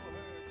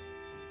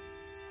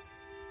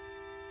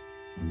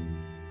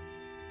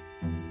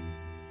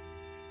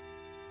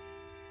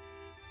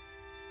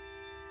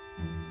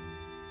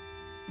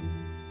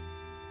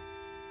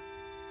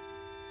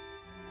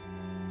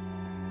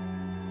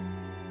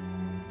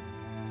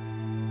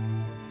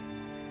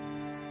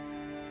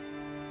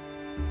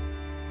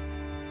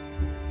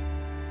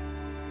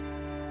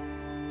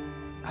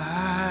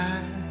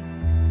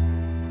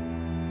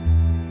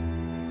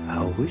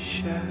 I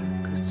wish I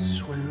could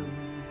swim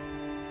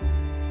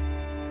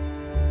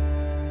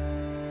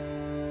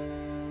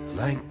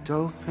like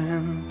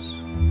dolphins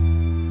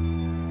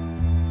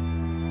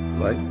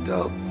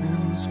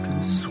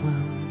can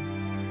swim.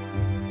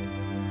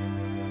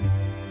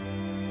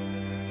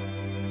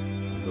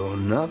 Though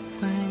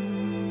nothing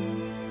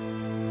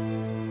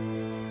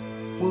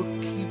will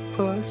keep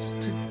us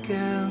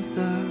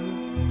together,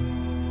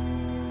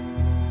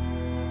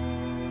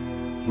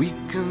 we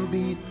can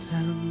beat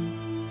them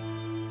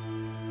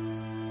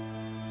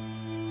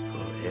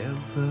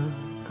forever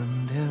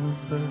and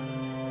ever.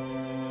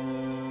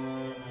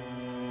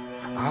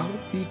 How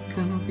we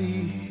can be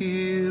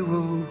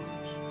heroes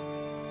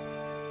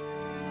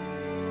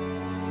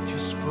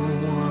just for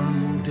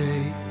one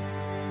day.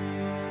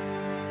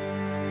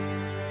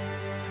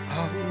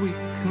 How we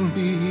can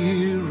be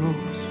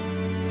heroes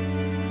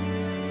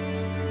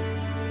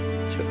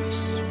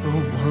just for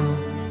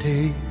one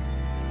day.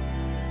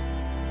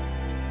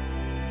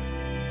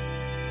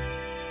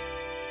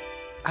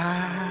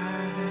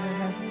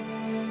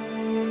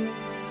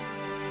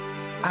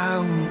 I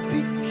will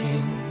be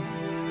king,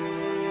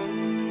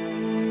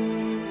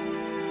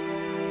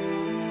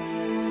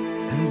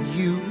 and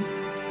you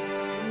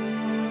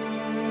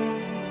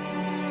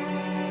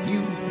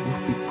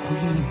will be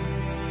queen.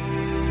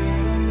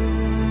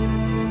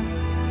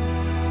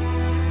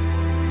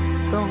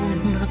 Though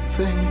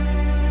nothing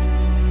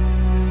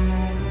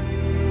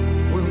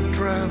will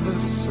drive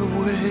us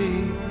away,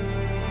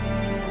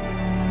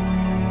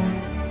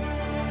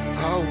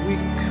 how we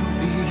can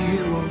be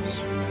heroes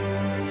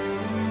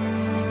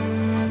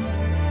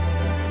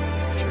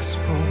just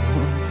for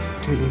one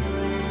day.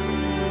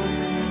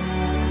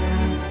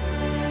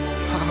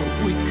 How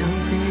we can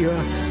be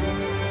us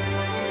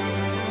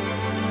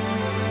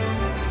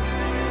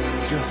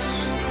just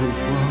for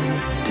one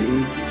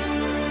day.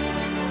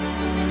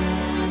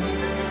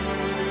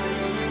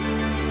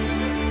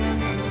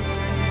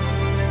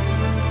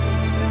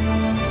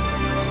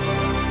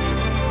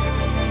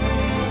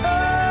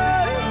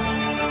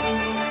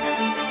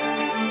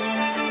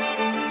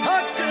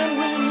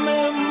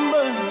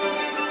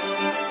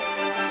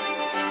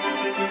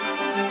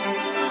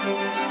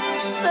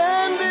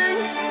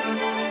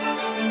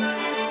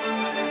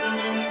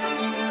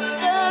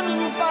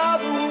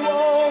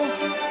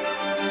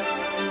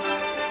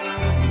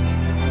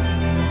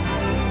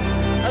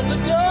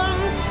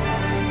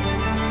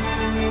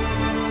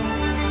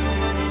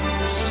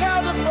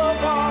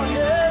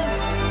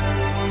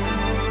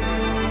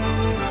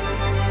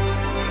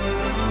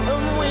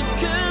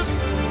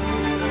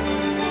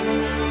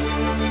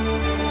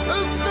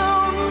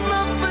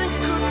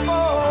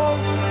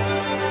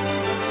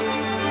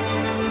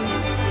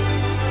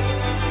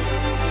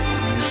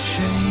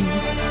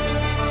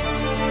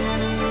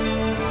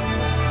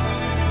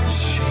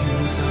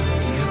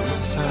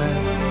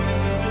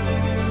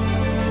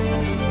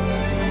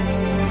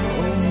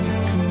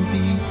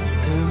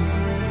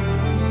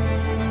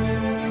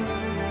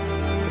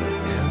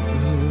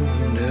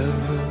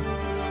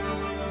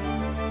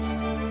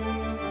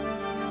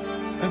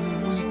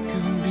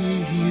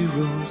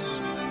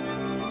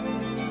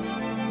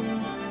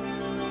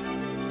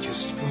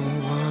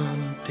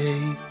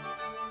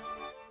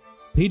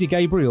 Peter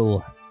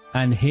Gabriel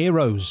and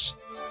Heroes.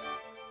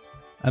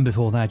 And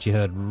before that, you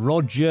heard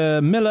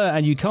Roger Miller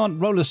and You Can't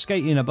Roller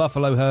Skate in a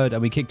Buffalo Herd.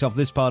 And we kicked off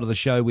this part of the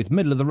show with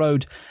Middle of the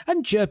Road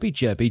and Chirpy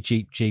Chirpy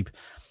Cheep Cheep.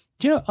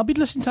 Do you know, I've been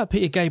listening to that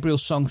Peter Gabriel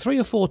song 3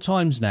 or 4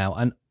 times now,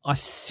 and I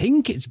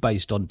think it's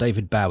based on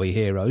David Bowie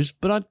Heroes,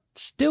 but I'm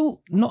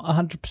still not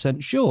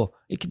 100% sure.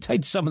 It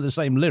contains some of the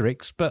same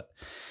lyrics, but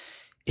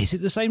is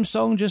it the same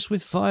song just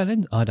with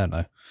violin? I don't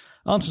know.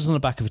 Answers on the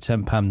back of a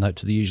 £10 note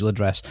to the usual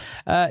address.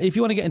 If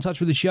you want to get in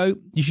touch with the show,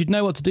 you should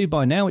know what to do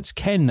by now. It's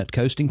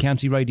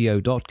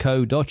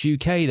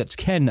ken@coastingcountyradio.co.uk. That's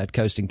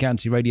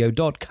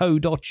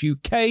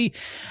ken@coastingcountyradio.co.uk.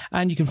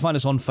 And you can find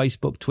us on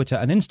Facebook, Twitter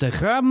and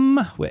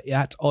Instagram. We're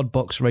at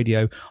Oddbox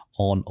Radio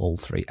on all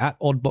 3. At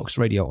Oddbox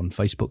Radio on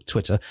Facebook,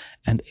 Twitter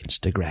and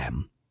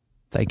Instagram.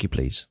 Thank you,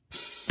 please.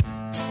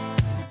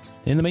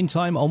 In the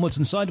meantime, onwards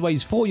and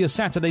sideways for your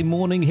Saturday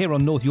morning here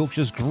on North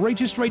Yorkshire's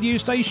greatest radio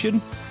station.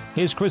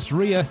 Here's Chris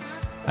Rea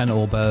and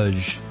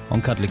Auberge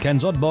on Cuddly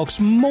Ken's Oddbox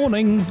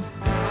Morning.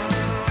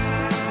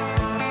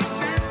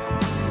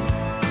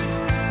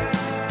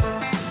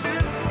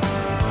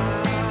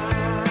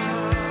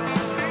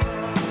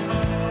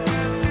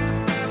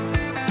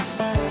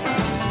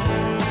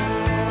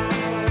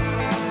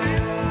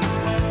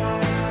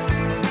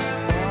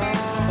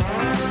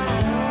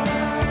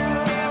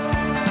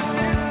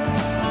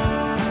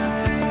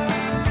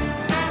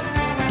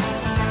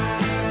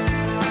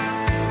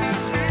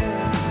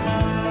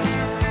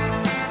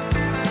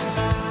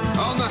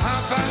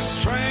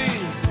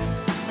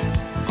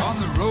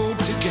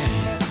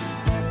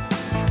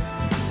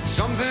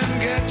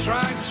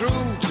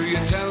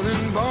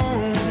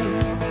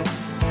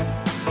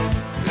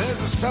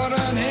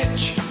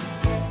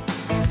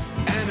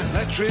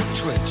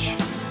 Twitch.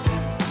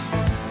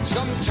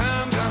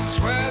 Sometimes I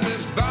swear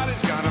this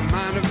body's got a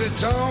mind of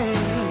its own.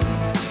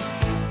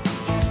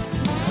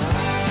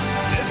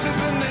 This is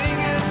the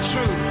naked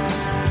truth.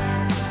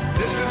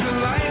 This is the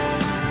light.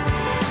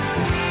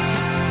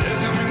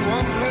 There's only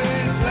one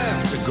place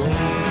left to go.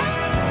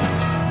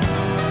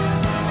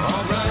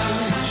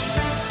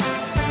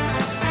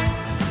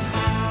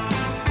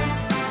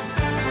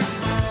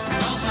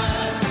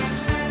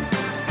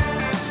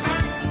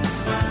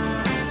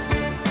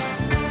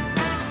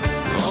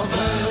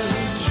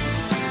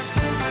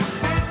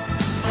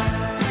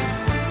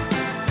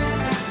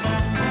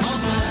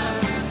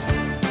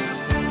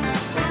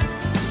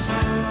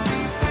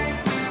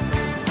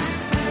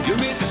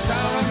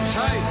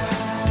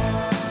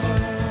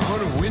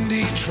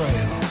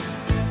 Trail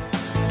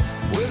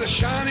with a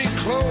shiny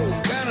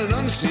cloak and an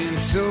unseen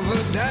silver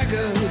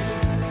dagger.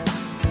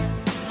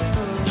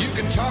 You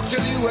can talk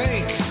till you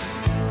wake.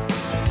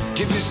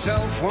 Give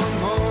yourself one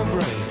more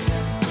break.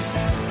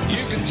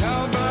 You can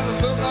tell by the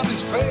look on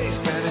his face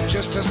that it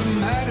just doesn't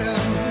matter.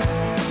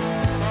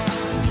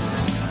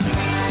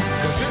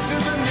 'Cause this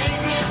is the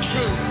naked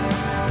truth,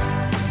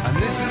 and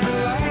this is the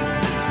light.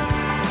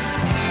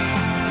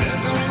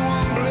 There's only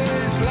one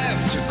place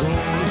left to go.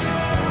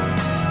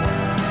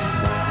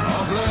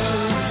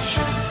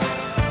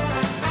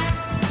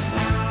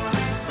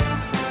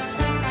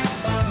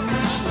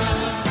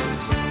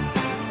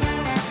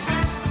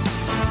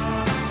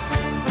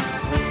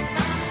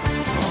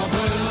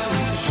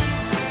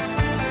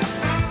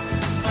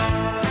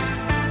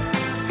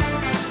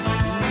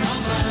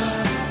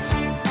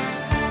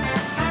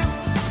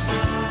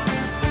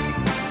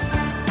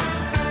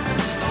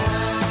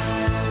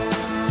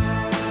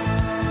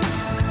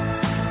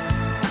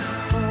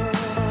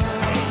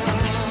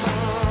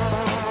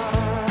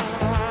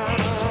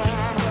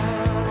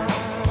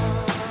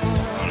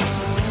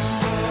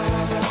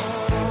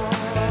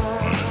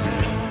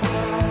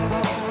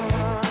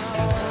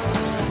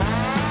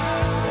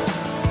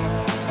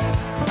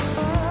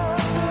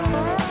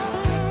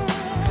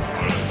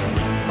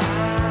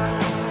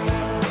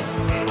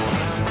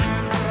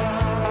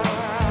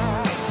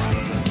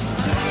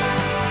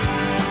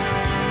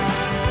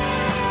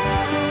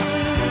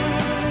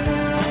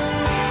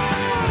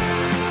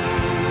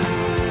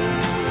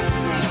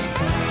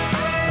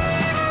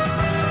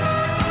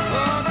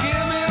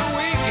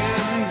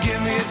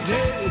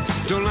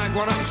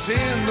 What I'm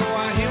saying, though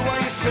I hear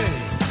what you say.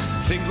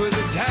 Think with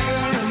a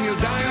dagger and you'll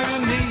die on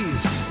your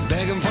knees,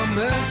 begging for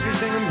mercy,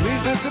 singing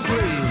please, Mr.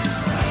 Please.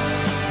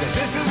 'Cause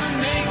this is the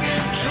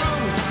naked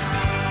truth,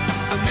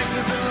 and this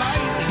is the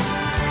light,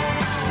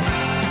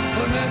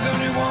 and there's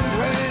only one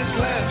place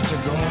left to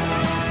go.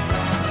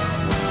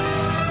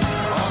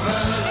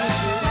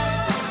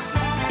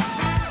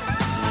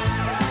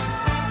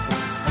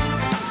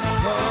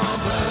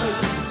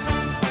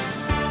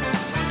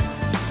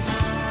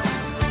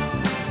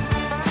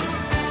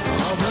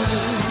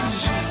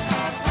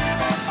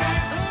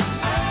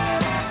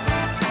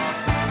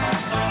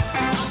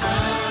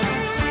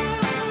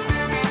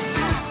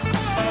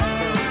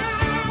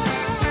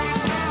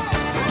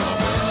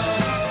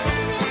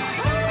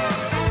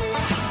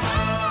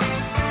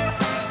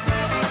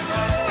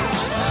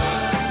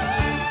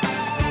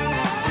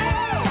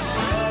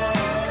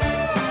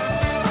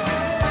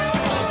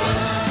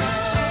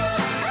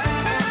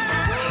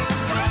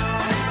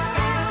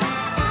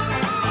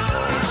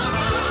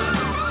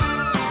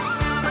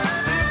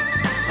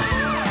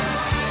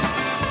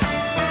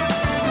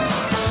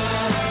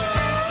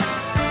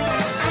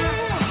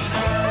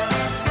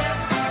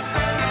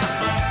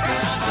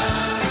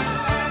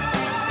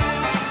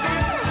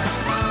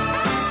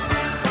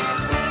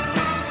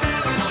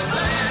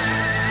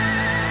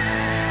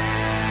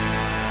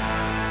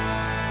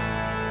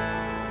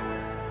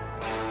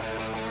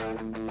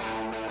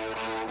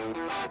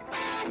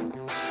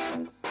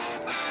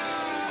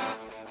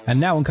 And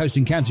now on Coast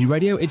and County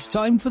Radio, it's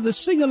time for the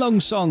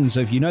sing-along songs. So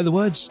if you know the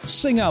words,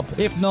 sing up.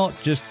 If not,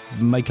 just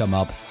make them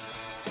up.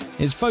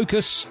 It's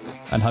Focus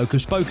and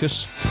Hocus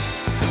Pocus.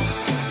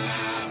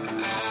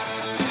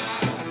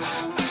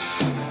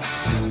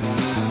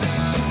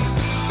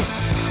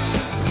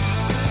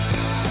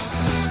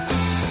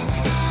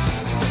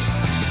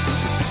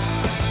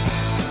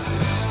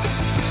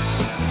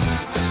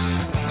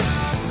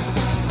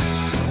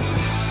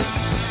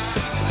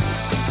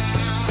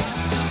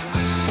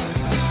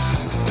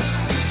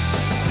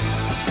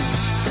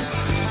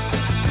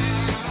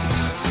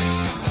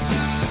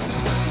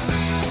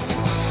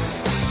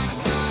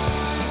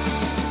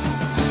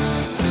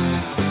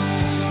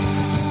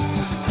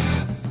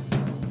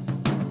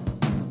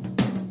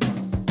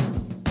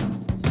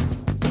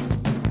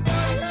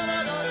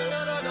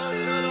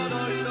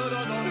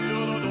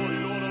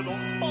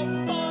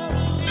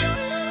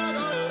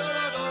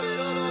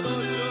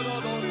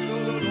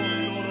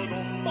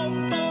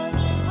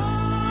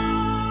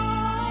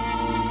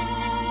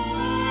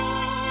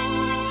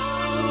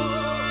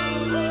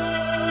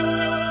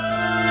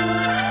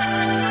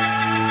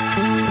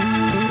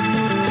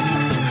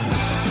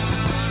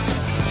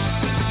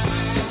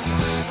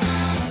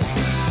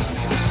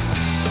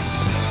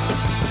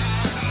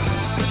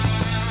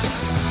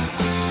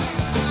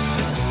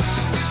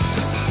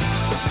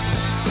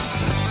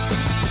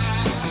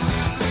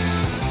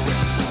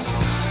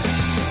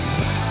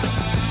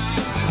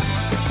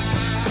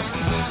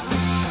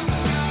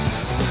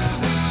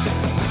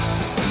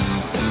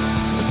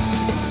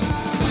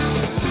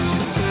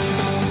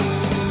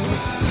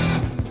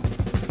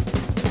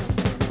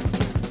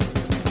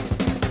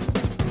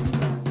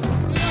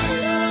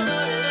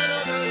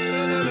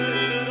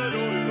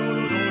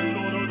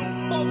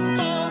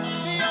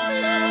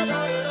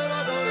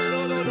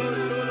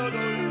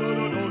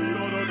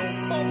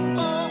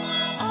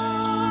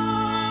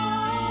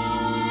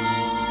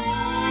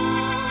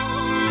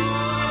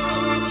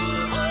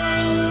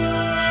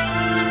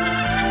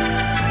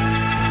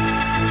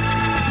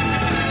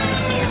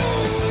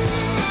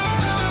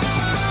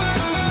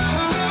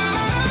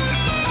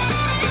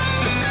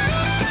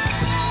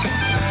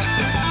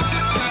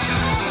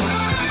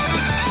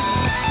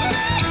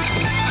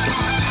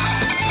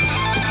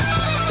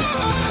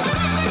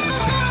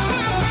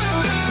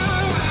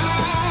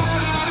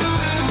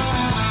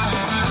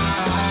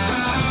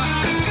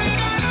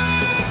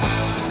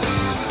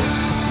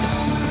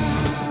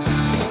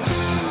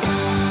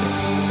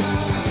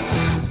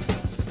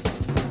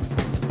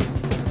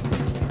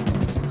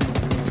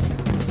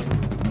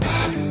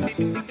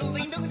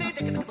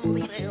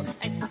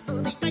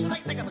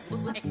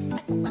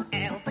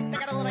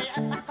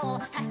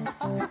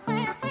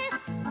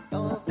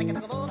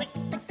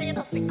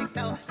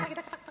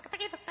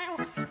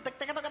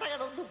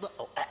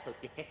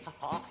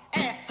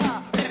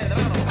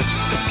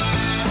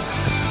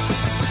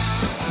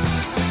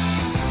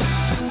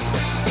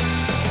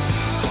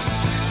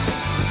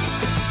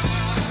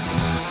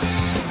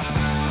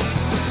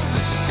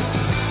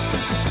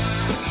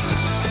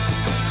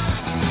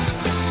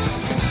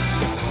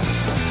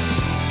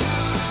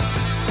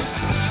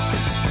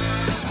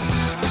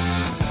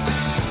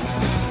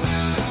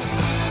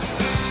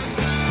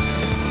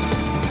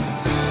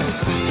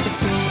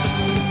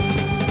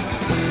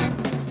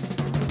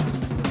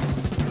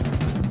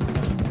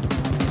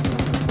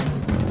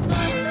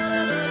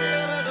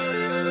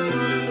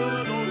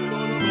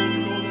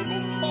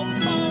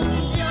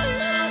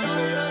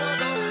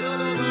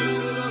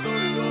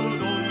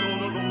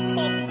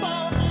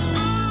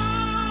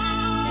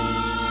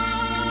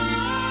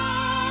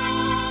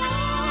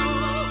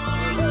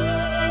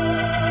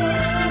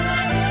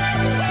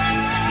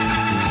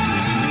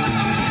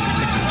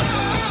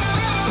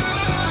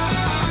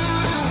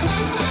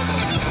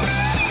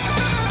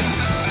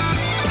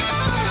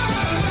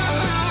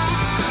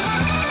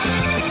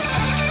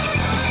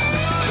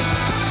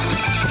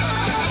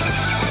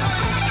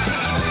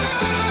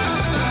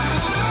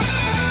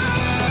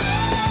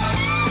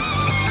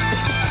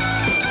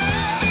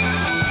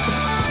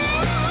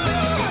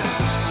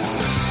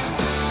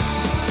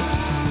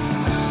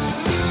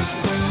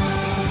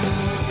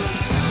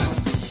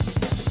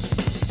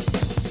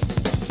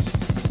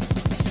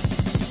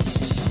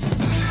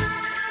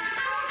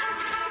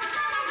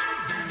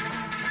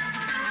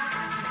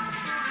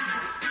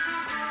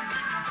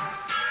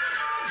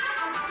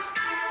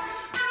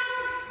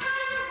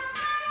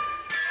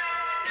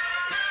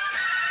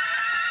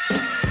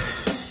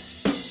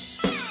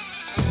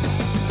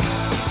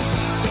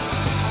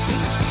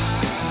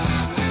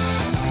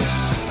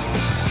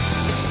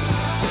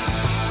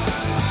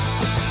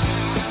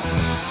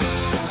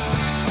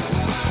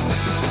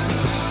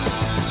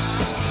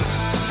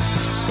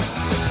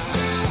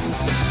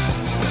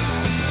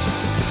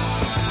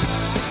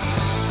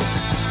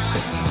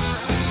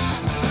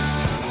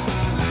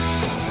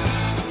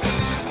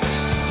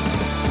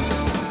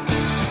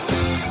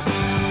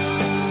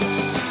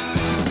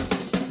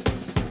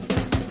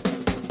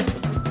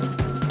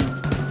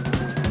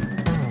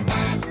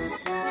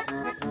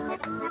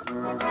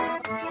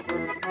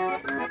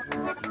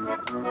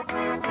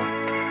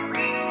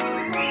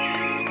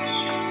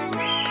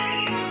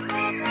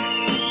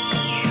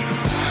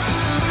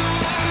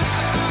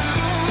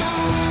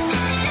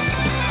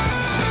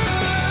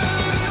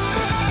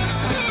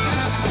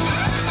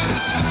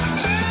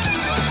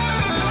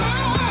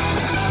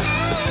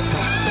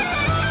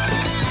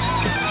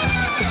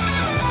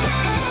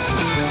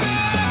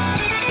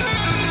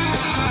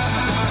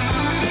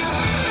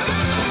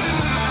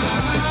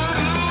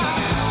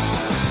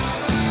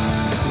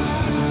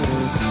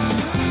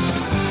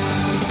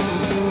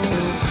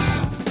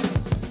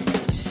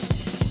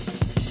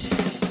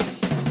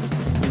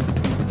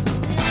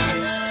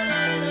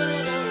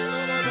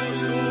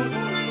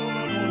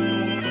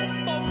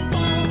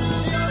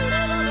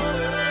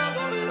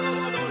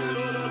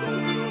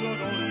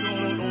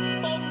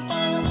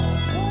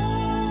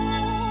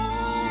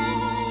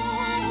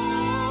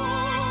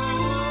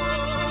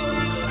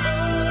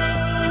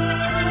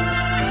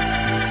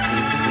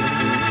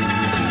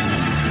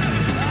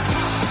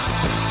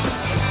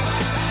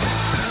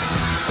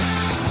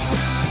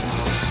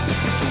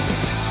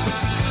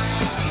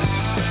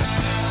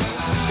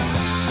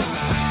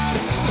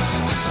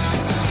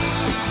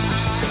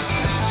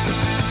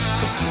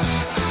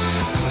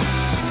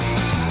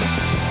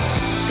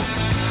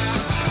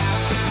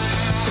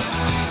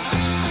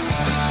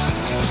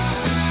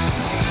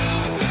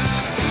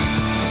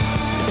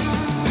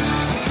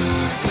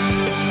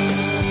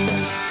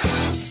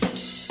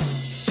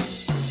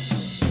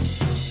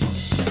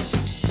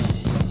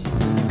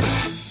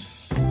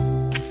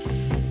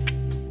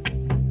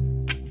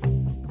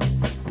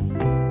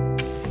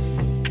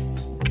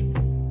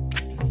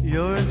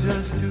 You're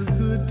just too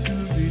good to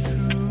be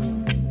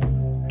true.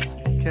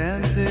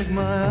 Can't take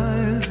my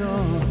eyes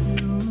off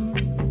you.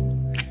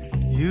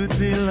 You'd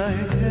be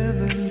like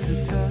heaven to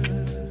touch.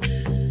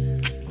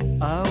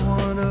 I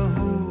wanna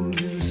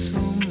hold you so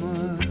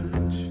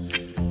much.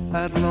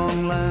 At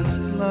long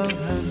last, love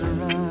has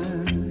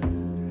arrived,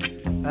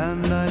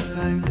 and I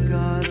thank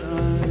God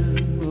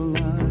I'm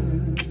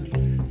alive.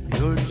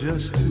 You're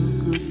just too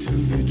good to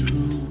be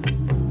true.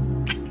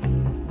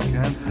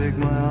 Can't take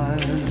my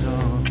eyes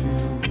off you.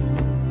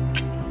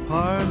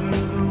 Pardon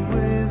the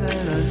way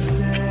that I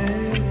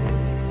stay.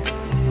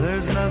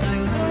 There's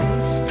nothing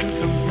else to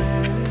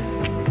compare.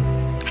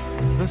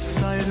 The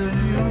sight of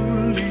you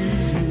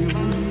leaves me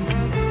weak.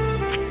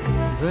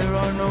 There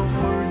are no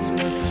words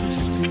left to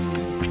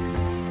speak.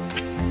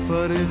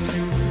 But if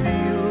you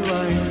feel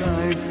like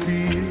I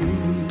feel,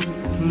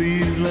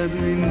 please let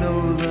me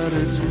know that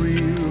it's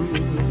real.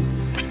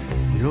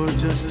 You're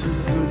just too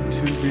good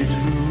to be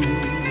true.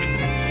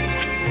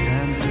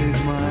 Can't take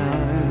my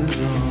eyes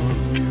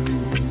off you.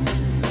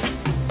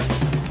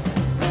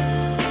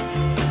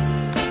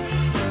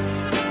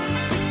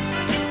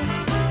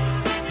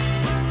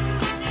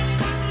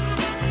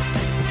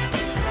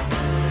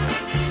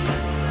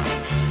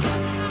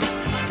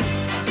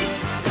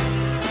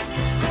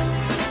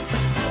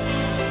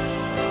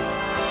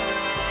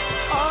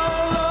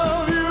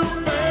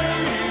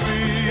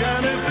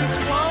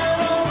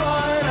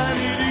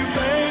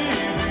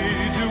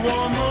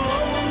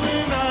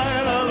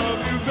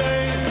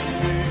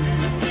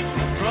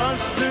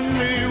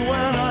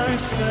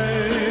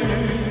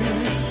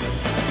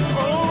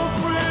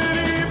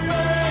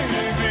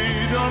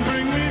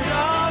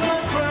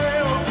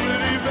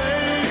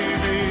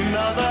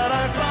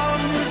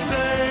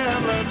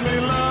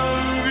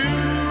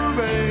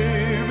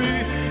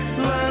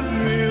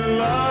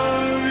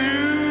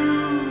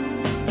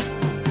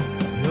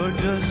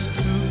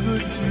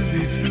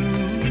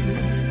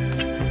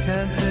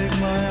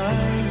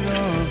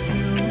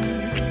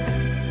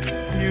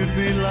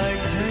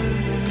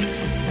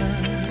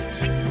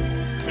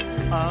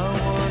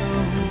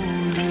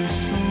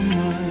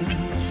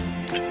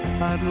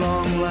 At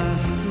long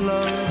last,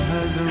 love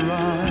has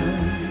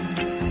arrived,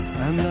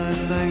 and I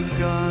thank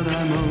God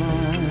I'm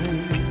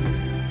alive.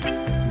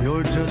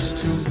 You're just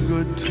too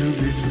good to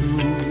be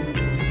true.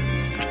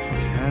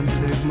 Can't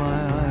take my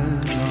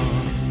eyes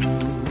off you.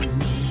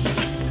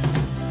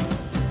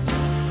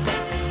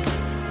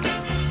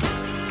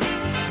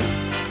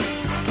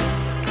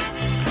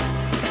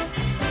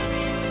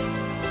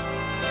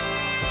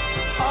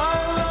 I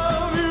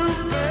love you,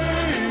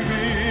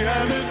 baby,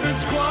 and if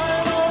it's quiet.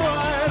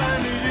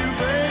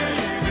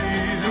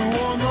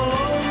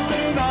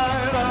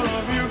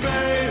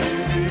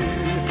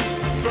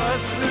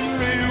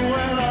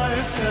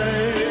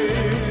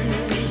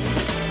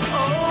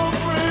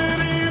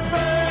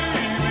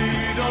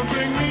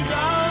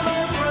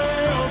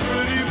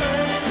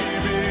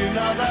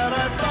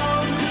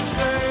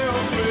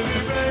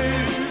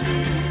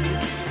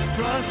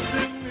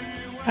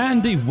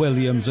 Andy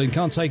Williams and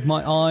Can't Take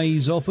My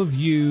Eyes Off of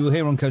You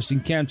here on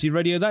Coasting County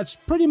Radio. That's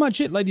pretty much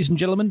it, ladies and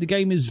gentlemen. The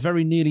game is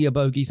very nearly a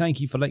bogey.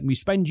 Thank you for letting me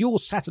spend your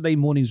Saturday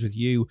mornings with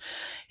you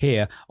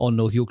here on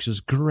North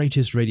Yorkshire's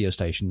greatest radio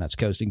station. That's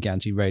Coasting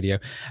County Radio.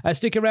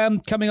 Stick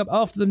around. Coming up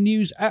after the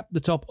news at the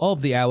top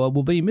of the hour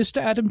will be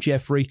Mr. Adam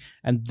Jeffrey,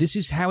 and This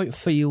Is How It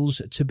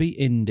Feels to Be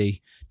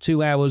Indie.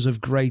 2 hours of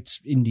great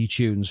indie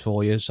tunes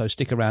for you. So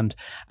stick around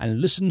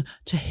and listen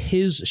to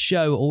his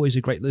show. Always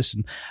a great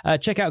listen.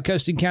 Check out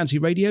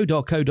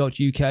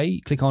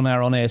coastingcountyradio.co.uk. Click on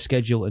our on-air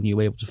schedule and you'll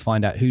be able to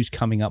find out who's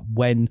coming up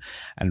when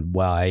and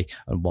why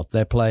and what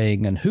they're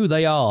playing and who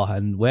they are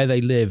and where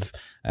they live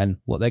and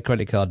what their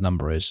credit card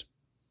number is.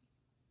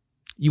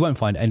 You won't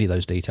find any of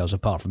those details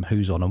apart from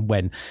who's on and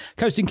when.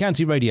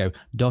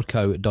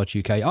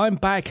 coastingcountyradio.co.uk. I'm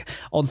back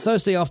on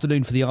Thursday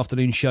afternoon for the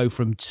afternoon show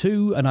from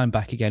 2, and I'm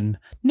back again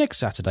next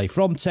Saturday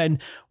from 10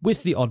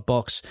 with the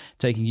Oddbox,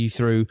 taking you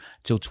through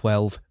till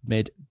 12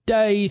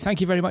 midday. Thank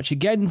you very much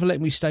again for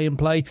letting me stay and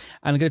play,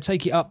 and I'm going to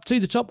take you up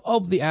to the top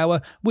of the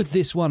hour with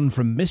this one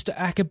from Mr.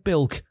 Acker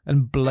Bilk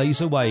and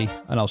Blaze Away,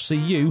 and I'll see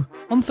you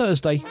on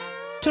Thursday.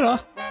 Ta-ra!